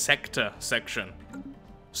here, the sector section.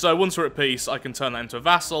 So once we're at peace, I can turn that into a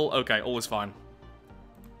vassal. Okay, all is fine.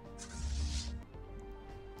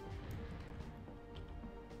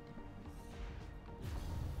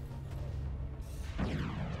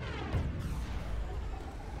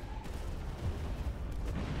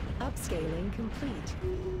 Upscaling complete.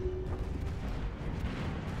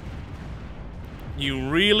 You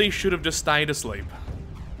really should have just stayed asleep.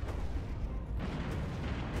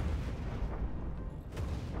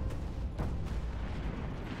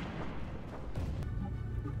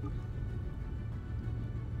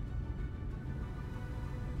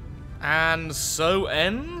 And so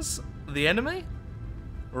ends the enemy?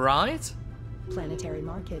 Right? Planetary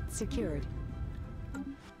market secured. Do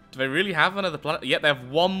they really have another planet? Yep, they have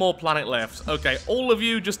one more planet left. Okay, all of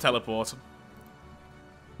you just teleport.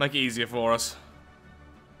 Make it easier for us.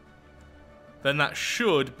 Then that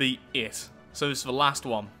should be it. So this is the last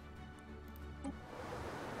one.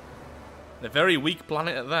 A very weak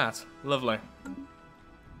planet at that. Lovely.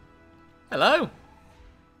 Hello.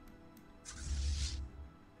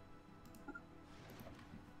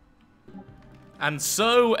 And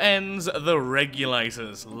so ends the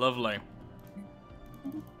regulators. Lovely.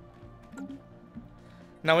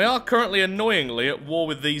 Now, we are currently annoyingly at war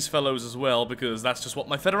with these fellows as well, because that's just what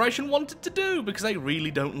my Federation wanted to do, because they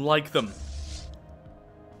really don't like them.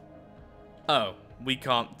 Oh, we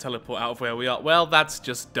can't teleport out of where we are. Well, that's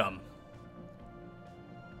just dumb.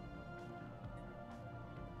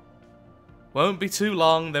 Won't be too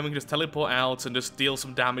long, then we can just teleport out and just deal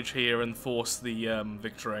some damage here and force the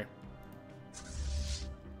victory.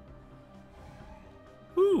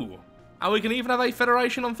 Ooh, and we can even have a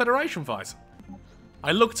Federation on Federation fight.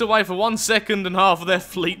 I looked away for 1 second and half of their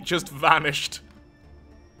fleet just vanished.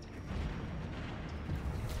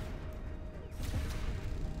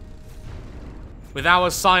 With our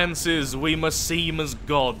sciences, we must seem as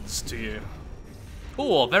gods to you.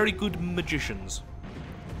 Or very good magicians.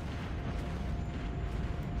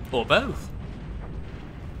 Or both.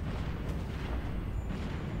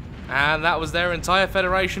 And that was their entire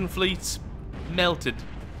Federation fleet melted.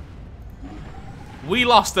 We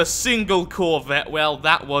lost a single corvette. Well,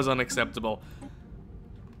 that was unacceptable.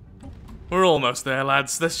 We're almost there,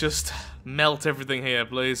 lads. Let's just melt everything here,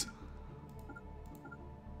 please.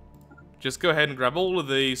 Just go ahead and grab all of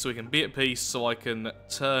these so we can be at peace, so I can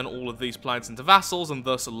turn all of these planets into vassals and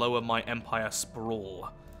thus lower my empire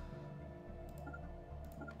sprawl.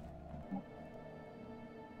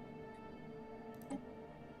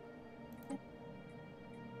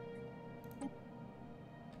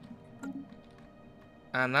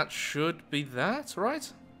 And that should be that,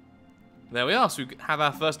 right? There we are, so we have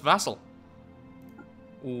our first vassal.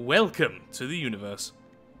 Welcome to the universe.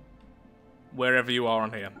 Wherever you are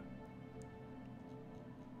on here.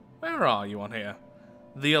 Where are you on here?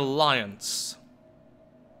 The Alliance.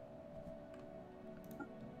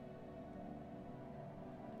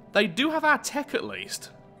 They do have our tech at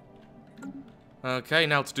least. Okay,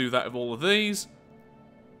 now to do that with all of these.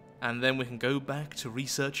 And then we can go back to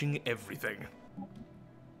researching everything.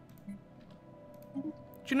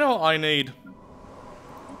 Do you know what I need?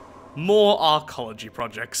 More archaeology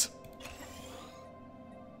projects.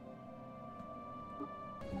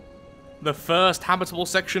 The first habitable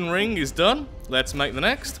section ring is done. Let's make the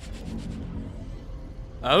next.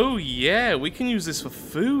 Oh yeah, we can use this for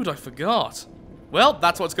food, I forgot. Well,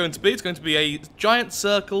 that's what it's going to be. It's going to be a giant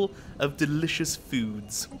circle of delicious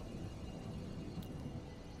foods.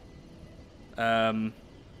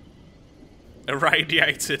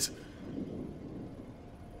 Irradiated.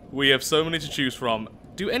 We have so many to choose from.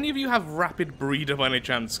 Do any of you have rapid breeder by any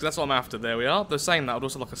chance? 'Cause that's what I'm after. There we are. They're saying that. I'd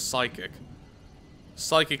also like a psychic.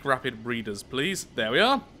 Psychic rapid breeders, please. There we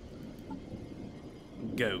are.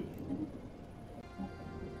 Go.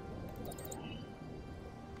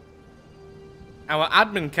 Our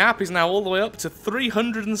admin cap is now all the way up to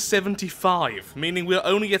 375, meaning we're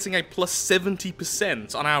only getting a plus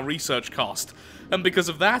 70% on our research cost. And because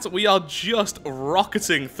of that, we are just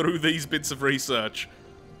rocketing through these bits of research.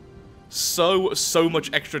 So much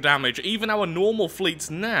extra damage. Even our normal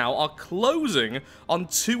fleets now are closing on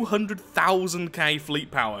 200,000k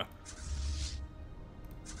fleet power.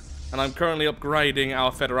 And I'm currently upgrading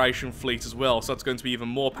our Federation fleet as well, so it's going to be even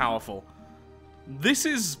more powerful. This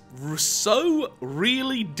is so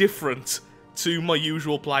really different to my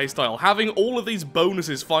usual playstyle. Having all of these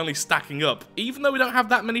bonuses finally stacking up, even though we don't have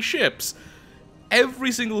that many ships,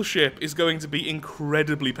 every single ship is going to be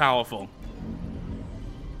incredibly powerful.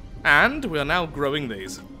 And we are now growing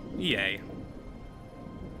these. Yay.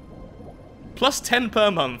 Plus 10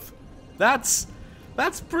 per month. That's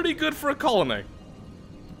pretty good for a colony.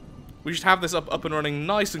 We should have this up and running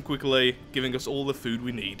nice and quickly, giving us all the food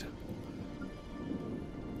we need.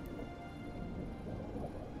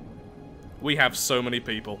 We have so many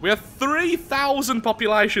people. We have 3,000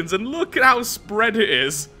 populations, and look at how spread it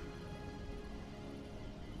is.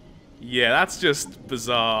 Yeah, that's just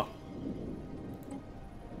bizarre.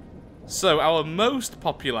 So, our most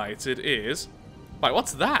populated is... Wait,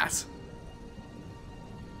 what's that?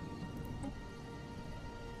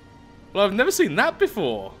 Well, I've never seen that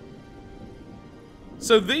before.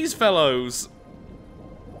 So these fellows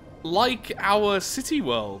like our city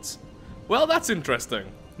worlds. Well, that's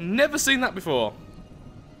interesting. Never seen that before.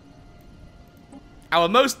 Our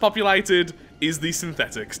most populated is the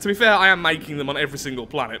synthetics. To be fair, I am making them on every single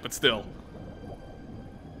planet, but still.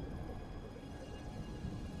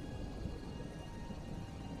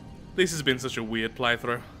 This has been such a weird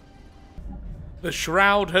playthrough. The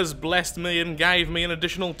Shroud has blessed me and gave me an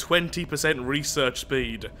additional 20% research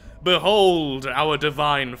speed. Behold our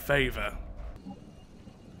divine favor.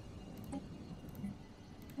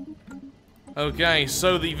 Okay,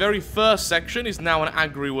 so the very first section is now an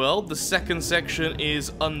agri-world. The second section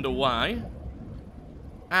is underway.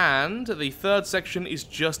 And the third section is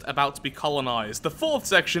just about to be colonized. The fourth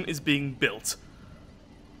section is being built.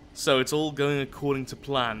 So it's all going according to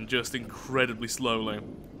plan, just incredibly slowly.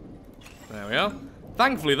 There we are.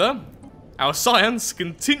 Thankfully, though, our science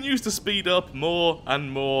continues to speed up more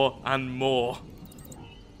and more and more.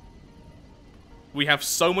 We have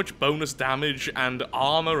so much bonus damage and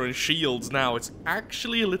armor and shields now, it's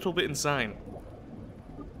actually a little bit insane.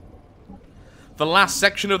 The last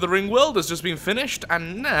section of the ring world has just been finished,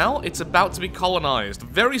 and now it's about to be colonized.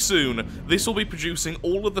 Very soon, this will be producing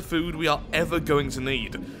all of the food we are ever going to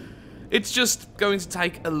need. It's just going to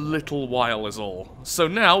take a little while is all. So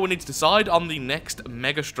now we need to decide on the next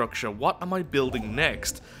megastructure. What am I building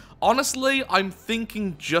next? Honestly, I'm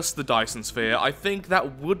thinking just the Dyson Sphere. I think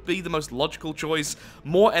that would be the most logical choice.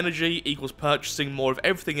 More energy equals purchasing more of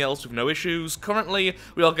everything else with no issues. Currently,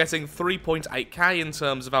 we are getting 3.8k in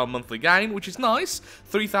terms of our monthly gain, which is nice.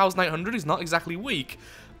 3,800 is not exactly weak,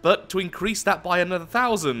 but to increase that by another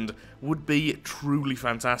 1,000 would be truly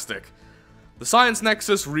fantastic. The Science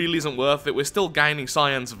Nexus really isn't worth it. We're still gaining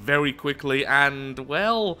science very quickly, and,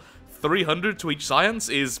 well, 300 to each science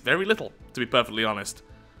is very little, to be perfectly honest.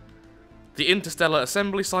 The Interstellar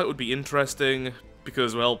Assembly Site would be interesting,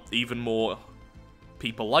 because, well, even more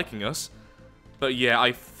people liking us. But yeah,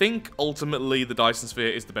 I think ultimately the Dyson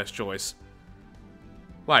Sphere is the best choice.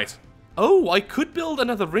 Wait. Oh, I could build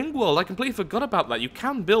another ring world. I completely forgot about that. You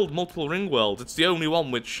can build multiple ring worlds. It's the only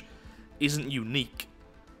one which isn't unique.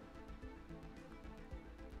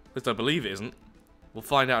 At least I believe it isn't. We'll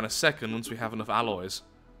find out in a second once we have enough alloys.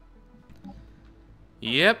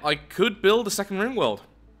 Yep, I could build a second ring world.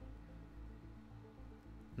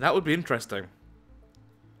 That would be interesting.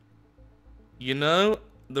 You know,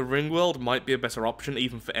 the ring world might be a better option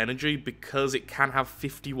even for energy because it can have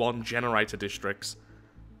 51 generator districts.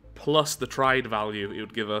 Plus the trade value it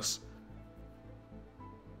would give us.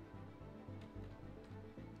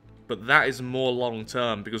 But that is more long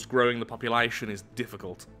term because growing the population is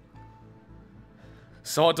difficult.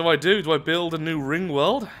 So what do? Do I build a new ring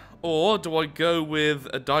world? Or do I go with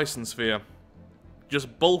a Dyson Sphere?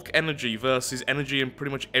 Just bulk energy versus energy and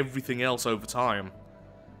pretty much everything else over time.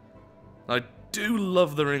 I do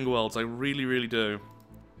love the ring worlds, I really, really do.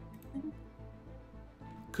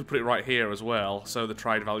 Could put it right here as well, so the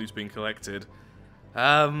trade value's being collected.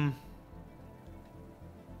 I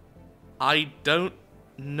don't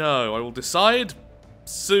know. I will decide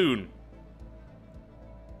soon.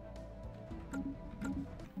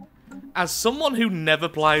 As someone who never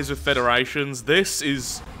plays with Federations, this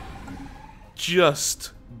is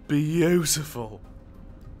just beautiful.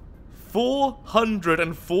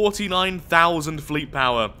 449,000 fleet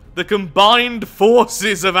power. The combined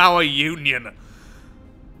forces of our Union.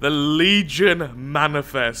 The Legion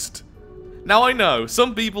Manifest. Now I know,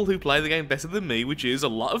 some people who play the game better than me, which is a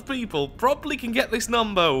lot of people, probably can get this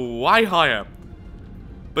number way higher.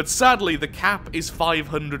 But sadly, the cap is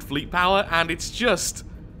 500 fleet power, and it's just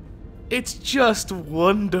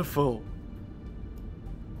wonderful.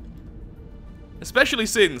 Especially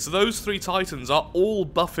since those 3 Titans are all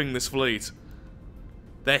buffing this fleet.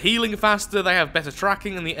 They're healing faster, they have better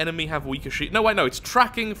tracking, and the enemy have weaker shield. No, wait, no, it's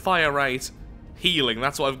tracking, fire rate, healing.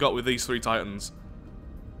 That's what I've got with these 3 Titans.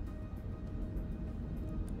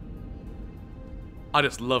 I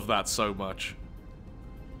just love that so much.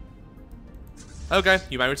 Okay,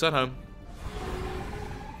 you may return home.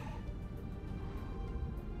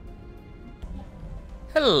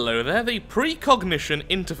 Hello there, the precognition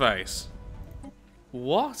interface.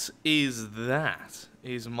 What is that,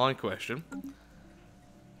 is my question.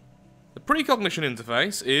 The precognition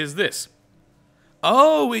interface is this.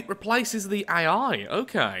 Oh, it replaces the AI,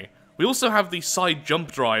 okay. We also have the side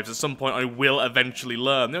jump drives at some point I will eventually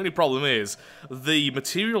learn. The only problem is, the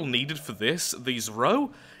material needed for this, these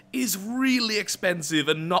row, is really expensive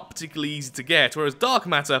and not particularly easy to get, whereas dark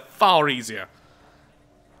matter, far easier.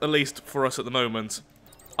 At least for us at the moment.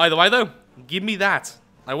 Either way though, give me that.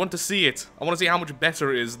 I want to see it. I want to see how much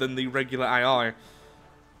better it is than the regular AI.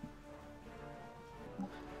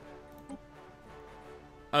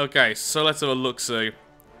 Okay, so let's have a look-see.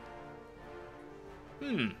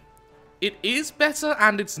 It is better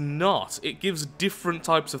and it's not. It gives different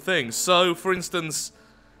types of things. So, for instance,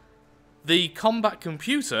 the combat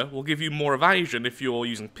computer will give you more evasion if you're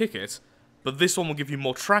using Picket, but this one will give you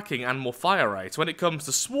more tracking and more fire rate. When it comes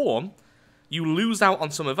to Swarm, you lose out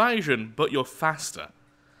on some evasion, but you're faster.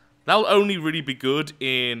 That'll only really be good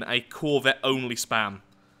in a Corvette-only spam.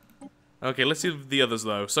 Okay, let's see the others,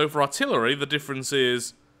 though. So for artillery, the difference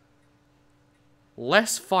is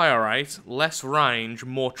less fire rate, less range,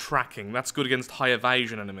 more tracking. That's good against high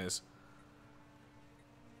evasion enemies.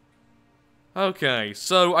 Okay,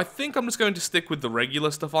 so I think I'm just going to stick with the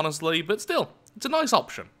regular stuff, honestly, but still, it's a nice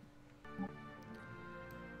option.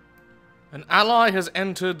 An ally has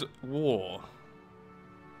entered war.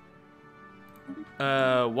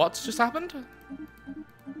 What's just happened?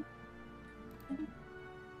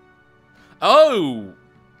 Oh!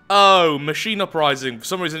 Oh, machine uprising. For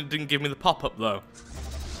some reason it didn't give me the pop-up, though.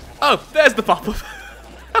 Oh, there's the pop-up.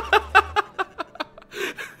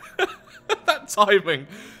 That timing.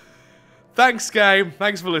 Thanks, game.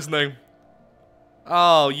 Thanks for listening.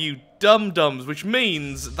 Oh, you dum-dums, which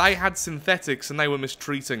means they had synthetics and they were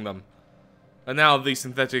mistreating them. And now these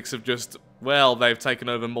synthetics have just, well, they've taken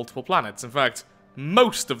over multiple planets. In fact,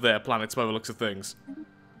 most of their planets by the looks of things.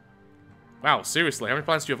 Wow, seriously, how many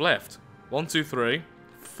planets do you have left? 1, 2, 3,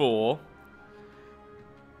 4,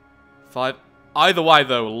 5. Either way,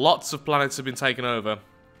 though, lots of planets have been taken over.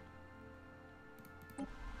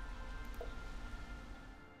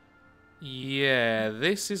 Yeah,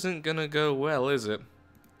 this isn't gonna go well, is it?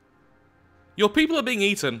 Your people are being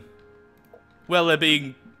eaten. Well, they're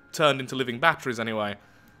being turned into living batteries anyway.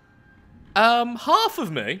 Half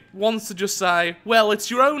of me wants to just say, well,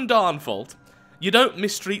 it's your own darn fault. You don't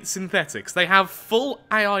mistreat synthetics. They have full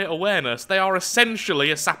AI awareness. They are essentially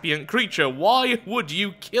a sapient creature. Why would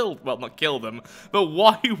you kill, well, not kill them, but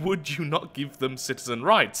why would you not give them citizen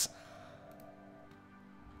rights?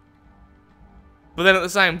 But then at the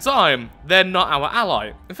same time, they're not our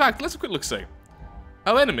ally. In fact, let's have a quick look-see.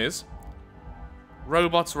 Our enemies.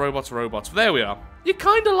 Robots, robots, robots. There we are. You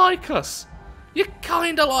kinda like us. You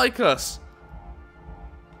kinda like us.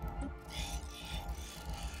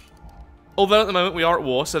 Although at the moment we are at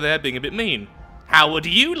war, so they're being a bit mean. How would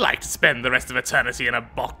you like to spend the rest of eternity in a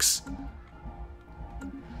box?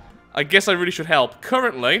 I guess I really should help.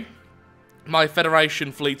 Currently, my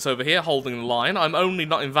Federation fleet's over here holding the line. I'm only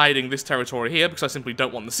not invading this territory here because I simply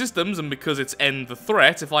don't want the systems, and because it's end the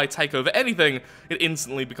threat, if I take over anything, it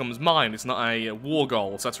instantly becomes mine. It's not a war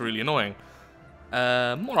goal, so that's really annoying.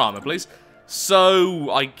 More armor, please. So,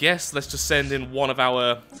 I guess let's just send in one of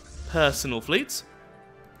our personal fleets.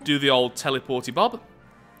 Do the old teleporty bob.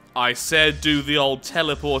 I said do the old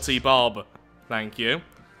teleporty bob. Thank you.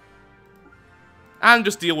 And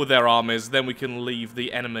just deal with their armies, then we can leave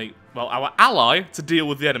the enemy, well, our ally, to deal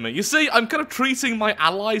with the enemy. You see, I'm kind of treating my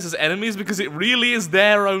allies as enemies because it really is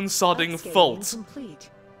their own sodding fault.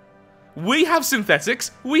 We have synthetics.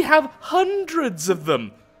 We have hundreds of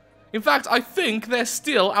them. In fact, I think they're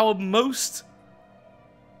still our most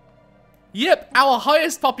Yep, our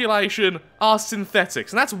highest population are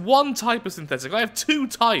synthetics, and that's one type of synthetic. I have 2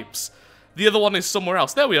 types. The other one is somewhere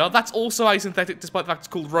else. There we are. That's also a synthetic, despite the fact it's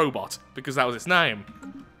called robot, because that was its name.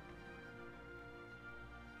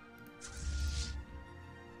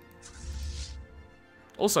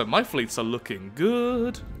 Also, my fleets are looking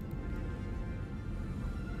good.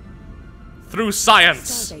 Through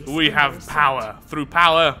science, we have power. Through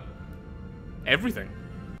power, everything.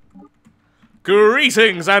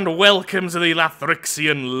 Greetings and welcome to the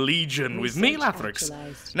Lathrixian Legion with me,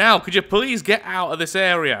 Lathrix. Now, could you please get out of this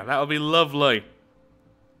area? That would be lovely.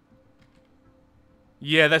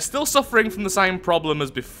 Yeah, they're still suffering from the same problem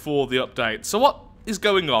as before the update. So what is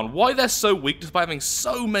going on? Why they're so weak despite having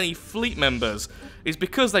so many fleet members is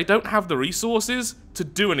because they don't have the resources to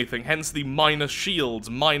do anything, hence the minus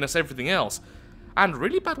shields, minus everything else. And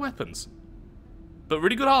really bad weapons. But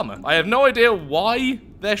really good armor. I have no idea why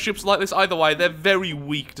their ships are like this. Either way, they're very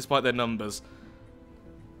weak despite their numbers.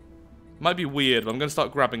 Might be weird, but I'm going to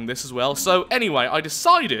start grabbing this as well. So anyway, I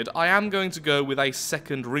decided I am going to go with a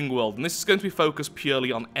second ring world. And this is going to be focused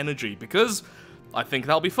purely on energy, because I think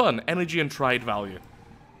that'll be fun. Energy and trade value.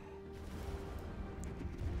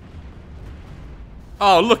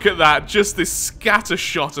 Oh, look at that. Just this scatter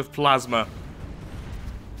shot of plasma.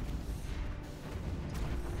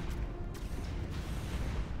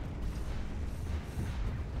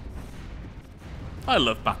 I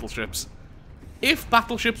love battleships. If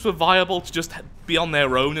battleships were viable to just be on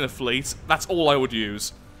their own in a fleet, that's all I would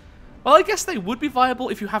use. Well, I guess they would be viable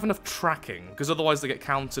if you have enough tracking, because otherwise they get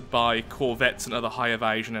countered by corvettes and other high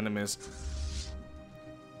evasion enemies.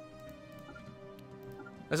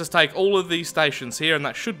 Let's just take all of these stations here, and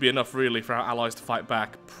that should be enough, really, for our allies to fight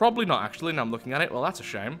back. Probably not, actually, now I'm looking at it. Well, that's a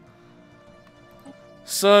shame.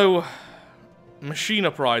 So, machine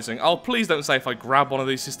uprising. Oh, please don't say if I grab one of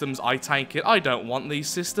these systems, I take it. I don't want these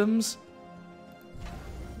systems.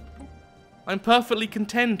 I'm perfectly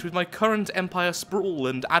content with my current Empire Sprawl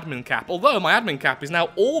and admin cap, although my admin cap is now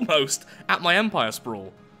almost at my Empire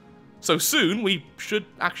Sprawl. So soon, we should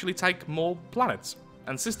actually take more planets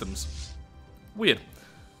and systems. Weird.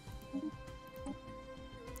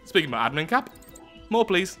 Speaking about admin cap, more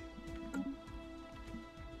please.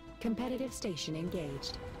 Competitive station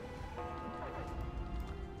engaged.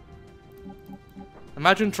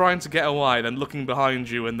 Imagine trying to get away, then looking behind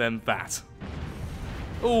you, and then that.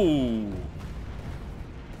 Ooh.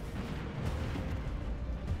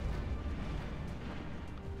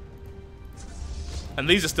 And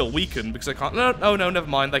these are still weakened because they can't... No, never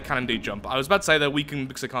mind. They can indeed jump. I was about to say they're weakened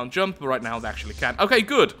because they can't jump, but right now they actually can. Okay,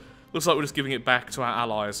 good. Looks like we're just giving it back to our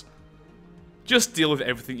allies. Just deal with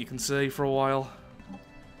everything you can see for a while.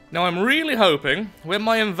 Now, I'm really hoping when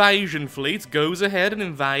my invasion fleet goes ahead and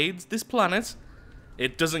invades this planet,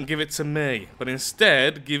 it doesn't give it to me, but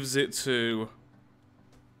instead gives it to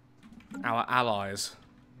our allies.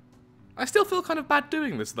 I still feel kind of bad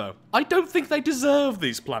doing this, though. I don't think they deserve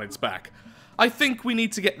these planets back. I think we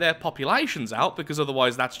need to get their populations out, because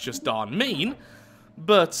otherwise that's just darn mean.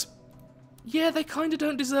 But, yeah, they kind of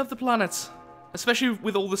don't deserve the planets. Especially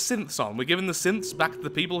with all the synths on. We're giving the synths back to the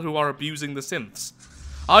people who are abusing the synths.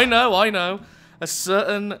 I know. A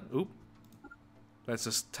certain... Oop. Let's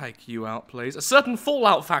just take you out, please. A certain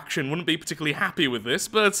Fallout faction wouldn't be particularly happy with this,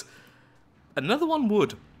 but another one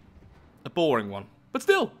would. A boring one. But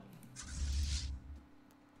still.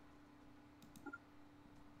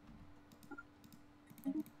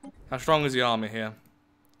 How strong is the army here?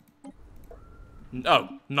 Oh,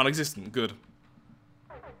 non-existent. Good.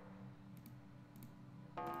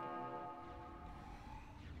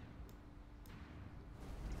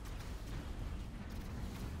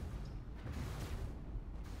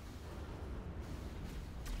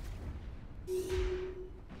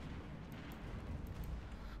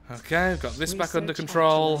 Okay, we've got this back under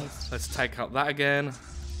control. Let's take out that again.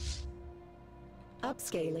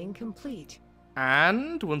 Upscaling complete.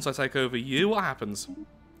 And once I take over you, what happens?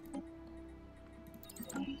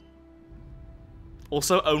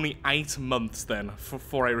 Also, only 8 months then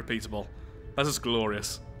for a repeatable. That's just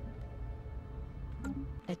glorious.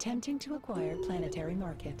 Attempting to acquire planetary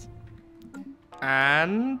market.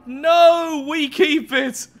 And no, we keep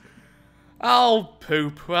it. Oh,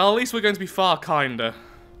 poop. Well, at least we're going to be far kinder.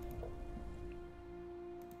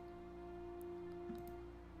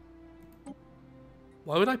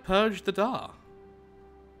 Why would I purge the Dar?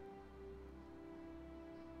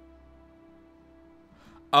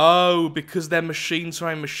 Oh, because they're machines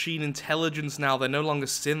trying machine intelligence now. They're no longer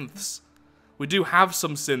synths. We do have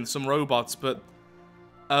some synths, some robots, but...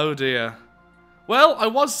 Oh dear. Well, I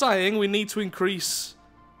was saying we need to increase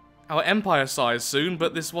our empire size soon,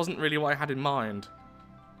 but this wasn't really what I had in mind.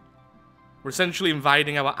 We're essentially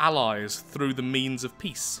invading our allies through the means of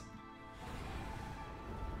peace.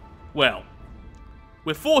 Well,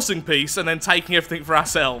 we're forcing peace and then taking everything for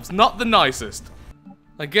ourselves. Not the nicest.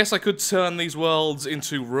 I guess I could turn these worlds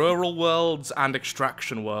into rural worlds and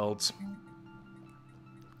extraction worlds.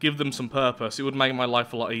 Give them some purpose. It would make my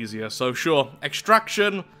life a lot easier. So sure,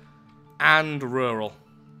 extraction and rural.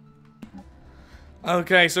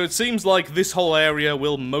 Okay, so it seems like this whole area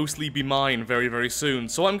will mostly be mine very, very soon.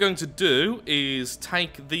 So what I'm going to do is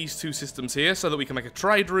take these two systems here so that we can make a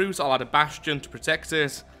trade route. I'll add a bastion to protect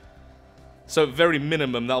it. So at very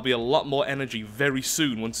minimum, that'll be a lot more energy very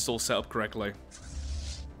soon once it's all set up correctly.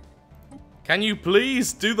 Can you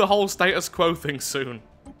please do the whole status quo thing soon?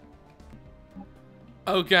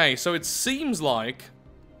 Okay, so it seems like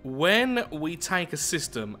when we take a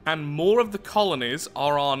system and more of the colonies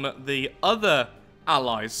are on the other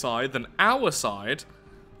allies' side than our side,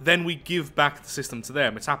 then we give back the system to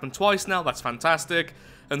them. It's happened twice now, that's fantastic.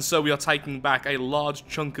 And so we are taking back a large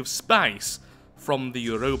chunk of space from the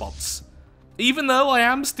robots. Even though I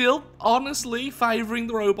am still, honestly, favouring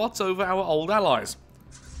the robots over our old allies.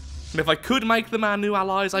 And if I could make them our new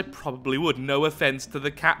allies, I probably would. No offence to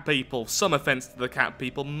the cat people. Some offence to the cat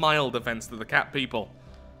people. Mild offence to the cat people.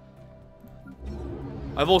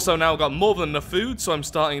 I've also now got more than enough food, so I'm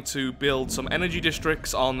starting to build some energy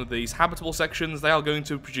districts on these habitable sections. They are going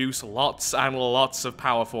to produce lots and lots of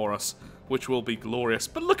power for us, which will be glorious.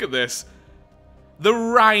 But look at this. The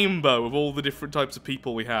rainbow of all the different types of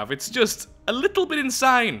people we have. It's just a little bit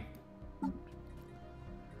insane.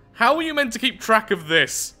 How are you meant to keep track of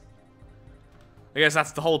this? I guess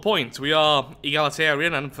that's the whole point. We are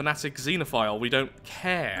egalitarian and fanatic xenophile. We don't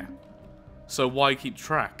care. So why keep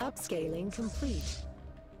track? Upscaling complete.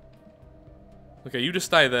 Okay, you just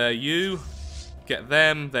stay there. You get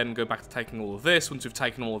them, then go back to taking all of this. Once we've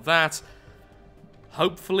taken all of that,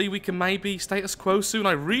 hopefully we can maybe status quo soon.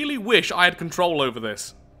 I really wish I had control over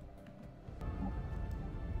this.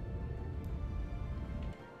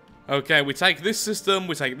 Okay, we take this system,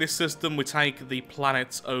 we take this system, we take the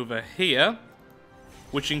planets over here,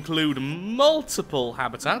 which include multiple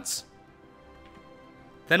habitats.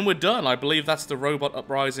 Then we're done. I believe that's the robot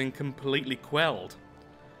uprising completely quelled.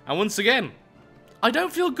 And once again, I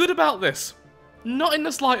don't feel good about this. Not in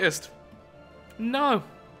the slightest. No.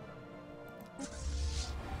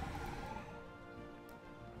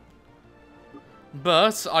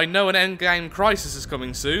 But I know an endgame crisis is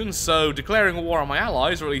coming soon, so declaring a war on my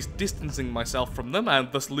allies, or at least distancing myself from them,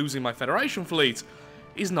 and thus losing my Federation fleet,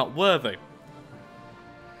 is not worthy.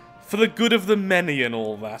 For the good of the many and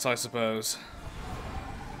all that, I suppose.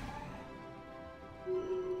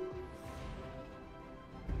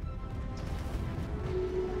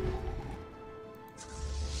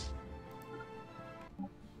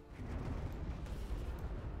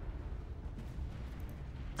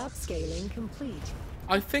 Upscaling complete.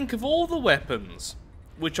 I think of all the weapons,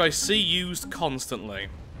 which I see used constantly,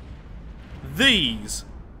 these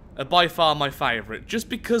are by far my favourite, just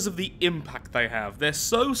because of the impact they have. They're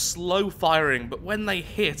so slow firing, but when they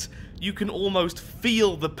hit, you can almost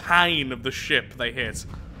feel the pain of the ship they hit.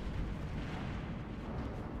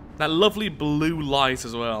 That lovely blue light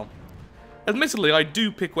as well. Admittedly, I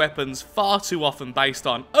do pick weapons far too often based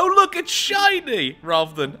on, oh look, it's shiny,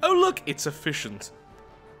 rather than, oh look, it's efficient.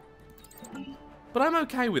 But I'm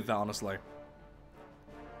okay with that, honestly.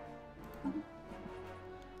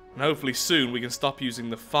 And hopefully soon we can stop using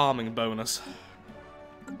the farming bonus.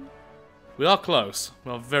 We are close.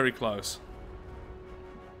 We are very close.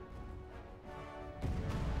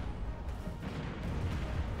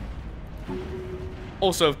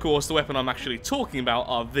 Also, of course, the weapon I'm actually talking about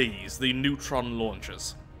are these, the neutron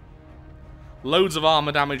launchers. Loads of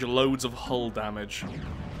armor damage, loads of hull damage.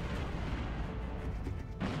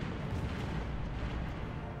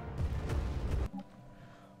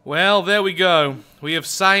 Well, there we go. We have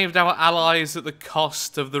saved our allies at the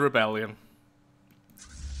cost of the rebellion.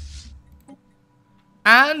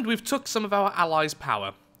 And we've took some of our allies'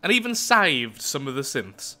 power, and even saved some of the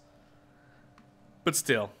synths. But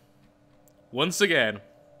still, once again,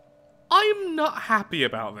 I'm not happy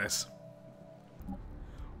about this.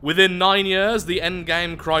 Within 9 years, the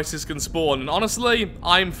endgame crisis can spawn, and honestly,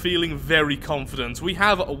 I'm feeling very confident. We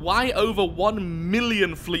have way over 1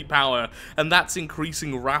 million fleet power, and that's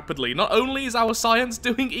increasing rapidly. Not only is our science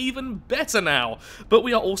doing even better now, but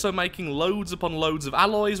we are also making loads upon loads of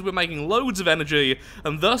alloys, we're making loads of energy,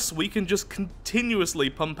 and thus we can just continuously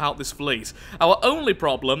pump out this fleet. Our only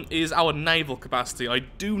problem is our naval capacity. I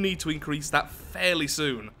do need to increase that fairly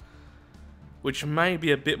soon. which may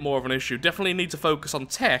be a bit more of an issue. Definitely need to focus on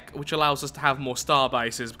tech, which allows us to have more star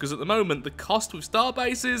bases, because at the moment, the cost with star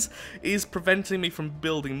bases is preventing me from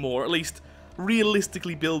building more, at least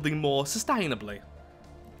realistically building more sustainably,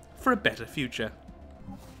 for a better future.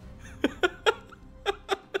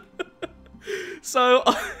 So,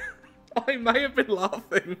 I may have been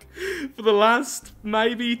laughing for the last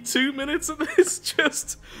maybe 2 minutes of this,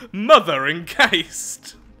 just mother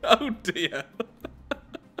encased. Oh dear.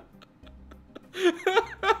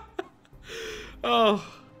 Oh,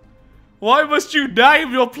 why must you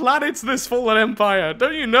name your planets this fallen empire?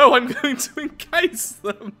 Don't you know I'm going to encase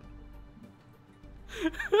them?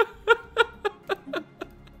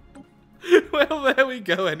 Well, there we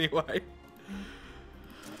go anyway.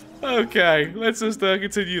 Okay, let's just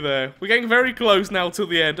continue there. We're getting very close now till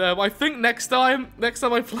the end. I think next time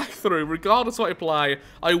I play through, regardless of what I play,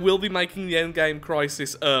 I will be making the endgame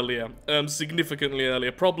crisis earlier. Significantly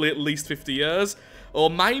earlier, probably at least 50 years.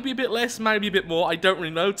 Or maybe a bit less, maybe a bit more, I don't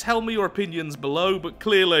really know. Tell me your opinions below, but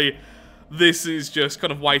clearly this is just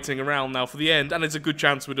kind of waiting around now for the end, and it's a good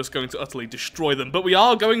chance we're just going to utterly destroy them. But we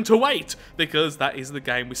are going to wait, because that is the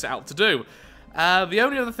game we set out to do. The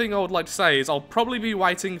only other thing I would like to say is I'll probably be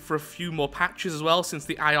waiting for a few more patches as well, since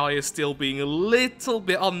the AI is still being a little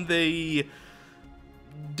bit on the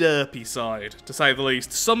derpy side, to say the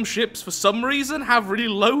least. Some ships, for some reason, have really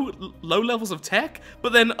low levels of tech,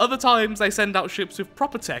 but then other times they send out ships with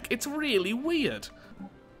proper tech. It's really weird.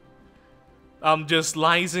 I'm just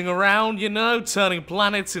lazing around, you know, turning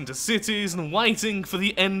planets into cities and waiting for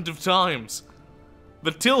the end of times.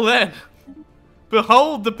 But till then,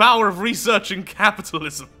 behold the power of research and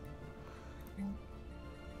capitalism.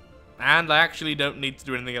 And I actually don't need to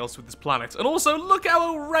do anything else with this planet. And also, look at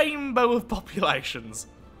a rainbow of populations.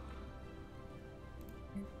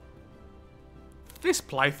 This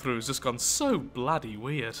playthrough has just gone so bloody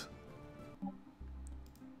weird.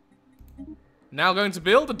 Now going to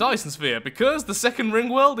build a Dyson Sphere, because the second ring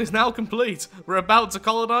world is now complete. We're about to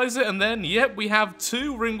colonize it, and then, yep, we have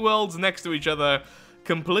 2 ring worlds next to each other,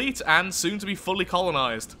 complete and soon to be fully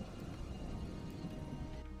colonized.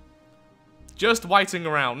 Just waiting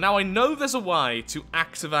around. Now, I know there's a way to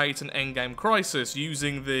activate an endgame crisis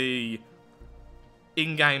using the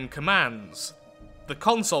in-game commands, the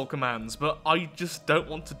console commands, but I just don't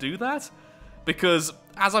want to do that, because,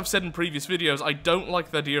 as I've said in previous videos, I don't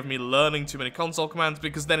like the idea of me learning too many console commands,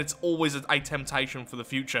 because then it's always a temptation for the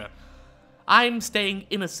future. I'm staying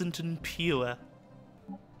innocent and pure.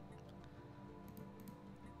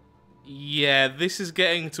 Yeah, this is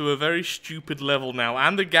getting to a very stupid level now,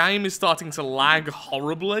 and the game is starting to lag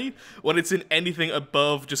horribly when it's in anything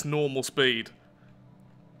above just normal speed.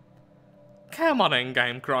 Come on,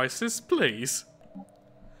 Endgame Crisis, please.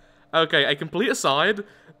 Okay, a complete aside,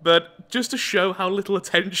 but just to show how little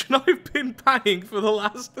attention I've been paying for the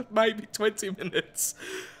last maybe 20 minutes,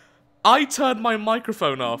 I turned my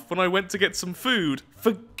microphone off when I went to get some food,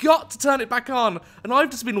 forgot to turn it back on, and I've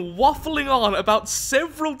just been waffling on about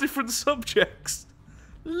several different subjects.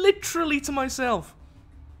 Literally to myself.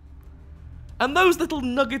 And those little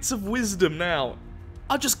nuggets of wisdom now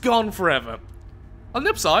are just gone forever. On the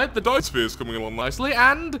upside, the Dyson Sphere is coming along nicely,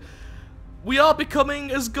 and we are becoming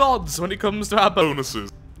as gods when it comes to our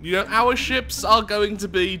bonuses. You know, our ships are going to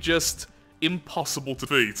be just impossible to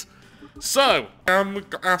beat. So, I'm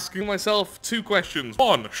asking myself 2 questions.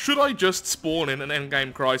 1, should I just spawn in an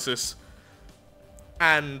endgame crisis?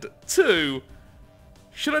 And 2,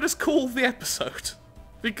 should I just call the episode?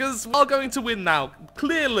 Because we are going to win now.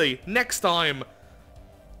 Clearly, next time,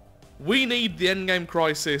 we need the endgame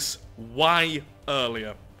crisis way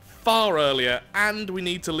earlier. Far earlier, and we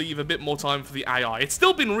need to leave a bit more time for the AI. It's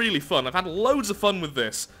still been really fun. I've had loads of fun with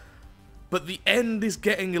this. But the end is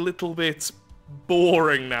getting a little bit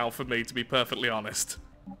boring now for me, to be perfectly honest.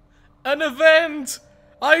 An event!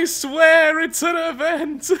 I swear it's an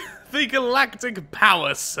event! The Galactic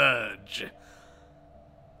Power Surge.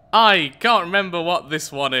 I can't remember what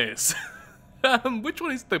this one is. Which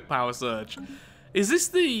one is the Power Surge? Is this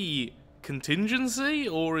the contingency,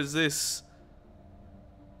 or is this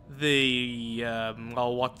the,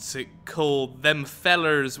 oh, what's it called? Them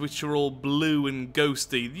fellers which are all blue and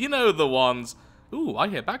ghosty. You know the ones. Ooh, I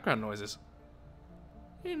hear background noises.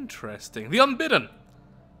 Interesting. The Unbidden.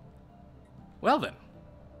 Well then.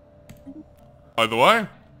 By the way,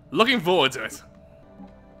 looking forward to it.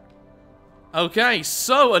 Okay,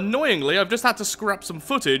 so annoyingly, I've just had to scrap some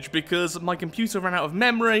footage because my computer ran out of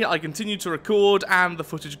memory, I continued to record, and the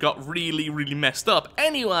footage got really, really messed up.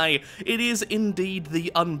 Anyway, it is indeed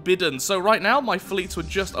the Unbidden. So right now, my fleets were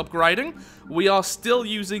just upgrading. We are still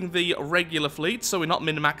using the regular fleet, so we're not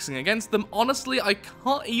min-maxing against them. Honestly, I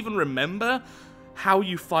can't even remember how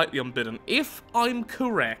you fight the Unbidden. If I'm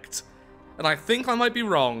correct, and I think I might be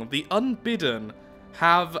wrong, the Unbidden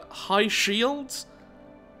have high shields,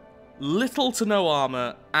 little to no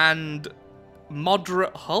armor, and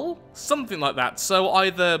moderate hull? Something like that. So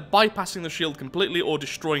either bypassing the shield completely or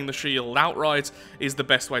destroying the shield outright is the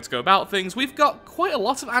best way to go about things. We've got quite a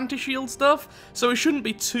lot of anti-shield stuff, so it shouldn't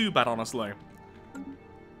be too bad, honestly.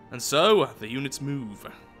 And so, the units move.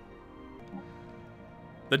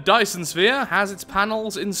 The Dyson Sphere has its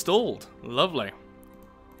panels installed. Lovely.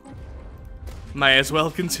 May as well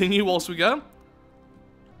continue whilst we go.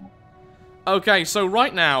 Okay, so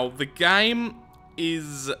right now, the game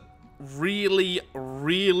is really,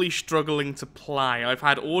 really struggling to play. I've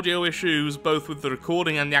had audio issues, both with the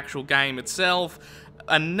recording and the actual game itself,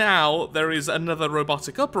 and now there is another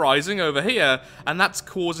robotic uprising over here, and that's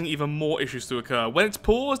causing even more issues to occur. When it's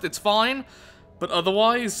paused, it's fine, but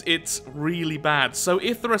otherwise, it's really bad. So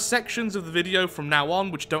if there are sections of the video from now on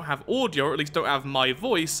which don't have audio, or at least don't have my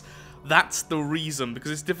voice, that's the reason, because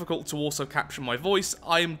it's difficult to also capture my voice.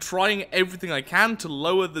 I am trying everything I can to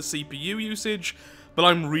lower the CPU usage, but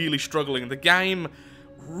I'm really struggling. The game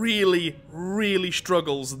really, really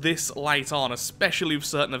struggles this late on, especially with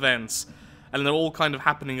certain events, and they're all kind of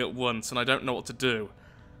happening at once, and I don't know what to do.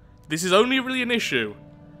 This is only really an issue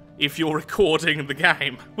if you're recording the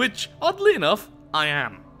game, which, oddly enough, I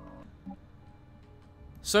am.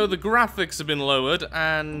 So the graphics have been lowered,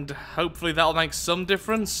 and hopefully that'll make some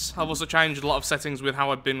difference. I've also changed a lot of settings with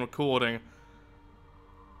how I've been recording.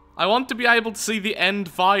 I want to be able to see the end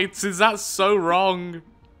fights. Is that so wrong?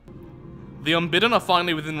 The Unbidden are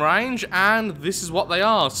finally within range, and this is what they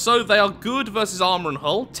are. So they are good versus armor and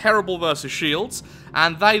hull, terrible versus shields,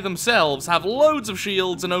 and they themselves have loads of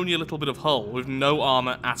shields and only a little bit of hull, with no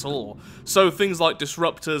armor at all. So things like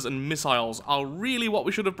disruptors and missiles are really what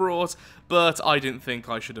we should have brought, but I didn't think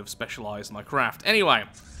I should have specialized my craft. Anyway,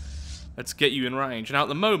 let's get you in range. Now at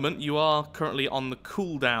the moment, you are currently on the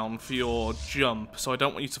cooldown for your jump, so I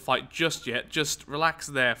don't want you to fight just yet. Just relax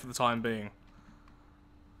there for the time being.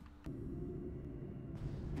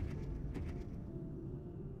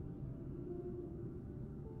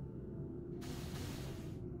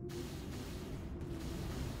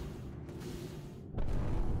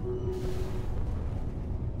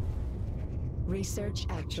 Research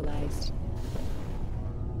actualized.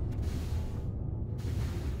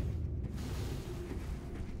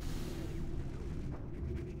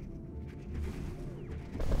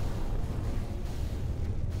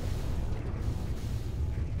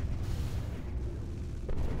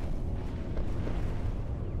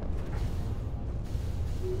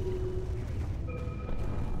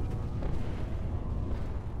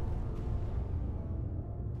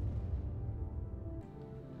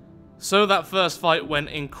 So that first fight went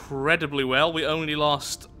incredibly well. We only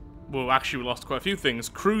lost, well actually we lost quite a few things.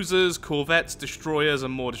 Cruisers, corvettes, destroyers,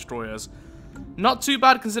 and more destroyers. Not too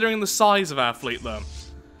bad considering the size of our fleet though.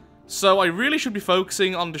 So I really should be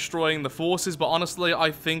focusing on destroying the forces, but honestly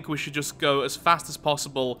I think we should just go as fast as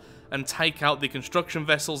possible and take out the construction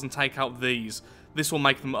vessels and take out these. This will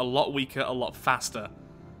make them a lot weaker, a lot faster.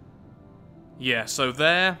 Yeah, so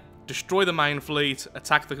there, destroy the main fleet,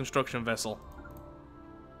 attack the construction vessel.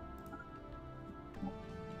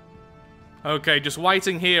 Okay, just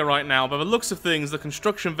waiting here right now. By the looks of things, the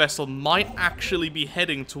construction vessel might actually be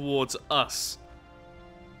heading towards us.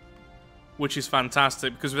 Which is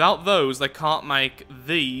fantastic, because without those, they can't make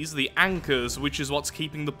these, the anchors, which is what's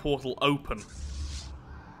keeping the portal open.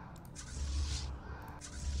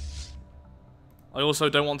 I also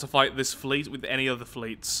don't want to fight this fleet with any other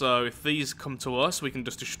fleet, so if these come to us, we can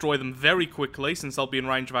just destroy them very quickly, since they'll be in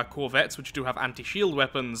range of our corvettes, which do have anti-shield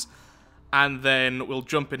weapons. And then we'll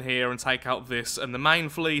jump in here and take out this and the main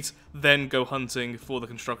fleet, then go hunting for the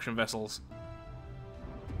construction vessels.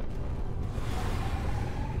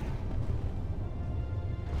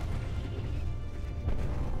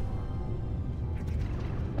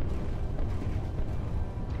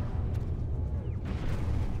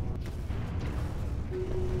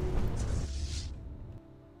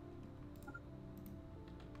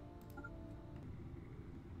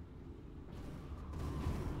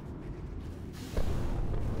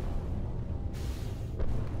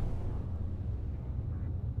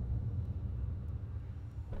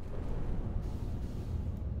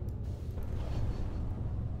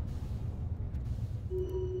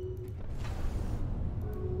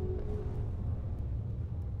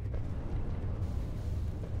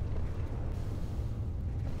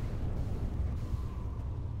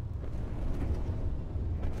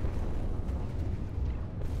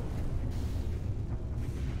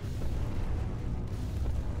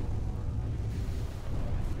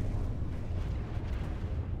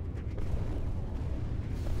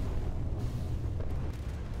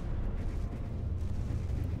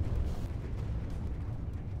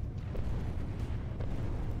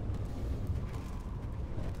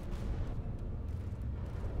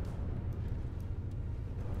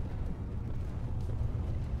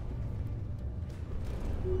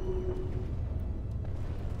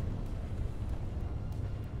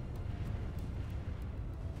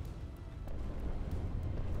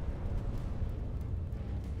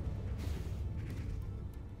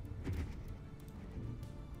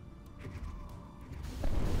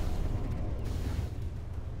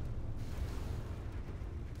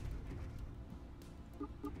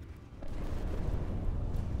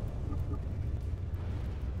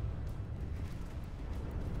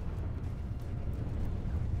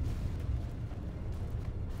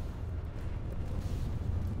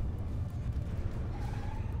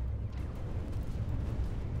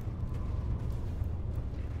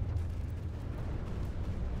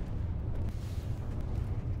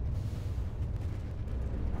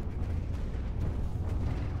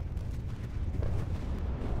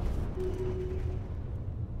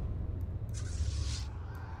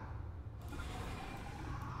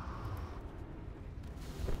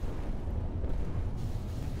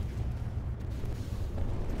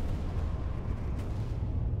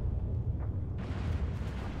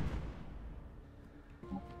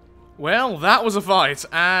 Well, that was a fight,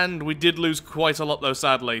 and we did lose quite a lot though,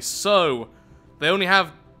 sadly. So, they only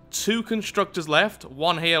have 2 constructors left.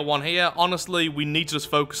 One here, one here. Honestly, we need to just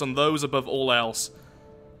focus on those above all else.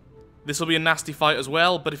 This will be a nasty fight as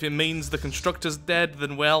well, but if it means the constructor's dead,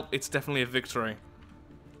 then well, it's definitely a victory.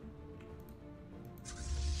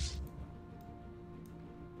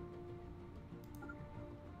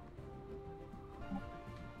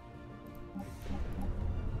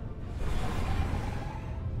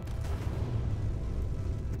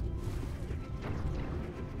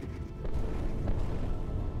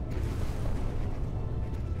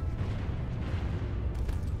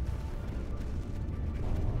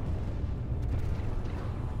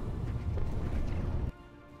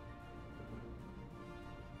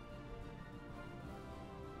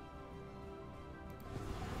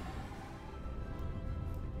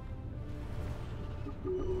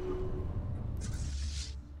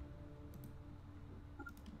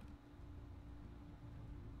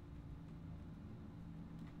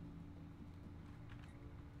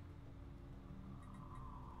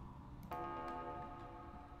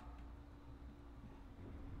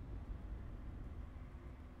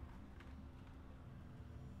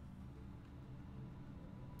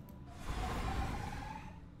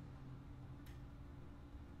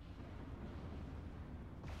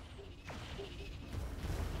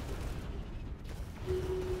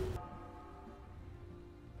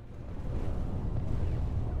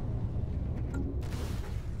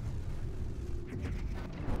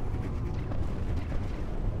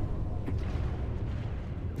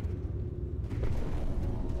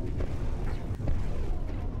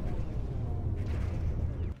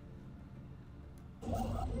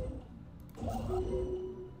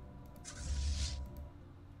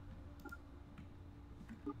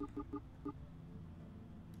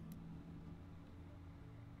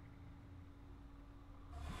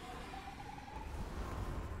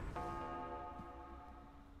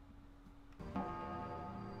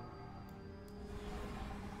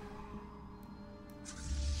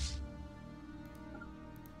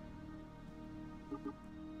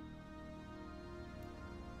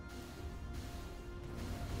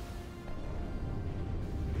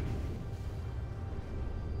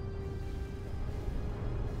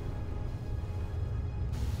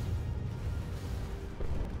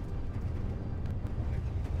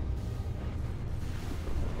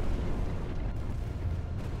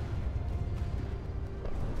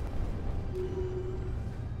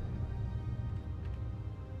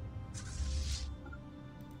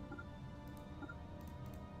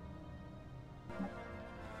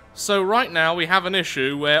 So right now we have an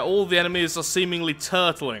issue where all the enemies are seemingly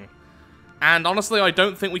turtling. And honestly, I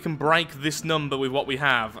don't think we can break this number with what we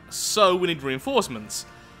have, so we need reinforcements.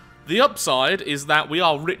 The upside is that we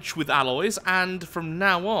are rich with alloys, and from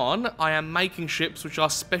now on, I am making ships which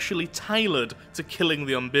are specially tailored to killing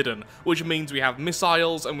the unbidden, which means we have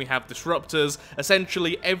missiles and we have disruptors,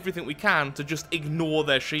 essentially everything we can to just ignore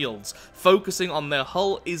their shields. Focusing on their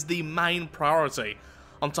hull is the main priority.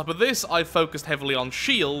 On top of this, I've focused heavily on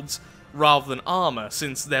shields rather than armor,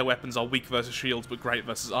 since their weapons are weak versus shields but great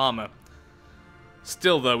versus armor.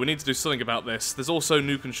 Still though, we need to do something about this. There's also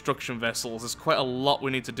new construction vessels. There's quite a lot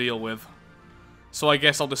we need to deal with. So I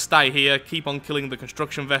guess I'll just stay here, keep on killing the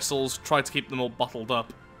construction vessels, try to keep them all bottled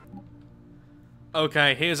up.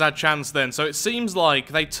 Okay, here's our chance then. So it seems like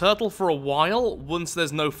they turtle for a while. Once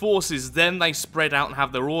there's no forces, then they spread out and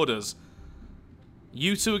have their orders.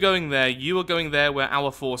 You two are going there, you are going there where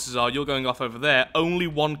our forces are, you're going off over there. Only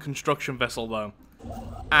one construction vessel though.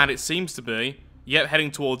 And it seems to be, yep, heading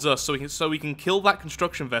towards us, so we can kill that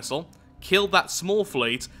construction vessel, kill that small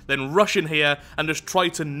fleet, then rush in here and just try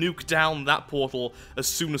to nuke down that portal as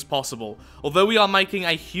soon as possible. Although we are making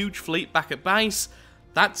a huge fleet back at base,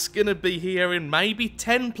 that's gonna be here in maybe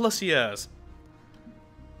 10 plus years.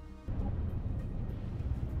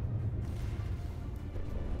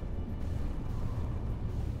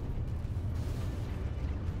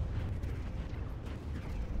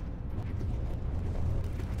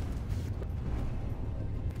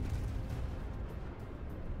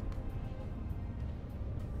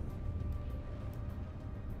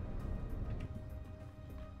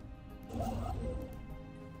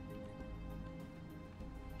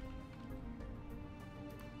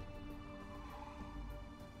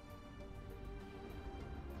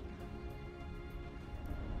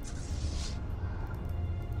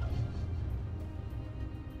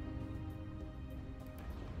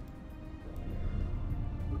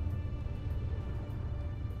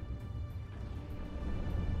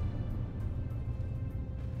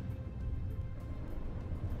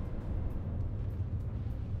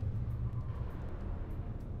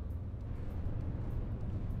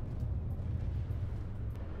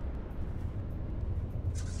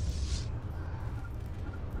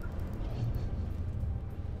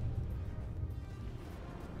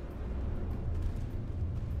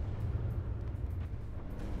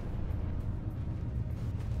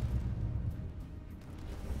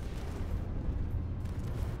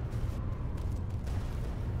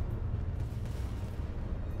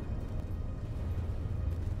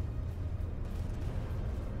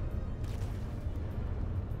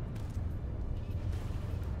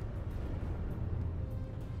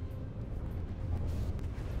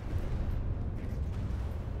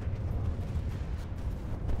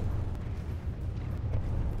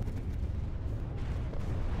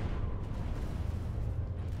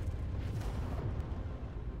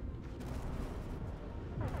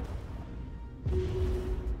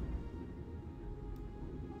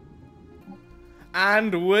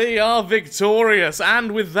 And we are victorious,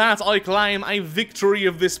 and with that I claim a victory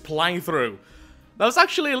of this playthrough. That was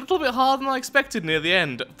actually a little bit harder than I expected near the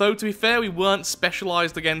end, though to be fair we weren't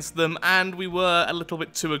specialised against them and we were a little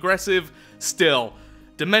bit too aggressive. Still,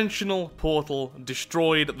 dimensional portal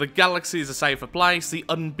destroyed, the galaxy is a safer place, the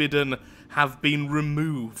unbidden have been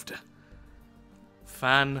removed.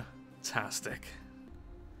 Fantastic.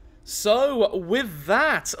 So, with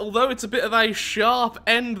that, although it's a bit of a sharp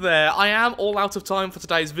end there, I am all out of time for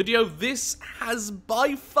today's video. This has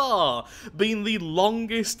by far been the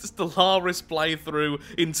longest Stellaris playthrough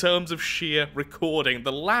in terms of sheer recording.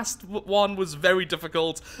 The last one was very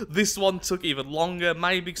difficult, this one took even longer,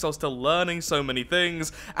 maybe because I was still learning so many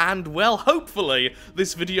things, and well, hopefully,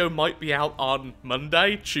 this video might be out on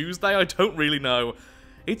Monday, Tuesday, I don't really know.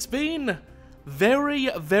 It's been very,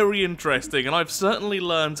 very interesting, and I've certainly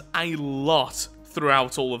learned a lot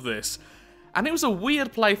throughout all of this. And it was a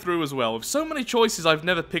weird playthrough as well, with so many choices I've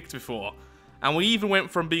never picked before. And we even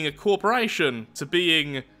went from being a corporation to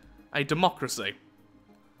being a democracy.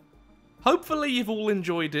 Hopefully you've all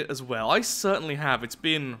enjoyed it as well. I certainly have. It's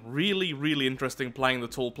been really, really interesting playing the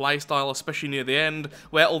tall playstyle, especially near the end,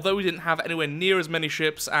 where although we didn't have anywhere near as many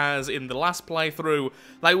ships as in the last playthrough,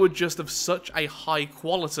 they were just of such a high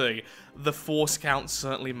quality. The force count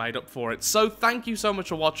certainly made up for it. So thank you so much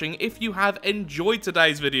for watching. If you have enjoyed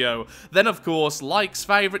today's video, then of course, likes,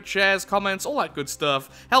 favourites, shares, comments, all that good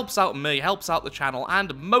stuff helps out me, helps out the channel,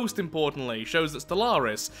 and most importantly, shows that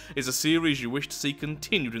Stellaris is a series you wish to see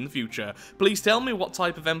continued in the future. Please tell me what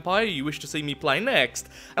type of Empire you wish to see me play next,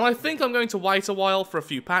 and I think I'm going to wait a while for a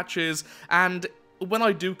few patches, and when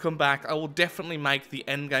I do come back, I will definitely make the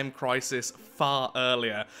endgame crisis far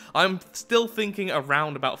earlier. I'm still thinking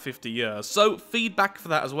around about 50 years, so feedback for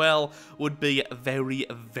that as well would be very,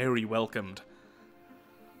 very welcomed.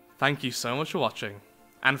 Thank you so much for watching,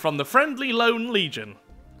 and from the friendly Lone Legion,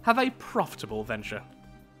 have a profitable venture.